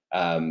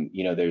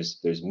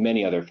 There's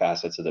many other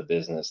facets of the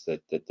business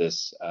that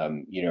this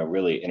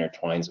really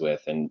intertwines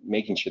with, and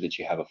making sure that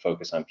you have a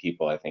focus on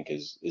people, I think,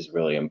 is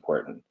really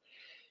important.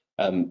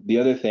 The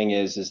other thing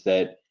is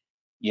that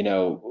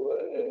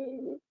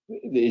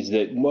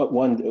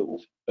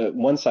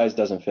one size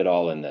doesn't fit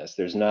all in this.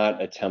 There's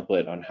not a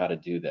template on how to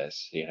do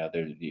this. You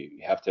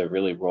have to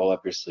really roll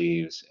up your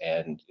sleeves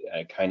and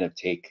kind of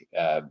take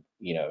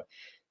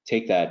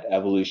that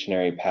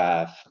evolutionary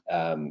path,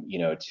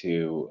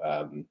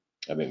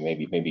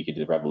 maybe you could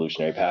do the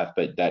revolutionary path,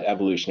 but that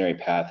evolutionary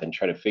path, and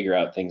try to figure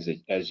out things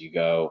as you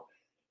go,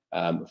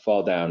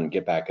 fall down,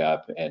 get back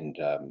up, and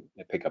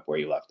pick up where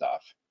you left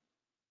off.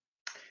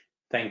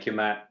 Thank you,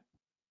 Matt.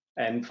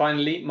 And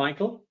finally,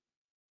 Michael?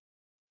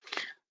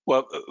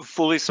 Well,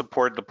 fully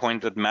support the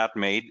point that Matt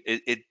made.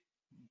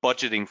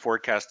 Budgeting,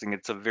 forecasting,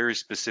 it's a very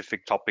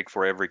specific topic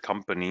for every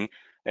company.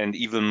 And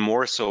even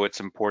more so, it's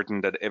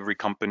important that every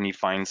company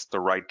finds the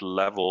right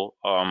level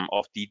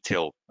of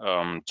detail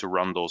to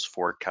run those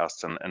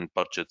forecasts and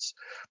budgets.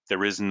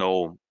 There is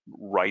no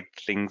right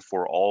thing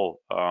for all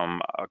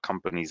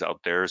companies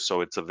out there,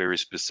 so it's a very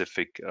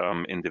specific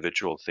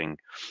individual thing.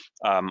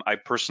 I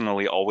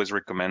personally always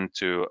recommend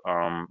to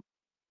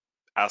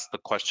ask the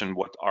question,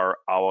 what are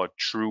our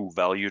true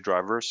value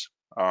drivers?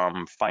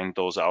 Find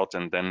those out,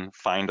 and then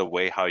find a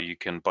way how you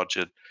can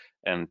budget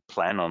and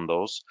plan on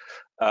those.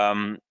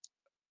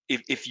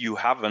 if you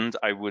haven't,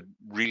 I would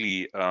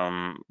really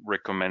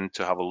recommend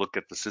to have a look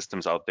at the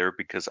systems out there,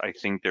 because I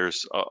think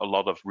there's a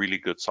lot of really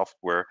good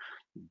software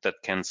that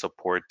can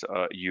support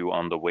you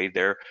on the way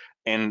there.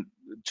 And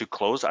to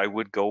close, I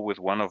would go with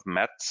one of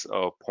Matt's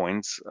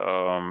points,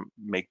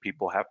 make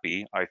people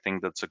happy. I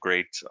think that's a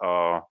great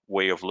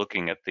way of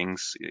looking at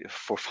things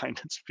for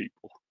finance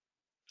people.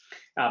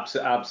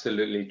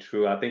 Absolutely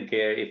true. I think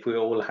if we're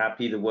all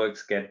happy, the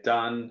works get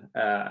done.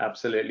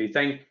 Absolutely.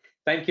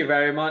 Thank you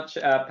very much,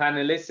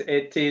 panelists.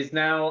 It is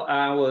now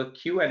our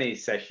Q&A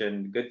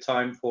session. Good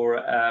time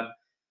for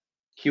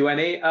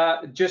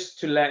Q&A. Just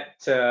to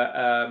let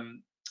the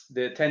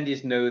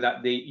attendees know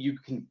that you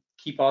can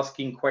keep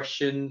asking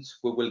questions.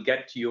 We will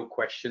get to your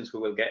questions. We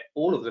will get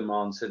all of them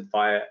answered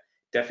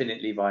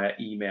definitely via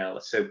email.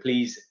 So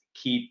please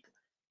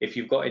if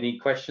you've got any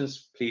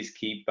questions, please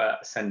keep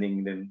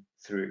sending them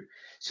through.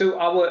 So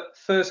our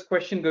first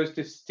question goes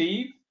to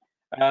Steve.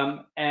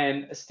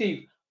 And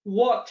Steve,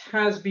 what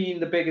has been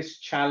the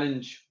biggest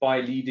challenge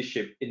by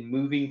leadership in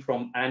moving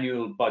from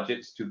annual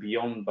budgets to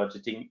beyond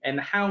budgeting,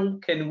 and how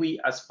can we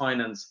as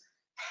finance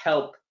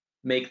help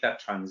make that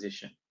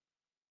transition?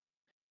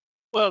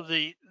 Well,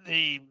 the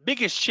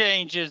biggest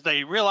change is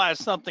they realize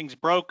something's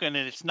broken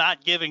and it's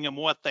not giving them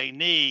what they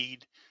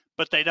need,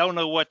 but they don't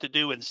know what to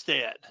do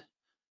instead.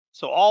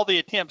 So all the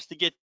attempts to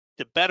get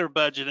to better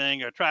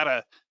budgeting or try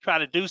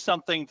to do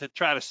something to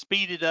try to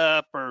speed it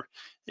up, or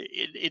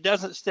it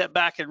doesn't step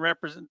back and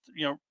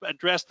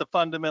address the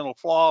fundamental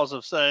flaws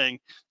of saying,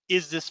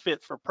 is this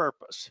fit for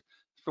purpose?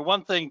 For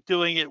one thing,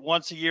 doing it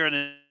once a year in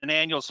an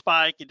annual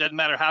spike, it doesn't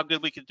matter how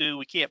good we could do,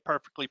 we can't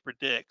perfectly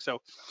predict.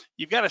 So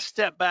you've got to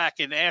step back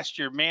and ask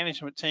your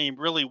management team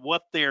really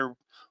what they're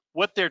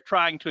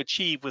trying to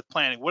achieve with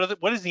planning. What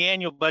does the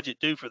annual budget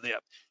do for them?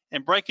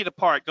 And break it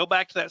apart. Go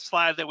back to that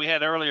slide that we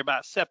had earlier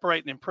about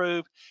separate and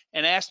improve,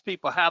 and ask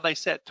people how they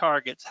set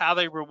targets, how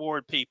they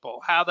reward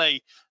people, how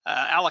they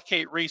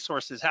allocate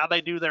resources, how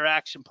they do their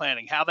action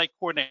planning, how they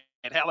coordinate,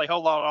 how they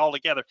hold it all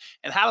together,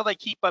 and how do they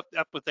keep up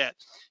with that.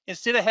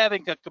 Instead of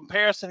having a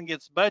comparison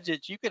against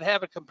budgets, you could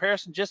have a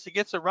comparison just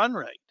against a run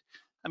rate.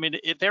 I mean,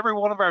 if every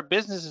one of our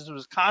businesses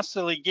was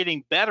constantly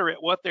getting better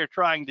at what they're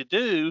trying to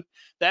do,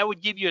 that would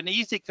give you an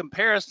easy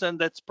comparison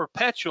that's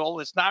perpetual.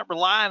 It's not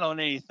relying on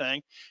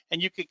anything. And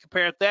you could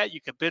compare it that.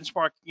 You could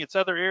benchmark against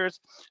other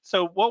areas.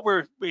 So what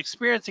we're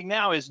experiencing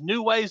now is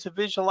new ways of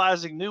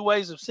visualizing, new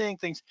ways of seeing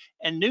things,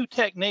 and new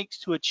techniques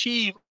to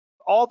achieve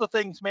all the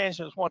things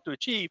managers want to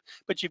achieve.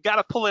 But you've got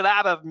to pull it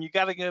out of them. You've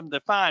got to get them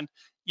defined.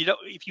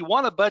 If you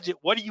want a budget,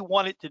 what do you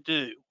want it to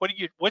do?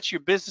 What's your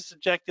business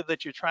objective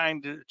that you're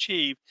trying to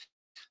achieve?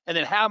 And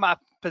then how am I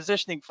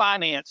positioning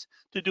finance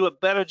to do a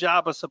better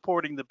job of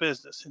supporting the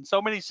business? In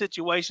so many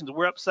situations,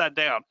 we're upside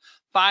down.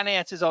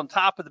 Finance is on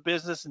top of the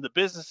business and the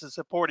business is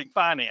supporting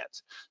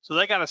finance. So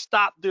they got to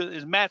stop doing,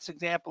 as Matt's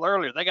example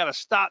earlier, they got to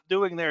stop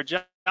doing their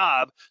job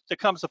to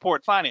come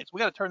support finance. We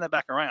got to turn that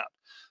back around.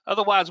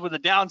 Otherwise, when the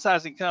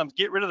downsizing comes,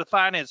 get rid of the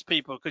finance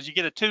people, because you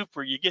get a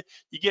twofer. You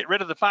get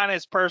rid of the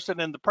finance person,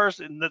 and the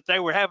person that they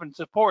were having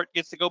support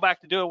gets to go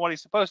back to doing what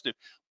he's supposed to.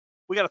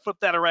 We got to flip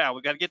that around.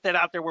 We got to get that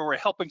out there where we're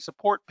helping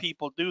support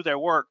people do their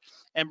work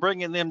and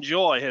bringing them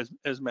joy,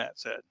 as Matt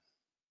said.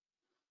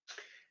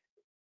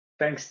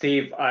 Thanks,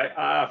 Steve.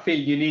 I feel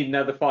you need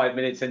another 5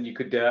 minutes, and you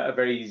could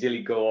very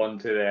easily go on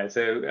to there.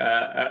 So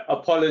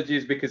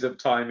apologies because of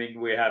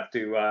timing. We have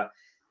to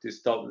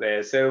stop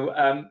there. So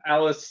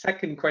our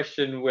second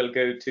question will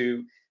go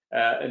to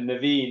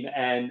Naveen.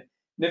 And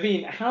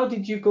Naveen, how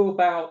did you go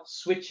about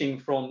switching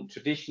from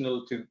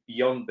traditional to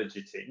beyond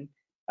budgeting?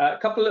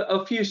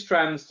 A few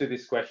strands to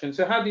this question.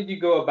 So how did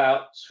you go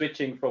about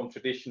switching from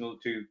traditional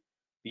to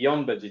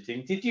beyond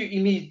budgeting? Did you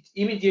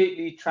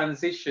immediately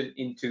transition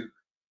into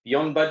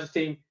beyond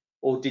budgeting,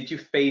 or did you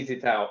phase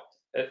it out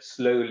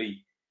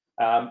slowly?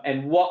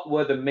 And what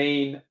were the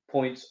main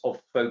points of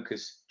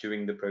focus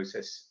during the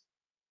process?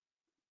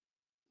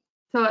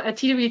 So at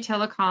TW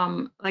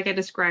Telecom, like I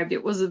described,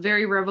 it was a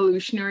very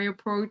revolutionary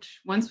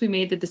approach. Once we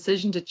made the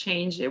decision to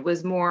change, it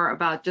was more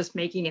about just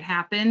making it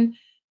happen.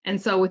 And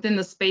so within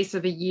the space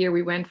of a year,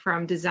 we went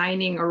from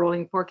designing a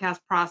rolling forecast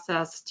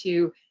process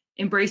to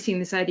embracing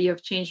this idea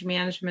of change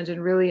management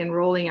and really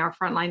enrolling our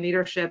frontline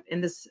leadership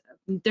in this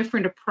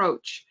different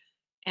approach.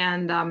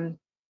 And,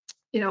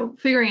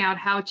 figuring out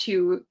how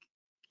to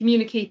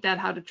communicate that,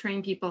 how to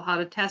train people, how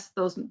to test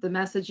the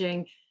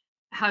messaging,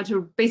 how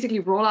to basically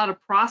roll out a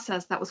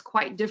process that was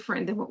quite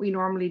different than what we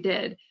normally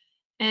did.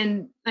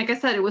 And like I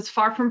said, it was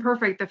far from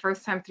perfect the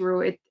first time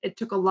through. It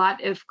took a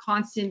lot of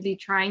constantly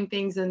trying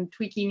things and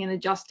tweaking and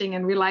adjusting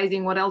and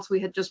realizing what else we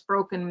had just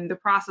broken in the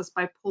process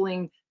by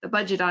pulling the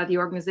budget out of the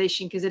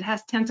organization, because it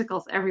has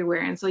tentacles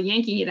everywhere. And so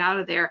yanking it out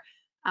of there,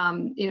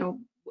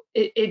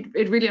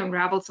 it really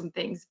unraveled some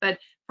things. But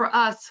for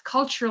us,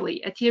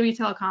 culturally at TW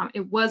Telecom,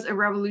 it was a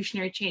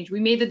revolutionary change. We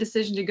made the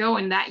decision to go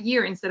in that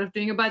year, instead of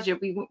doing a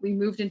budget, we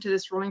moved into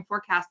this rolling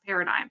forecast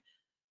paradigm.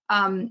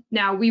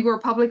 Now, we were a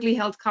publicly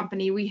held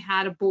company. We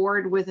had a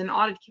board with an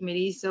audit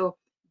committee, so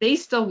they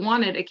still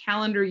wanted a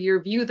calendar year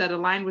view that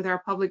aligned with our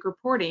public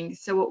reporting.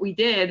 So what we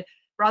did,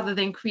 rather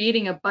than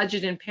creating a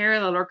budget in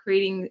parallel or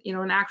creating,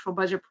 an actual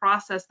budget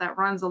process that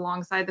runs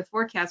alongside the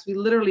forecast. We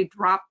literally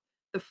dropped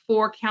the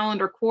 4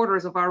 calendar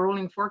quarters of our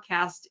rolling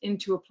forecast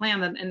into a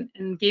plan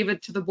and gave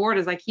it to the board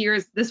as like,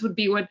 this would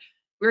be what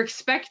we're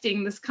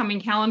expecting this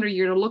coming calendar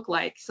year to look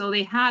like. So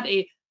they had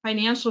a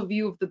financial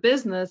view of the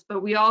business,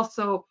 but we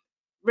also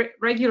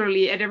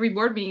regularly at every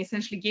board meeting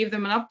essentially gave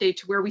them an update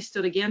to where we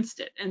stood against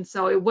it. And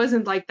so it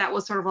wasn't like that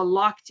was sort of a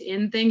locked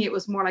in thing. It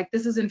was more like,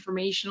 this is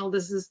informational.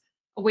 This is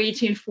a way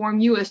to inform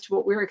you as to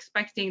what we're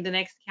expecting the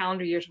next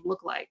calendar year to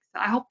look like.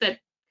 So I hope that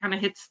kind of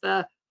hits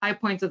the high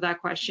points of that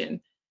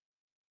question.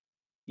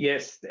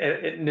 Yes,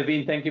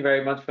 Naveen, thank you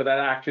very much for that.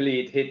 Actually,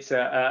 it hits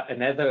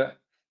another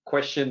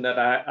question that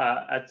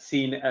I'd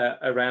seen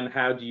around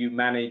how do you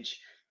manage,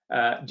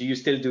 do you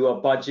still do a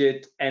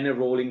budget and a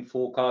rolling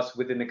forecast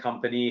within a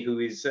company who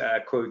is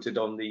quoted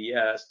on the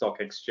stock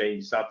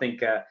exchange? So I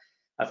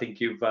think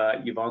you've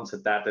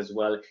answered that as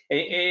well.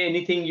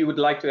 Anything you would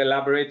like to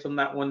elaborate on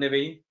that one,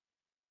 Naveen?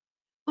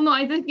 Well, no,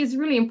 I think it's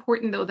really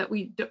important though that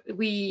we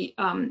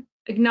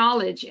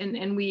acknowledge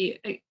and we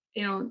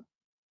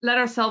let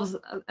ourselves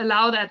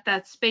allow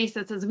that space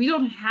that says we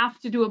don't have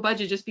to do a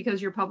budget just because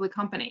you're a public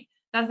company.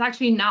 That's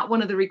actually not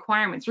one of the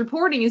requirements.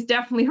 Reporting is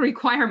definitely a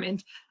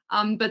requirement,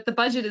 but the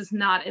budget is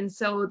not. And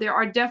so there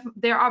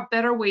are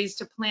better ways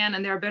to plan,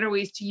 and there are better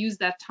ways to use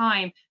that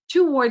time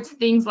towards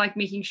things like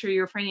making sure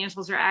your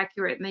financials are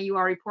accurate and that you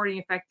are reporting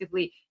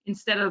effectively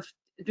instead of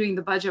doing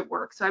the budget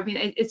work. So I mean,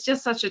 it's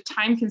just such a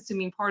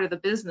time-consuming part of the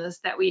business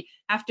that we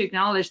have to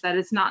acknowledge that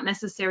it's not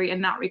necessary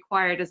and not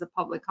required as a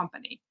public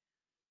company.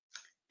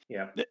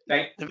 Yeah.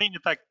 Naveen,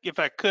 if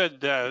I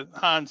could,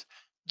 Hans,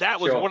 that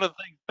was one of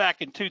the things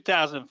back in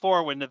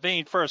 2004 when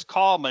Naveen first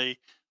called me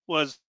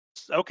was,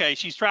 okay,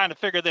 she's trying to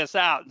figure this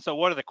out. And so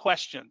what are the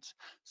questions?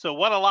 So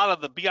what a lot of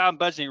the beyond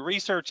budgeting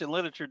research and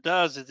literature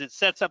does is it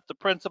sets up the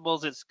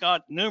principles. It's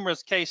got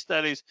numerous case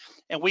studies,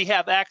 and we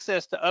have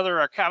access to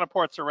other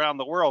counterparts around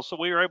the world. So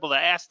we were able to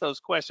ask those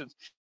questions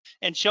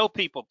and show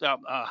people.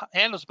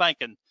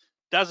 Handelsbanken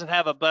doesn't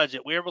have a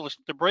budget. We're able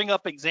to bring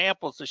up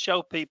examples to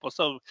show people.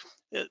 So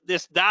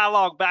this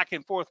dialogue back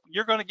and forth,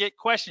 you're going to get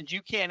questions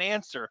you can't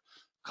answer.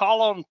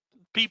 Call on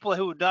people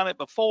who have done it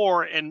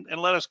before and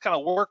let us kind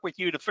of work with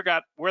you to figure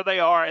out where they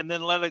are, and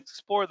then let us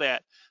explore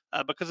that.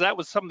 Because that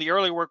was some of the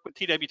early work with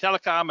TW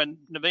Telecom. And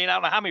Naveen, I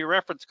don't know how many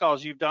reference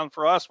calls you've done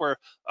for us where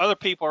other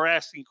people are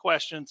asking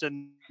questions,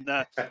 and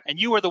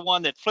you were the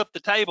one that flipped the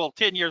table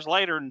 10 years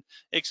later and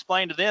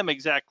explained to them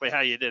exactly how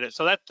you did it.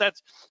 So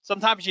that's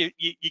sometimes you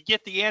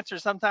get the answer,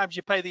 sometimes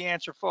you pay the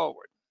answer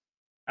forward.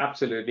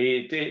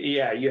 Absolutely.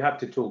 Yeah, you have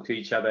to talk to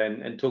each other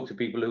and talk to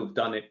people who've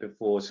done it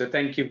before. So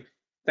thank you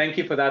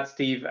for that,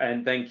 Steve,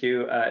 and thank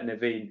you,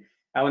 Naveen.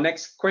 Our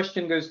next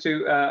question goes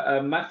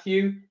to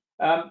Matthew.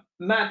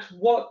 Matt,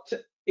 what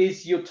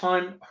is your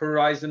time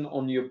horizon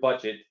on your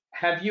budget?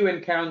 Have you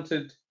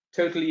encountered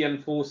totally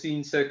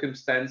unforeseen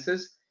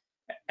circumstances,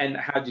 and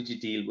how did you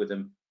deal with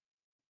them?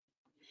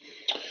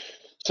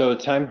 So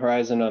time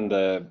horizon on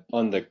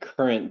the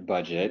current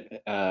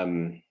budget.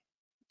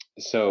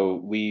 So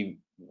we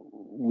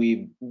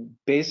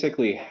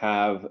basically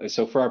have,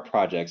 so for our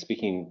project,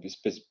 speaking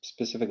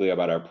specifically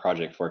about our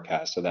project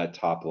forecast, so that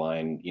top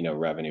line,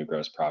 revenue,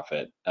 gross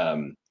profit,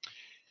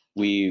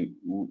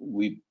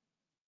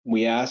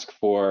 we ask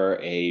for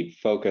a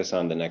focus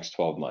on the next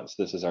 12 months.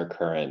 This is our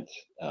current,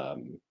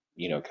 kind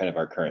of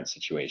our current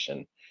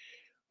situation.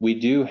 We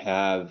do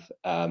have,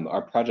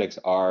 our projects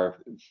are,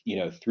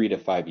 3 to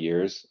 5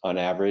 years on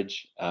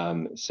average.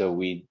 So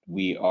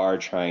we are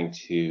trying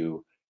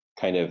to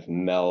kind of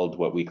meld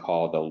what we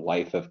call the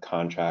life of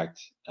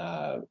contract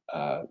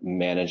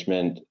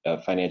management,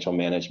 financial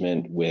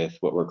management, with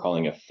what we're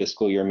calling a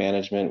fiscal year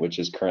management, which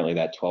is currently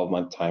that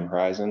 12-month time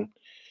horizon.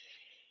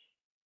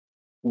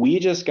 We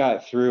just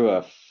got through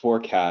a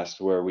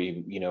forecast where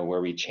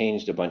we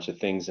changed a bunch of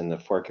things in the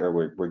forecast.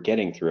 We're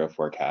getting through a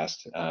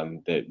forecast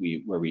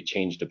where we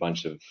changed a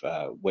bunch of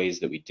ways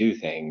that we do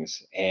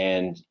things.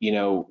 And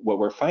what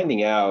we're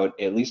finding out,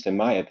 at least in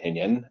my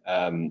opinion,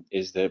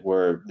 is that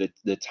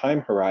the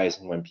time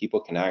horizon when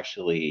people can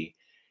actually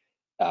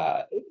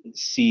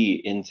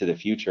see into the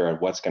future and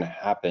what's going to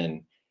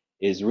happen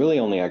is really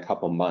only a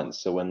couple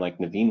months. So when, like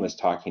Naveen was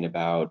talking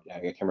about, I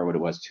can't remember what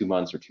it was, 2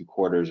 months or 2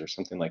 quarters or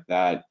something like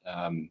that,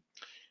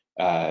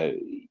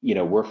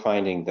 we're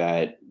finding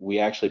that we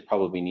actually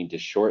probably need to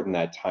shorten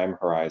that time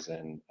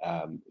horizon,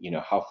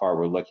 how far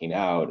we're looking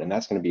out, and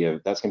that's going to be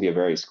a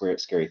very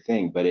scary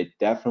thing, but it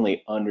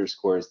definitely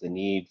underscores the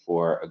need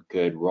for a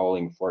good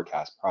rolling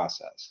forecast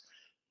process.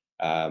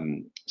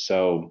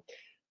 So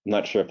I'm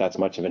not sure if that's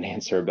much of an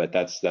answer, but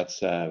that's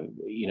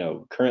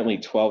currently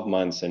 12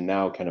 months, and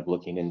now kind of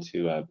looking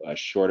into a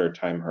shorter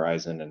time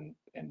horizon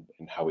and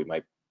how we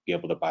might be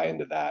able to buy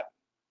into that.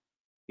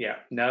 Yeah,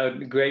 no,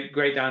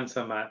 great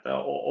answer, Matt.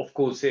 Of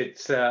course,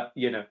 it's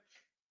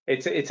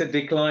it's a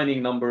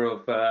declining number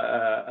of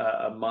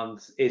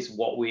months is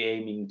what we're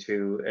aiming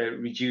to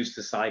reduce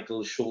the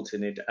cycle,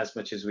 shorten it as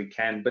much as we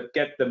can, but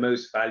get the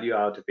most value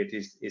out of it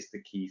is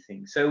the key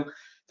thing. So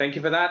thank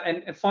you for that.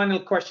 And a final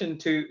question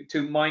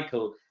to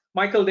Michael.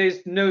 Michael,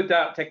 there's no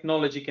doubt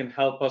technology can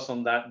help us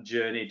on that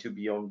journey to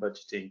beyond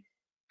budgeting.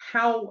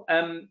 How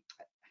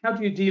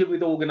do you deal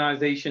with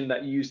organizations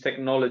that use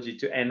technology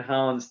to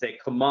enhance their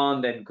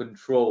command and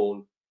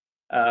control?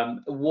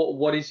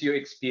 What is your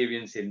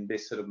experience in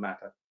this sort of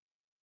matter?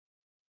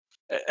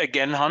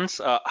 Again, Hans,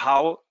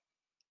 how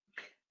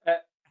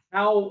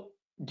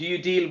do you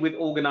deal with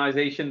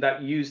organizations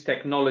that use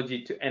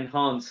technology to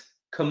enhance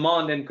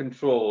command and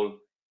control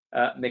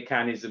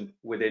mechanism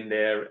within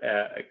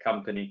their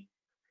company?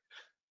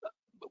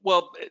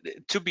 Well,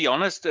 to be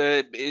honest,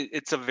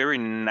 it's a very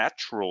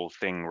natural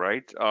thing,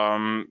 right?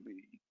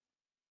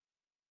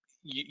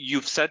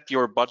 You've set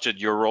your budget,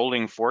 your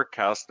rolling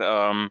forecast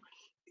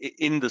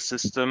in the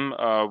system,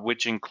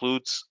 which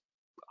includes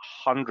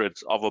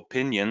hundreds of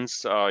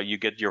opinions. You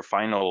get your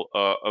final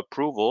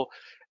approval,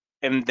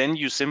 and then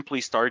you simply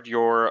start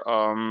your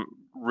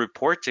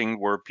reporting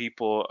where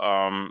people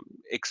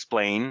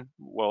explain,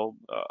 well,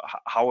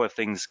 how are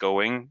things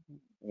going,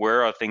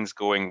 where are things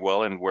going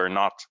well and where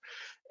not.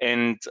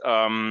 And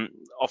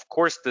of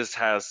course, this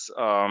has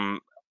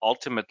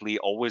ultimately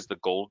always the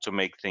goal to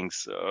make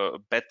things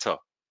better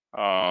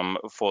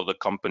for the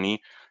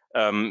company,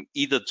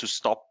 either to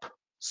stop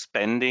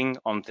spending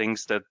on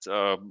things that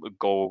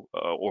go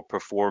or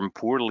perform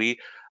poorly,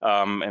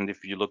 and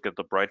if you look at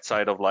the bright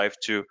side of life,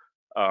 to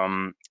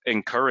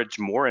encourage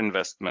more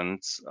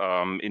investments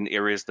in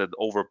areas that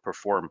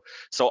overperform.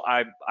 So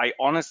I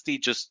honestly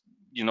just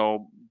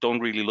don't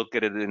really look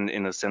at it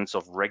in a sense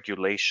of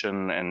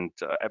regulation and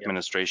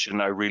administration.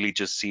 I really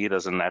just see it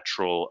as a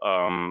natural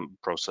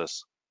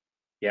process.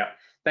 Yeah,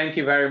 thank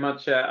you very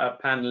much,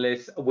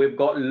 panelists. We've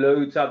got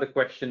loads of other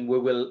questions. We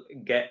will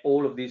get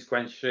all of these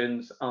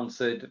questions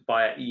answered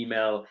via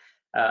email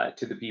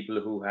to the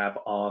people who have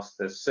asked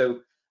us. So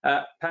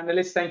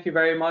panelists, thank you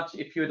very much.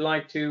 If you'd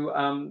like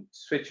to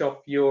switch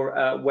off your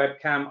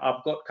webcam,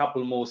 I've got a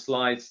couple more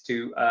slides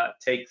to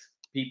take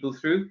people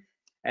through,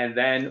 and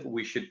then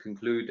we should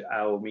conclude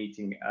our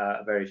meeting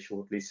very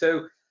shortly.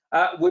 So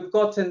we've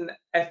got an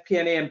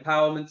FP&A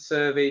Empowerment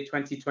Survey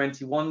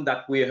 2021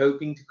 that we're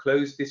hoping to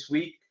close this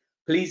week.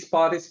 Please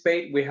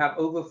participate. We have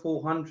over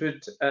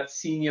 400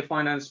 senior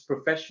finance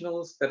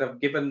professionals that have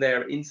given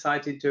their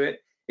insight into it.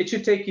 It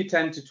should take you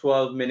 10 to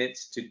 12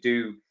 minutes to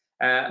do.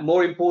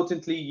 More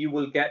importantly, you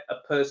will get a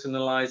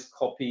personalized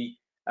copy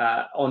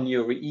on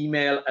your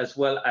email, as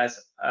well as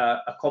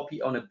a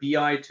copy on a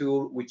BI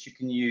tool, which you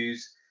can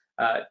use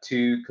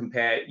to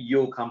compare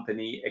your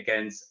company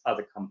against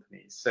other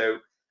companies. So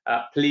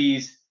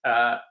please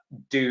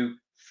do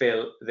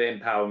fill the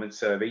empowerment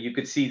survey. You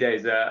could see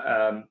there's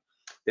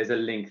a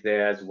link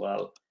there as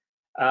well.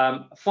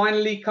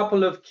 Finally, a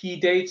couple of key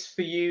dates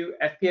for you.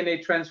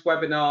 FP&A Trends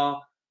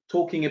webinar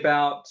talking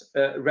about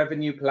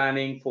revenue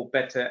planning for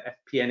better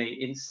FP&A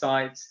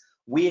insights.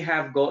 We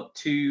have got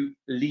two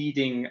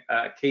leading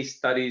case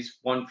studies,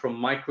 one from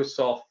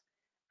Microsoft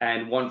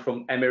and one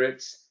from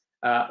Emirates,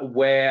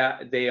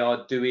 where they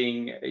are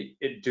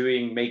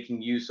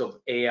making use of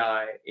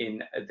AI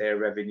in their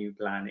revenue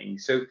planning.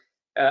 So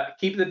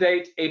keep the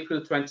date, April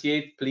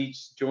 28th,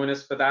 please join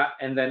us for that.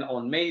 And then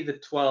on May the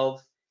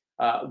 12th,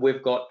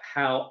 we've got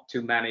how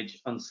to manage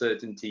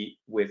uncertainty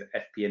with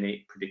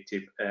FP&A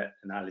predictive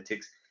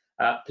analytics.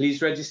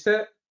 Please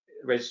register.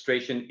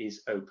 Registration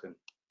is open.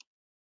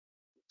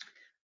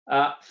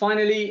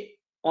 Finally,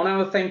 on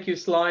our thank you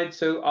slide,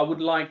 so I would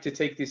like to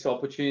take this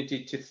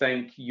opportunity to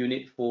thank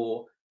UNIT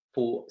for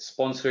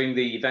sponsoring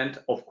the event,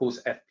 of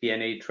course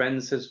FP&A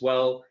Trends as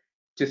well,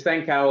 to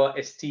thank our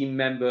esteemed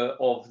member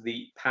of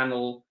the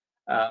panel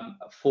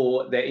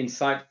for their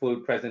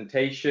insightful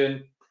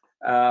presentation,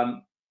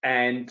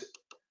 and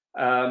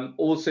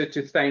also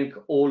to thank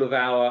all of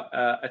our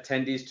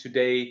attendees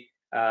today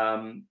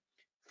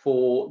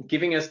for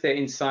giving us their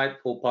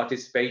insightful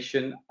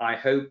participation. I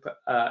hope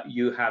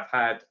you have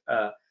had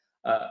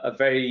a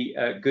very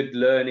good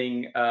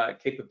learning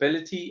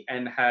capability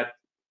and had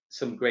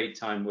some great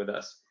time with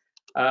us.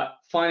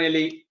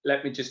 Finally,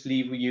 let me just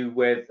leave you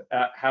with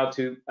how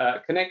to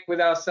connect with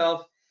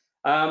ourselves.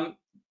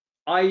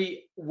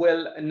 I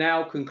will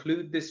now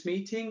conclude this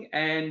meeting,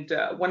 and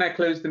when I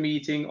close the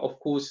meeting, of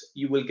course,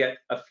 you will get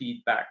a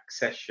feedback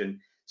session.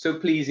 So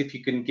please, if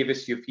you can give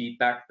us your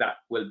feedback, that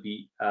will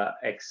be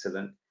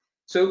excellent.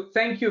 So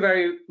thank you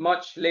very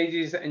much,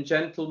 ladies and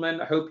gentlemen.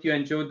 I hope you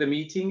enjoyed the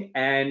meeting,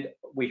 and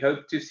we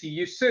hope to see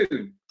you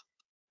soon.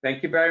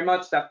 Thank you very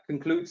much. That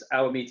concludes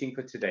our meeting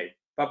for today.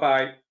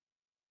 Bye-bye.